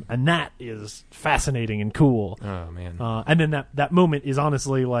 And that is fascinating and cool. Oh man. And then that moment is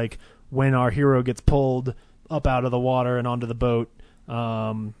honestly like when our hero gets pulled up out of the water and onto the boat,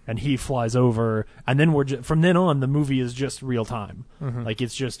 and he flies over, and then from then on the movie is just real time. Like,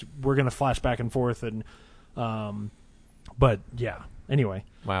 it's just, we're gonna flash back and forth, and but yeah, anyway,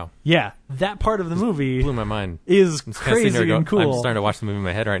 wow, yeah, that part of the movie blew my mind. Is crazy and cool. I'm starting to watch the movie in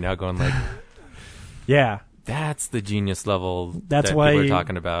my head right now, going like, yeah, that's the genius level. That's that why people are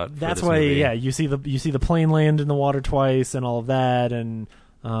talking about. That's why movie. Yeah, you see the plane land in the water twice and all of that, and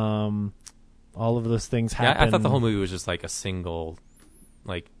all of those things happen. Yeah, I thought the whole movie was just like a single,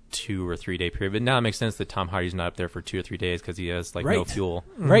 like, 2 or 3 day period, but now it makes sense that Tom Hardy's not up there for 2 or 3 days because he has, like, no fuel.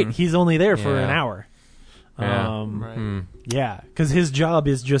 Right, he's only there for an hour. Yeah, yeah, because his job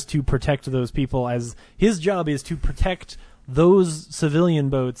is just to protect those people. His job is to protect those civilian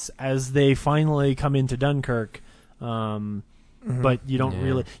boats as they finally come into Dunkirk. But you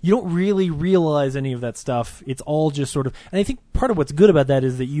don't really realize any of that stuff. It's all just sort of, and I think part of what's good about that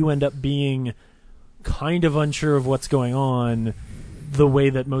is that you end up being kind of unsure of what's going on, the way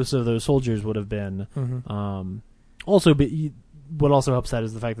that most of those soldiers would have been. Also, what also helps that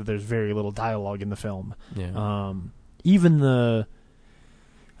is the fact that there's very little dialogue in the film. Yeah.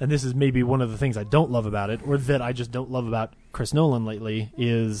 And this is maybe one of the things I don't love about it, or that I just don't love about Chris Nolan lately,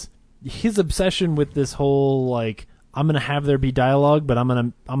 is his obsession with this whole, like, I'm gonna have there be dialogue, but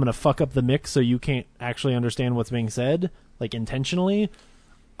I'm gonna fuck up the mix so you can't actually understand what's being said, like, intentionally.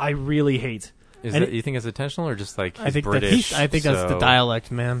 I really hate. You think it's intentional, or just like I think British? I think that's the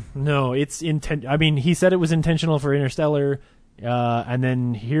dialect, man. No, it's I mean, he said it was intentional for Interstellar, and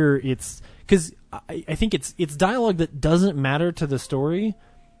then here it's because I think it's dialogue that doesn't matter to the story.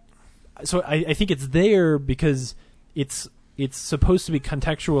 So I think it's there because it's supposed to be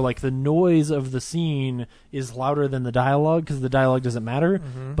contextual. Like, the noise of the scene is louder than the dialogue because the dialogue doesn't matter.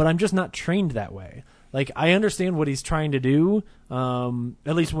 But I'm just not trained that way. Like, I understand what he's trying to do.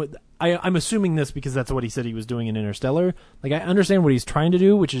 At least I'm assuming this because that's what he said he was doing in Interstellar. Like, I understand what he's trying to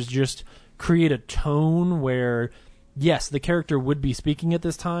do, which is just create a tone where, yes, the character would be speaking at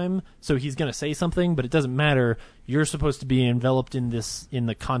this time, so he's going to say something, but it doesn't matter. You're supposed to be enveloped in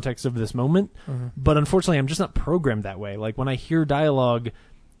the context of this moment. But unfortunately, I'm just not programmed that way. Like, when I hear dialogue,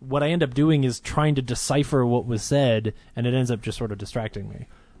 what I end up doing is trying to decipher what was said, and it ends up just sort of distracting me.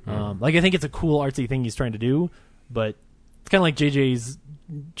 Like, I think it's a cool artsy thing he's trying to do, but it's kind of like JJ's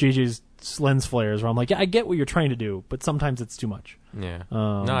lens flares, where I'm like, yeah, I get what you're trying to do, but sometimes it's too much. Yeah.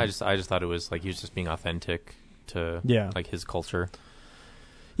 No, I just thought it was like he was just being authentic to like his culture.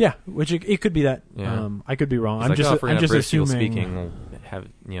 Yeah, which it could be that. Yeah. I could be wrong. He's I'm just if just British people assuming. speaking, we'll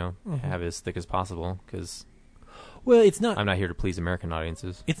have it as thick as possible because. Well, it's not. I'm not here to please American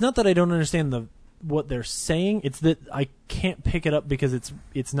audiences. It's not that I don't understand what they're saying. It's that I can't pick it up because it's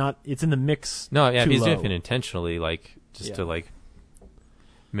not. It's in the mix. No, yeah, too if he's low. doing it intentionally, like just to like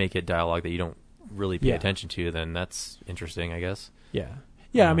make it dialogue that you don't really pay attention to, then that's interesting, I guess. Yeah.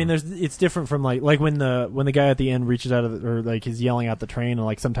 Yeah, I mean, it's different from like when the guy at the end reaches out of or like he's yelling out the train, and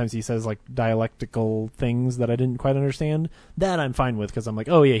like sometimes he says like dialectical things that I didn't quite understand. That I'm fine with because I'm like,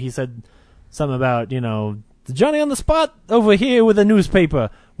 oh yeah, he said something about Johnny on the spot over here with a newspaper,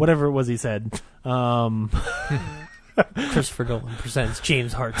 whatever it was he said. Christopher Nolan presents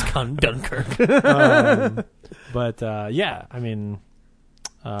James Hart's Dunkirk. But yeah, I mean,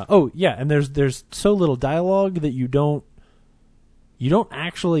 and there's so little dialogue that you don't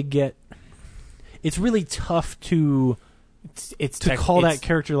actually get. It's really tough to call that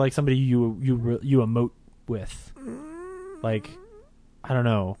character like somebody you emote with. Like, I don't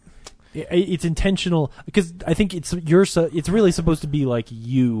know. It's intentional because I think it's really supposed to be like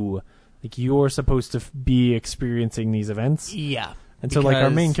you. Like you're supposed to be experiencing these events. Yeah. And so like our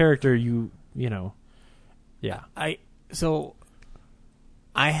main character, yeah. I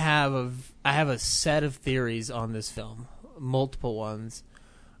have a set of theories on this film, multiple ones,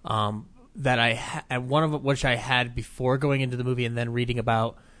 that one of which I had before going into the movie, and then reading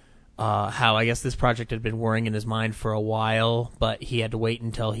about how I guess this project had been worrying in his mind for a while, but he had to wait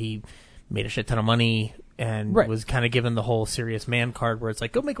until he made a shit ton of money and was kind of given the whole serious man card where it's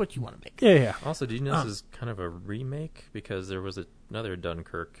like, go make what you want to make. Yeah. Also, did you know this is kind of a remake? Because there was another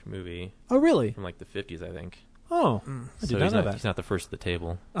Dunkirk movie. Oh, really? From like the 50s, I think. Oh, I did not know that. He's not the first at the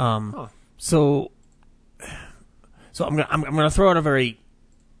table. So I'm gonna throw out a very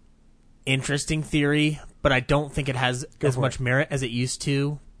interesting theory, but I don't think it has as much merit as it used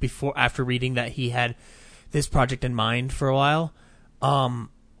to after reading that he had this project in mind for a while.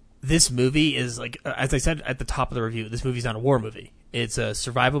 This movie is like, as I said at the top of the review, this movie's not a war movie. It's a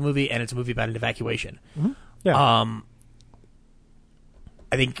survival movie, and it's a movie about an evacuation. Mm-hmm. Yeah.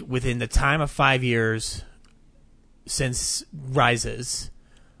 I think within the time of 5 years since Rises,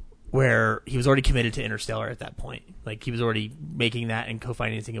 where he was already committed to Interstellar at that point. Like, he was already making that and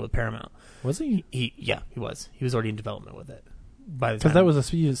co-financing it with Paramount. Was he? He was. He was already in development with it. By the time. Because that was a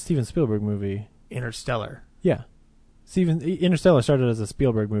Steven Spielberg movie. Interstellar. Yeah. Interstellar started as a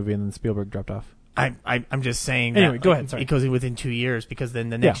Spielberg movie, and then Spielberg dropped off. I'm just saying anyway, that, go ahead. Sorry. It goes within 2 years, because then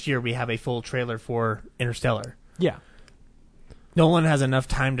the next year we have a full trailer for Interstellar. Yeah. Nolan has enough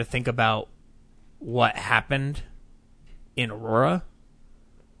time to think about what happened in Aurora.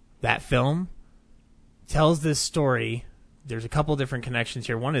 That film tells this story. There's a couple different connections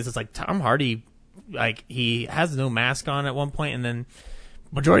here. One is it's like Tom Hardy, like he has no mask on at one point, and then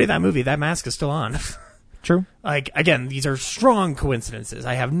majority of that movie, that mask is still on. True. Like, again, these are strong coincidences.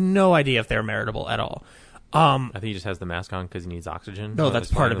 I have no idea if they're meritable at all. I think he just has the mask on because he needs oxygen. No, that's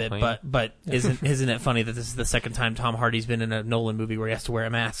part of it. But isn't it funny that this is the second time Tom Hardy's been in a Nolan movie where he has to wear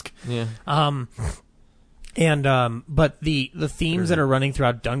a mask? Yeah. But the themes that are running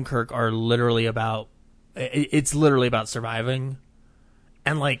throughout Dunkirk are literally about, it's literally about surviving,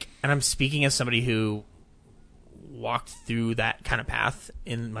 and I'm speaking as somebody who walked through that kind of path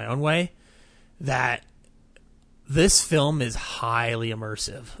in my own way, that this film is highly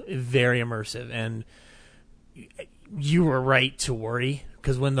immersive, very immersive, and you were right to worry,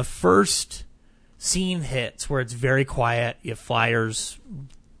 because when the first scene hits where it's very quiet, you have flyers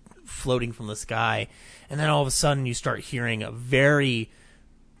floating from the sky, and then all of a sudden you start hearing a very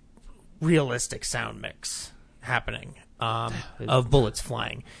realistic sound mix happening of bullets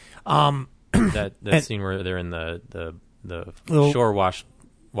flying. That scene where they're in the shore wash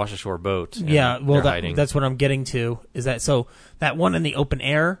ashore boat. Yeah, well, that's what I'm getting to. Is that so? That one in the open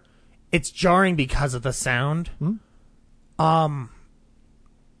air, it's jarring because of the sound. Mm-hmm.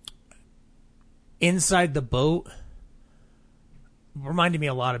 Inside the boat reminded me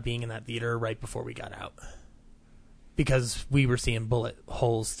a lot of being in that theater right before we got out, because we were seeing bullet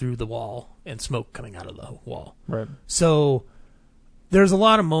holes through the wall and smoke coming out of the wall. Right. So there's a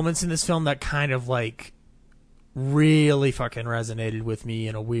lot of moments in this film that kind of really fucking resonated with me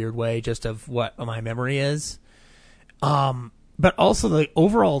in a weird way, just of what my memory is. But also the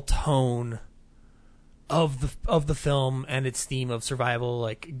overall tone of the film and its theme of survival,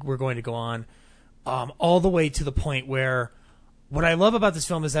 like we're going to go on, all the way to the point where what I love about this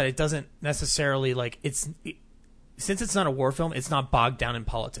film is that it doesn't necessarily since it's not a war film, it's not bogged down in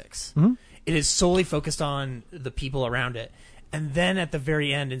politics. Mm-hmm. It is solely focused on the people around it. And then at the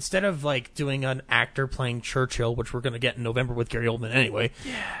very end, instead of like doing an actor playing Churchill, which we're going to get in November with Gary Oldman anyway,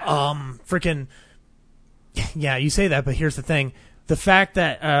 yeah, you say that, but here's the thing. The fact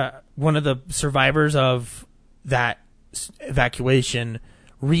that one of the survivors of that evacuation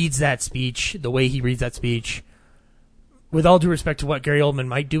reads that speech, the way he reads that speech, with all due respect to what Gary Oldman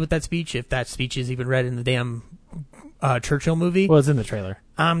might do with that speech, if that speech is even read in the damn Churchill movie. Well, it's in the trailer.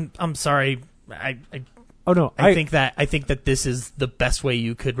 I'm sorry. I think that this is the best way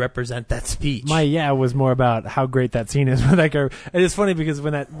you could represent that speech. My was more about how great that scene is with that guy. And it's funny because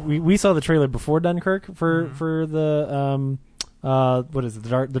when we saw the trailer before Dunkirk for the what is it,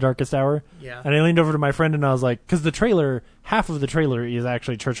 the Darkest Hour? Yeah. And I leaned over to my friend and I was like, because the trailer, half of the trailer is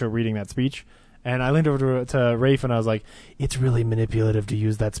actually Churchill reading that speech. And I leaned over to Rafe and I was like, it's really manipulative to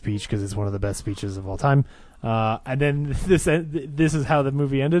use that speech because it's one of the best speeches of all time. And then this is how the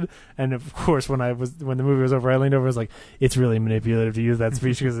movie ended. And of course, when the movie was over, I leaned over and was like, it's really manipulative to use that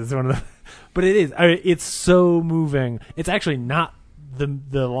speech because it's one of the, but it is, it's so moving. It's actually not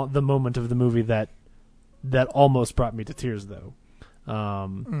the moment of the movie that almost brought me to tears though.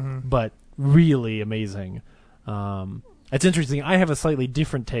 But really amazing. It's interesting. I have a slightly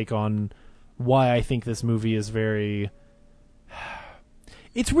different take on why I think this movie is very,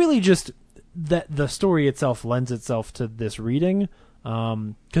 it's really just that the story itself lends itself to this reading,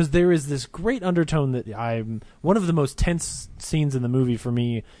 because there is this great undertone that one of the most tense scenes in the movie for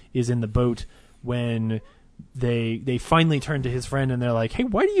me is in the boat when they finally turn to his friend and they're like, hey,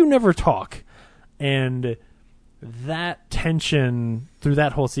 why do you never talk? And that tension through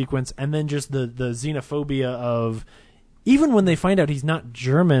that whole sequence, and then just the xenophobia of, even when they find out he's not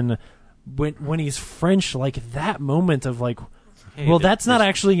German, when he's French, like that moment of like, hey, well, that's not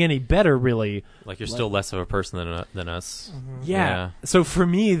actually any better, really. Like you're still less of a person than us. Yeah. So for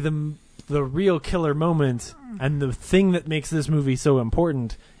me, the real killer moment and the thing that makes this movie so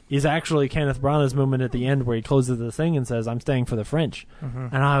important is actually Kenneth Branagh's moment at the end where he closes the thing and says, I'm staying for the French.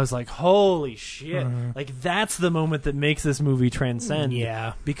 And I was like, holy shit. Like that's the moment that makes this movie transcend.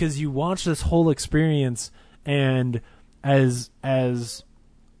 Yeah. Because you watch this whole experience and as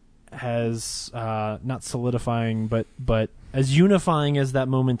not solidifying, but as unifying as that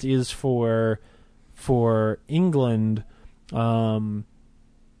moment is for England, some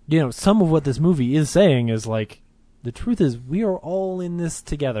of what this movie is saying is like, the truth is we are all in this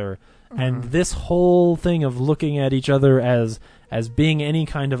together, and this whole thing of looking at each other as being any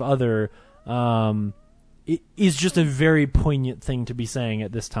kind of other, it is just a very poignant thing to be saying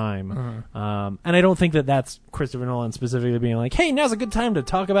at this time. And I don't think that that's Christopher Nolan specifically being like, hey, now's a good time to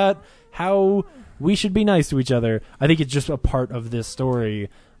talk about how we should be nice to each other. I think it's just a part of this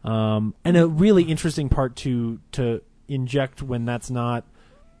story, and a really interesting part to inject when that's not.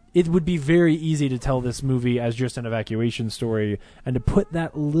 It would be very easy to tell this movie as just an evacuation story, and to put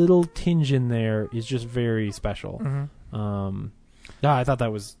that little tinge in there is just very special. I thought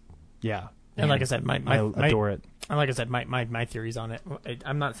that was, yeah. And like I said, I adore it. And like I said, my theories on it.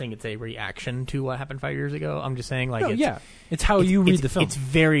 I'm not saying it's a reaction to what happened 5 years ago. I'm just saying like, it's how you read the film. It's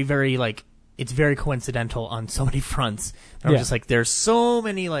very, very like, it's very coincidental on so many fronts. I'm just like, there's so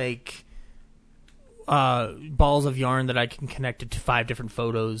many like balls of yarn that I can connect it to 5 different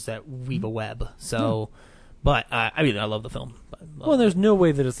photos that weave a web. So, but I mean, I love the film. Well, there's no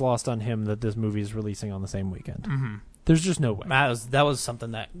way that it's lost on him that this movie is releasing on the same weekend. There's just no way. That was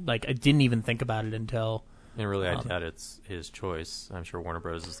something that like I didn't even think about it until. And really, I doubt it's his choice. I'm sure Warner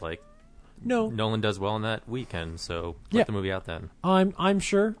Bros. Is like, no, Nolan does well on that weekend, so let the movie out then. I'm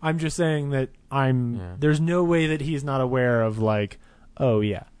sure. I'm just saying that there's no way that he's not aware of like, oh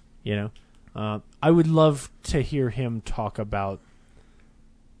yeah, I would love to hear him talk about.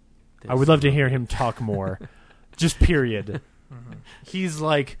 I would love to hear him talk more. Just period. He's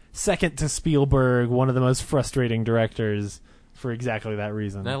like second to Spielberg, one of the most frustrating directors for exactly that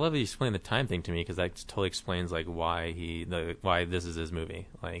reason. And I love that you explained the time thing to me, because that totally explains like why this is his movie.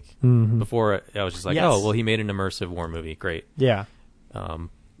 Like before, I was just like, oh well, he made an immersive war movie, great. Yeah. I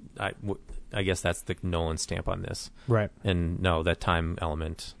guess that's the Nolan stamp on this, right? And no, that time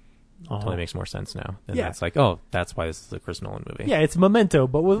element totally makes more sense now. And yeah, it's like, oh, that's why this is a Chris Nolan movie. Yeah, it's Memento,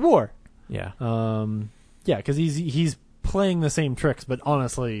 but with war. Yeah. Yeah, because he's playing the same tricks, but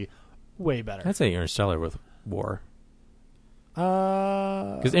honestly, way better. I'd say Interstellar with war.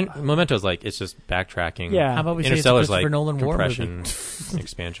 Because Memento's like, it's just backtracking. Yeah. How about we Interstellar's say it's like Nolan compression,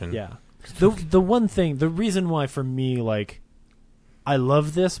 expansion. Yeah. The one thing, the reason why for me, like, I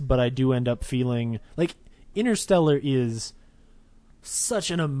love this, but I do end up feeling like Interstellar is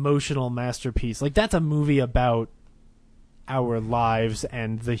such an emotional masterpiece. Like, that's a movie about our lives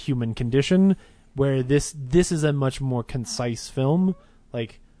and the human condition, where this is a much more concise film.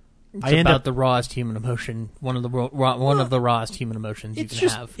 Like, it's about the rawest human emotion, one of the rawest human emotions you can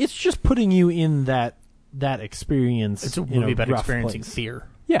have. It's just putting you in that experience. It's a movie about experiencing place. fear.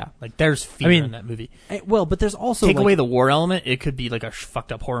 Yeah, like there's fear in that movie. Well, but there's also take away the war element, it could be like a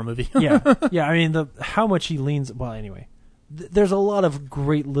fucked up horror movie. yeah. I mean, how much he leans. Well, anyway, there's a lot of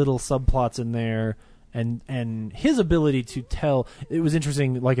great little subplots in there, and his ability to tell. It was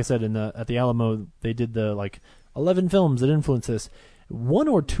interesting. Like I said, at the Alamo, they did the 11 films that influenced this. 1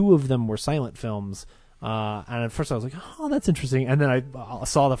 or 2 of them were silent films. And at first I was like, oh, that's interesting. And then I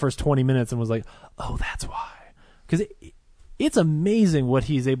saw the first 20 minutes and was like, oh, that's why. Because it's amazing what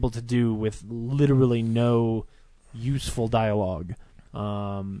he's able to do with literally no useful dialogue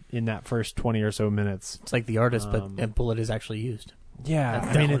in that first 20 or so minutes. It's like The Artist, but a bullet is actually used. Yeah.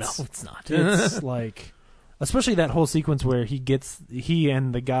 It's not. It's like, especially that whole sequence where he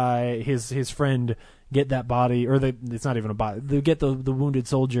and the guy, his friend, get that body, or it's not even a body. They get the wounded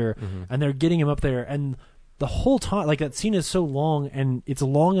soldier, and they're getting him up there, and the whole time, like, that scene is so long, and it's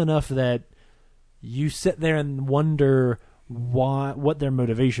long enough that you sit there and wonder what their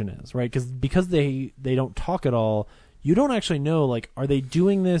motivation is, right? Because they don't talk at all, you don't actually know, like, are they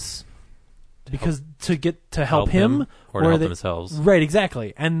doing this because to help him or to help themselves? Right,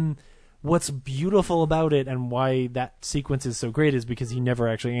 exactly. And what's beautiful about it and why that sequence is so great is because he never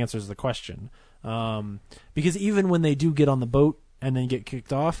actually answers the question. Because even when they do get on the boat and then get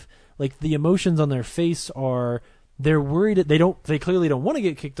kicked off, like, the emotions on their face are, they're worried. They clearly don't want to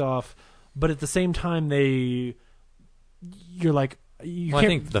get kicked off, but at the same time you're like, I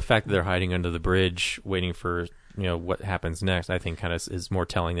think the fact that they're hiding under the bridge waiting for what happens next, I think kind of is more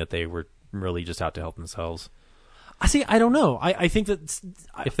telling that they were really just out to help themselves. I don't know. I think that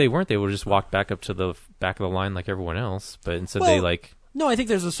if they weren't, they would have just walked back up to the back of the line like everyone else. But instead, No, I think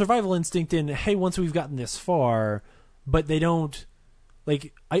there's a survival instinct in, hey, once we've gotten this far, but they don't,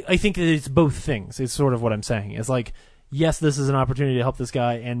 like, I think that it's both things. It's sort of what I'm saying. It's like, yes, this is an opportunity to help this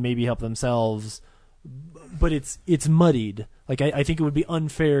guy and maybe help themselves, but it's muddied. Like, I think it would be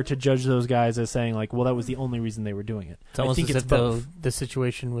unfair to judge those guys as saying, like, well, that was the only reason they were doing it. It's almost as if the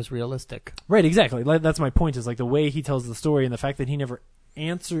situation was realistic. Right, exactly. Like, that's my point, is like the way he tells the story and the fact that he never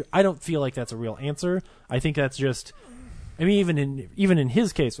answered. I don't feel like that's a real answer. I think that's just, I mean, even in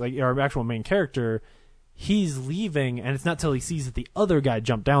his case, like our actual main character, he's leaving, and it's not till he sees that the other guy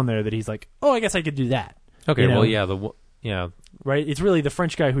jumped down there that he's like, oh, I guess I could do that. Okay, well, yeah, right. It's really the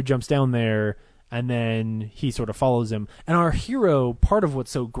French guy who jumps down there, and then he sort of follows him. And our hero, part of what's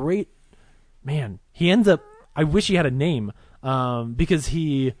so great, man, he ends up, I wish he had a name, because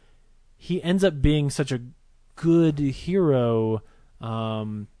he ends up being such a good hero,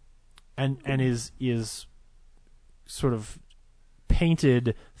 and is sort of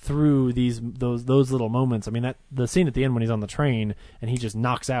painted through those little moments. I mean, that the scene at the end when he's on the train and he just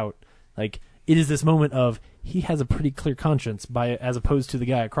knocks out, like, it is this moment of he has a pretty clear conscience as opposed to the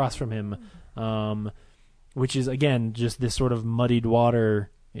guy across from him, which is, again, just this sort of muddied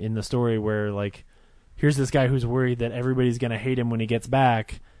water in the story where, like, here's this guy who's worried that everybody's gonna hate him when he gets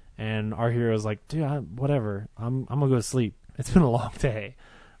back, and our hero's like, dude, whatever, I'm gonna go to sleep. It's been a long day.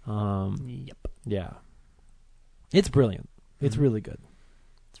 Yep. Yeah. It's brilliant. It's really good.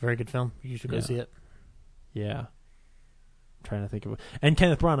 It's a very good film. You should go see it. Yeah. I'm trying to think of it. And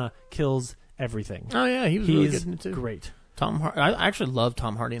Kenneth Branagh kills everything. Oh, yeah. He was really good in it, too. Great. I actually love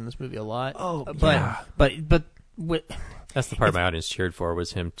Tom Hardy in this movie a lot. Oh, but that's the part my audience cheered for,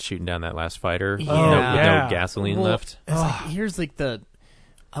 was him shooting down that last fighter with no gasoline left. Here's like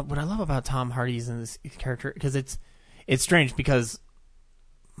what I love about Tom Hardy's in this character, because it's strange, because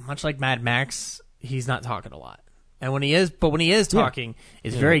much like Mad Max, he's not talking a lot. And when he is talking,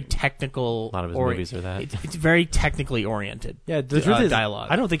 it's very technical. A lot of his movies are that. It's very technically oriented. Yeah, the truth is, dialogue.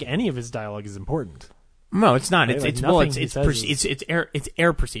 I don't think any of his dialogue is important. No, it's not. Right? It's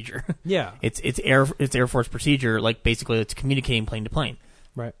air procedure. Yeah, it's Air Force procedure. Like, basically, it's communicating plane to plane.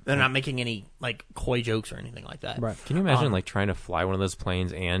 Right. They're not making any, like, coy jokes or anything like that. Right. Can you imagine like trying to fly one of those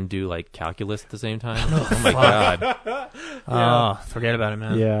planes and do like calculus at the same time? Oh my god. Oh, forget about it,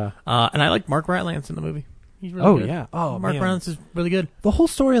 man. Yeah. And I like Mark Rylance in the movie. He's really good. Yeah. Oh, Mark Rylance is really good. The whole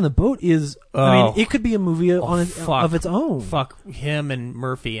story on the boat is, I mean, it could be a movie of its own. Fuck him and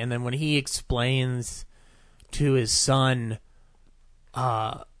Murphy. And then when he explains to his son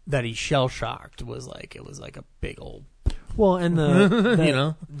that he's shell shocked, it was like a big old Well, and the You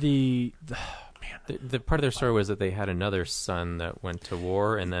know? The part of their story was that they had another son that went to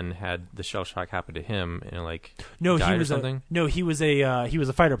war and then had the shell shock happen to him and died he was or something. he was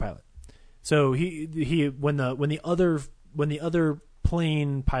a fighter pilot. So he when the other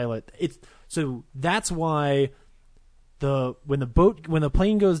plane pilot so that's why when the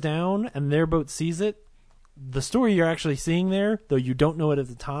plane goes down and their boat sees it, the story you're actually seeing there, though you don't know it at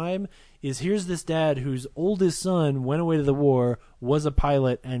the time, is here's this dad whose oldest son went away to the war, was a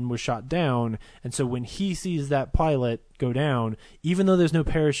pilot, and was shot down. And so when he sees that pilot go down, even though there's no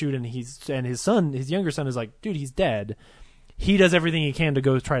parachute and his younger son is like, dude, he's dead, he does everything he can to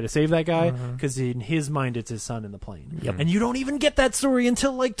go try to save that guy because in his mind it's his son in the plane. Yep. And you don't even get that story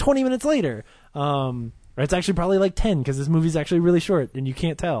until like 20 minutes later. Or it's actually probably like 10 because this movie's actually really short and you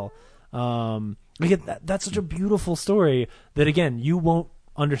can't tell. That's such a beautiful story that, again, you won't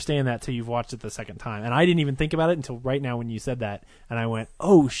understand that till you've watched it the second time. And I didn't even think about it until right now when you said that. And I went,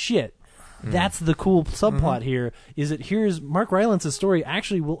 oh, shit. That's the cool subplot here, is that here's Mark Rylance's story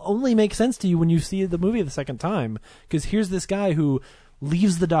actually will only make sense to you when you see the movie the second time. Because here's this guy who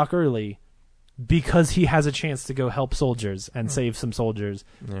leaves the dock early because he has a chance to go help soldiers and save some soldiers,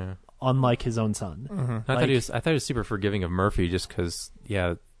 unlike his own son. I thought he was super forgiving of Murphy just because,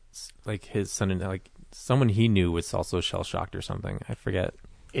 like his son and like someone he knew was also shell shocked or something. I forget.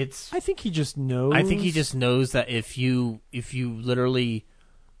 I think he just knows. I think he just knows that if you literally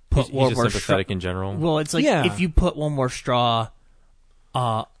he's just sympathetic in general. Well, it's like if you put one more straw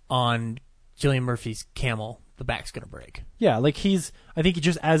on Cillian Murphy's camel, the back's gonna break. Yeah, like I think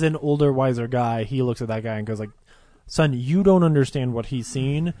just as an older, wiser guy, he looks at that guy and goes like, son, you don't understand what he's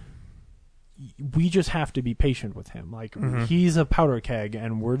seen. We just have to be patient with him. Like he's a powder keg,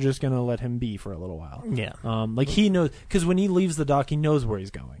 and we're just gonna let him be for a little while. Yeah. Like he knows, because when he leaves the dock, he knows where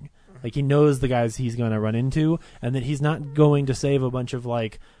he's going. Like he knows the guys he's gonna run into, and that he's not going to save a bunch of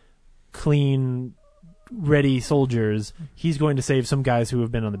like clean, ready soldiers. He's going to save some guys who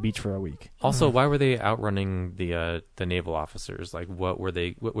have been on the beach for a week. Also, why were they outrunning the naval officers? Like, what were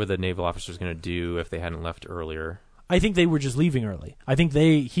the naval officers gonna do if they hadn't left earlier? I think they were just leaving early. I think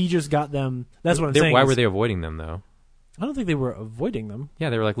he just got them. That's what I'm saying. Why were they avoiding them, though? I don't think they were avoiding them. Yeah,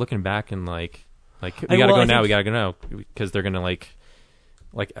 they were like looking back and like we gotta go now. We gotta go now because they're gonna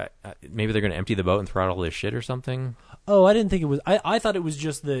maybe they're gonna empty the boat and throw out all this shit or something. Oh, I didn't think it was. I thought it was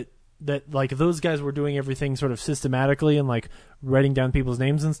just that like those guys were doing everything sort of systematically and like writing down people's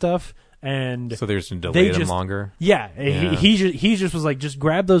names and stuff. And so there's to delay them longer. Yeah, he just was like, just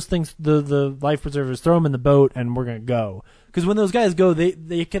grab those things, the life preservers, throw them in the boat, and we're gonna go. Because when those guys go, they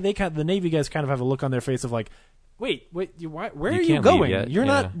the Navy guys kind of have a look on their face of like, wait, where are you going? You're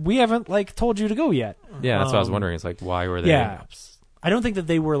not. We haven't like told you to go yet. Yeah, that's what I was wondering. It's like, why were they? Yeah, I don't think that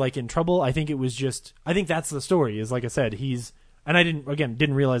they were like in trouble. I think it was just. I think that's the story. Is like I said, and I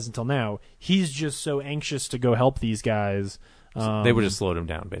didn't realize until now. He's just so anxious to go help these guys. So they would just slowed him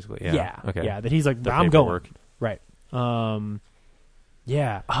down, basically. Yeah. Okay. Yeah. That he's like, I'm going. Right.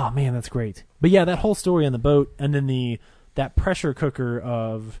 Yeah. Oh man, that's great. But yeah, that whole story on the boat, and then that pressure cooker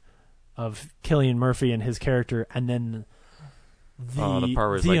of Cillian Murphy and his character, and then the part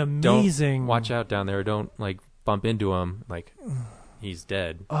where it's the like, amazing. Don't watch out down there. Don't like bump into him. Like he's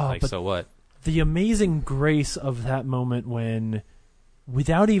dead. Like so what? The amazing grace of that moment when,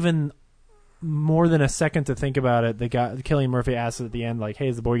 without even more than a second to think about it, Cillian Murphy asks at the end, like, hey,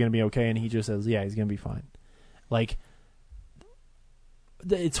 is the boy going to be okay? And he just says, yeah, he's going to be fine. Like,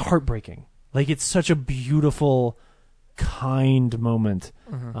 it's heartbreaking. Like, it's such a beautiful, kind moment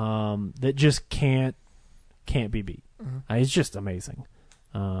that just can't be beat. It's just amazing.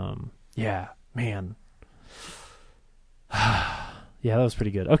 Yeah, man. Yeah, that was pretty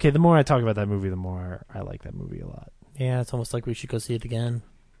good. Okay, the more I talk about that movie, the more I like that movie a lot. Yeah, it's almost like we should go see it again.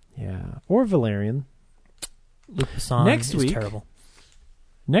 Yeah, or Valerian. Luc Besson is terrible.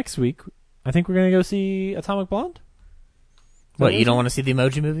 Next week, I think we're going to go see Atomic Blonde. What, you don't want to see the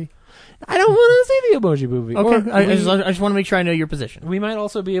Emoji Movie? I don't want to see the Emoji Movie. Okay, I just want to make sure I know your position. We might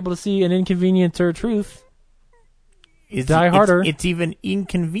also be able to see An Inconvenienter Truth. Die Harder. It's even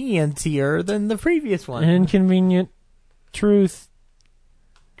inconvenientier than the previous one. An Inconvenient Truth.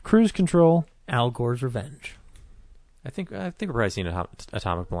 Cruise Control. Al Gore's Revenge. I think we're probably seeing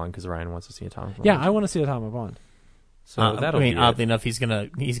Atomic Blonde because Ryan wants to see Atomic Blonde. Yeah, I want to see Atomic Blonde. So oddly enough, he's gonna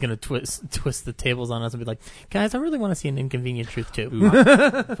twist the tables on us and be like, guys, I really want to see An Inconvenient Truth too.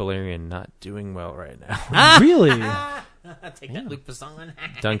 Valerian not doing well right now. Really? Take that, Luc Besson.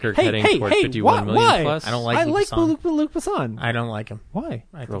 Dunkirk heading towards 51 million why? plus. I don't like Luc Besson. Luc Besson. I don't like him. Why?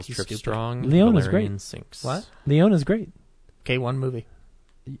 I Girls think he's Trip stupid. Strong. Leon is Valerian great. Sinks. What? Leon is great. Okay, one movie.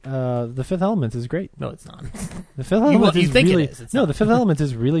 The Fifth Element is great. No, it's not. The Fifth Element you is think really it is. It's no. not. The Fifth Element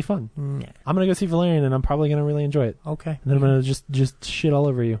is really fun. Yeah. I'm gonna go see Valerian, and I'm probably gonna really enjoy it. Okay. And then I'm gonna just shit all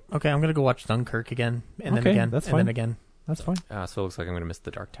over you. Okay, I'm gonna go watch Dunkirk again, and then Okay, again, that's and fine. then again. That's fine. So it looks like I'm going to miss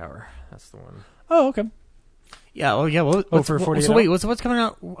The Dark Tower. That's the one. Oh, okay. Yeah. Oh, yeah. Well, for 48 so wait, what's coming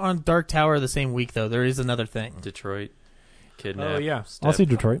out on Dark Tower the same week though? There is another thing. Detroit. Kidnap. Oh, yeah. Step, I'll see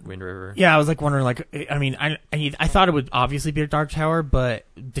Detroit. Wind River. Yeah, I was like wondering, like, I mean, I thought it would obviously be a Dark Tower, but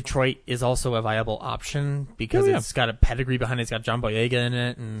Detroit is also a viable option because it's got a pedigree behind it. It's got John Boyega in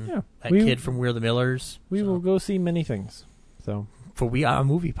it, and that kid from We're the Millers. We will go see many things. So, for we are a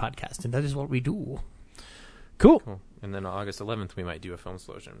movie podcast, and that is what we do. Cool. And then August 11th, we might do a film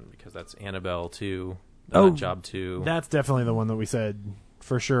explosion because that's Annabelle 2, Job 2. That's definitely the one that we said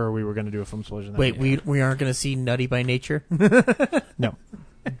for sure we were going to do a film explosion. Wait, we aren't going to see Nutty by Nature? No.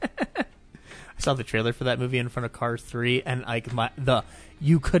 I saw the trailer for that movie in front of Cars 3, and like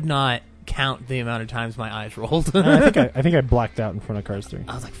you could not count the amount of times my eyes rolled. I think I blacked out in front of Cars 3.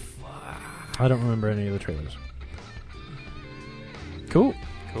 I was like, fuck. I don't remember any of the trailers. Cool.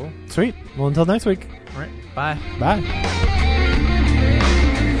 Cool. Sweet. Well, until next week. All right. Bye. Bye.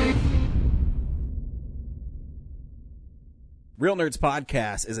 Real Nerds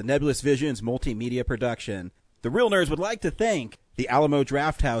Podcast is a Nebulous Visions multimedia production. The Real Nerds would like to thank the Alamo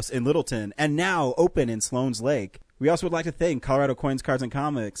Drafthouse in Littleton and now open in Sloan's Lake. We also would like to thank Colorado Coins, Cards, and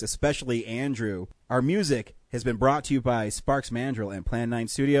Comics, especially Andrew. Our music has been brought to you by Sparks Mandrill and Plan 9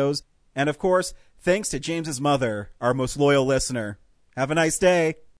 Studios. And of course, thanks to James's mother, our most loyal listener. Have a nice day.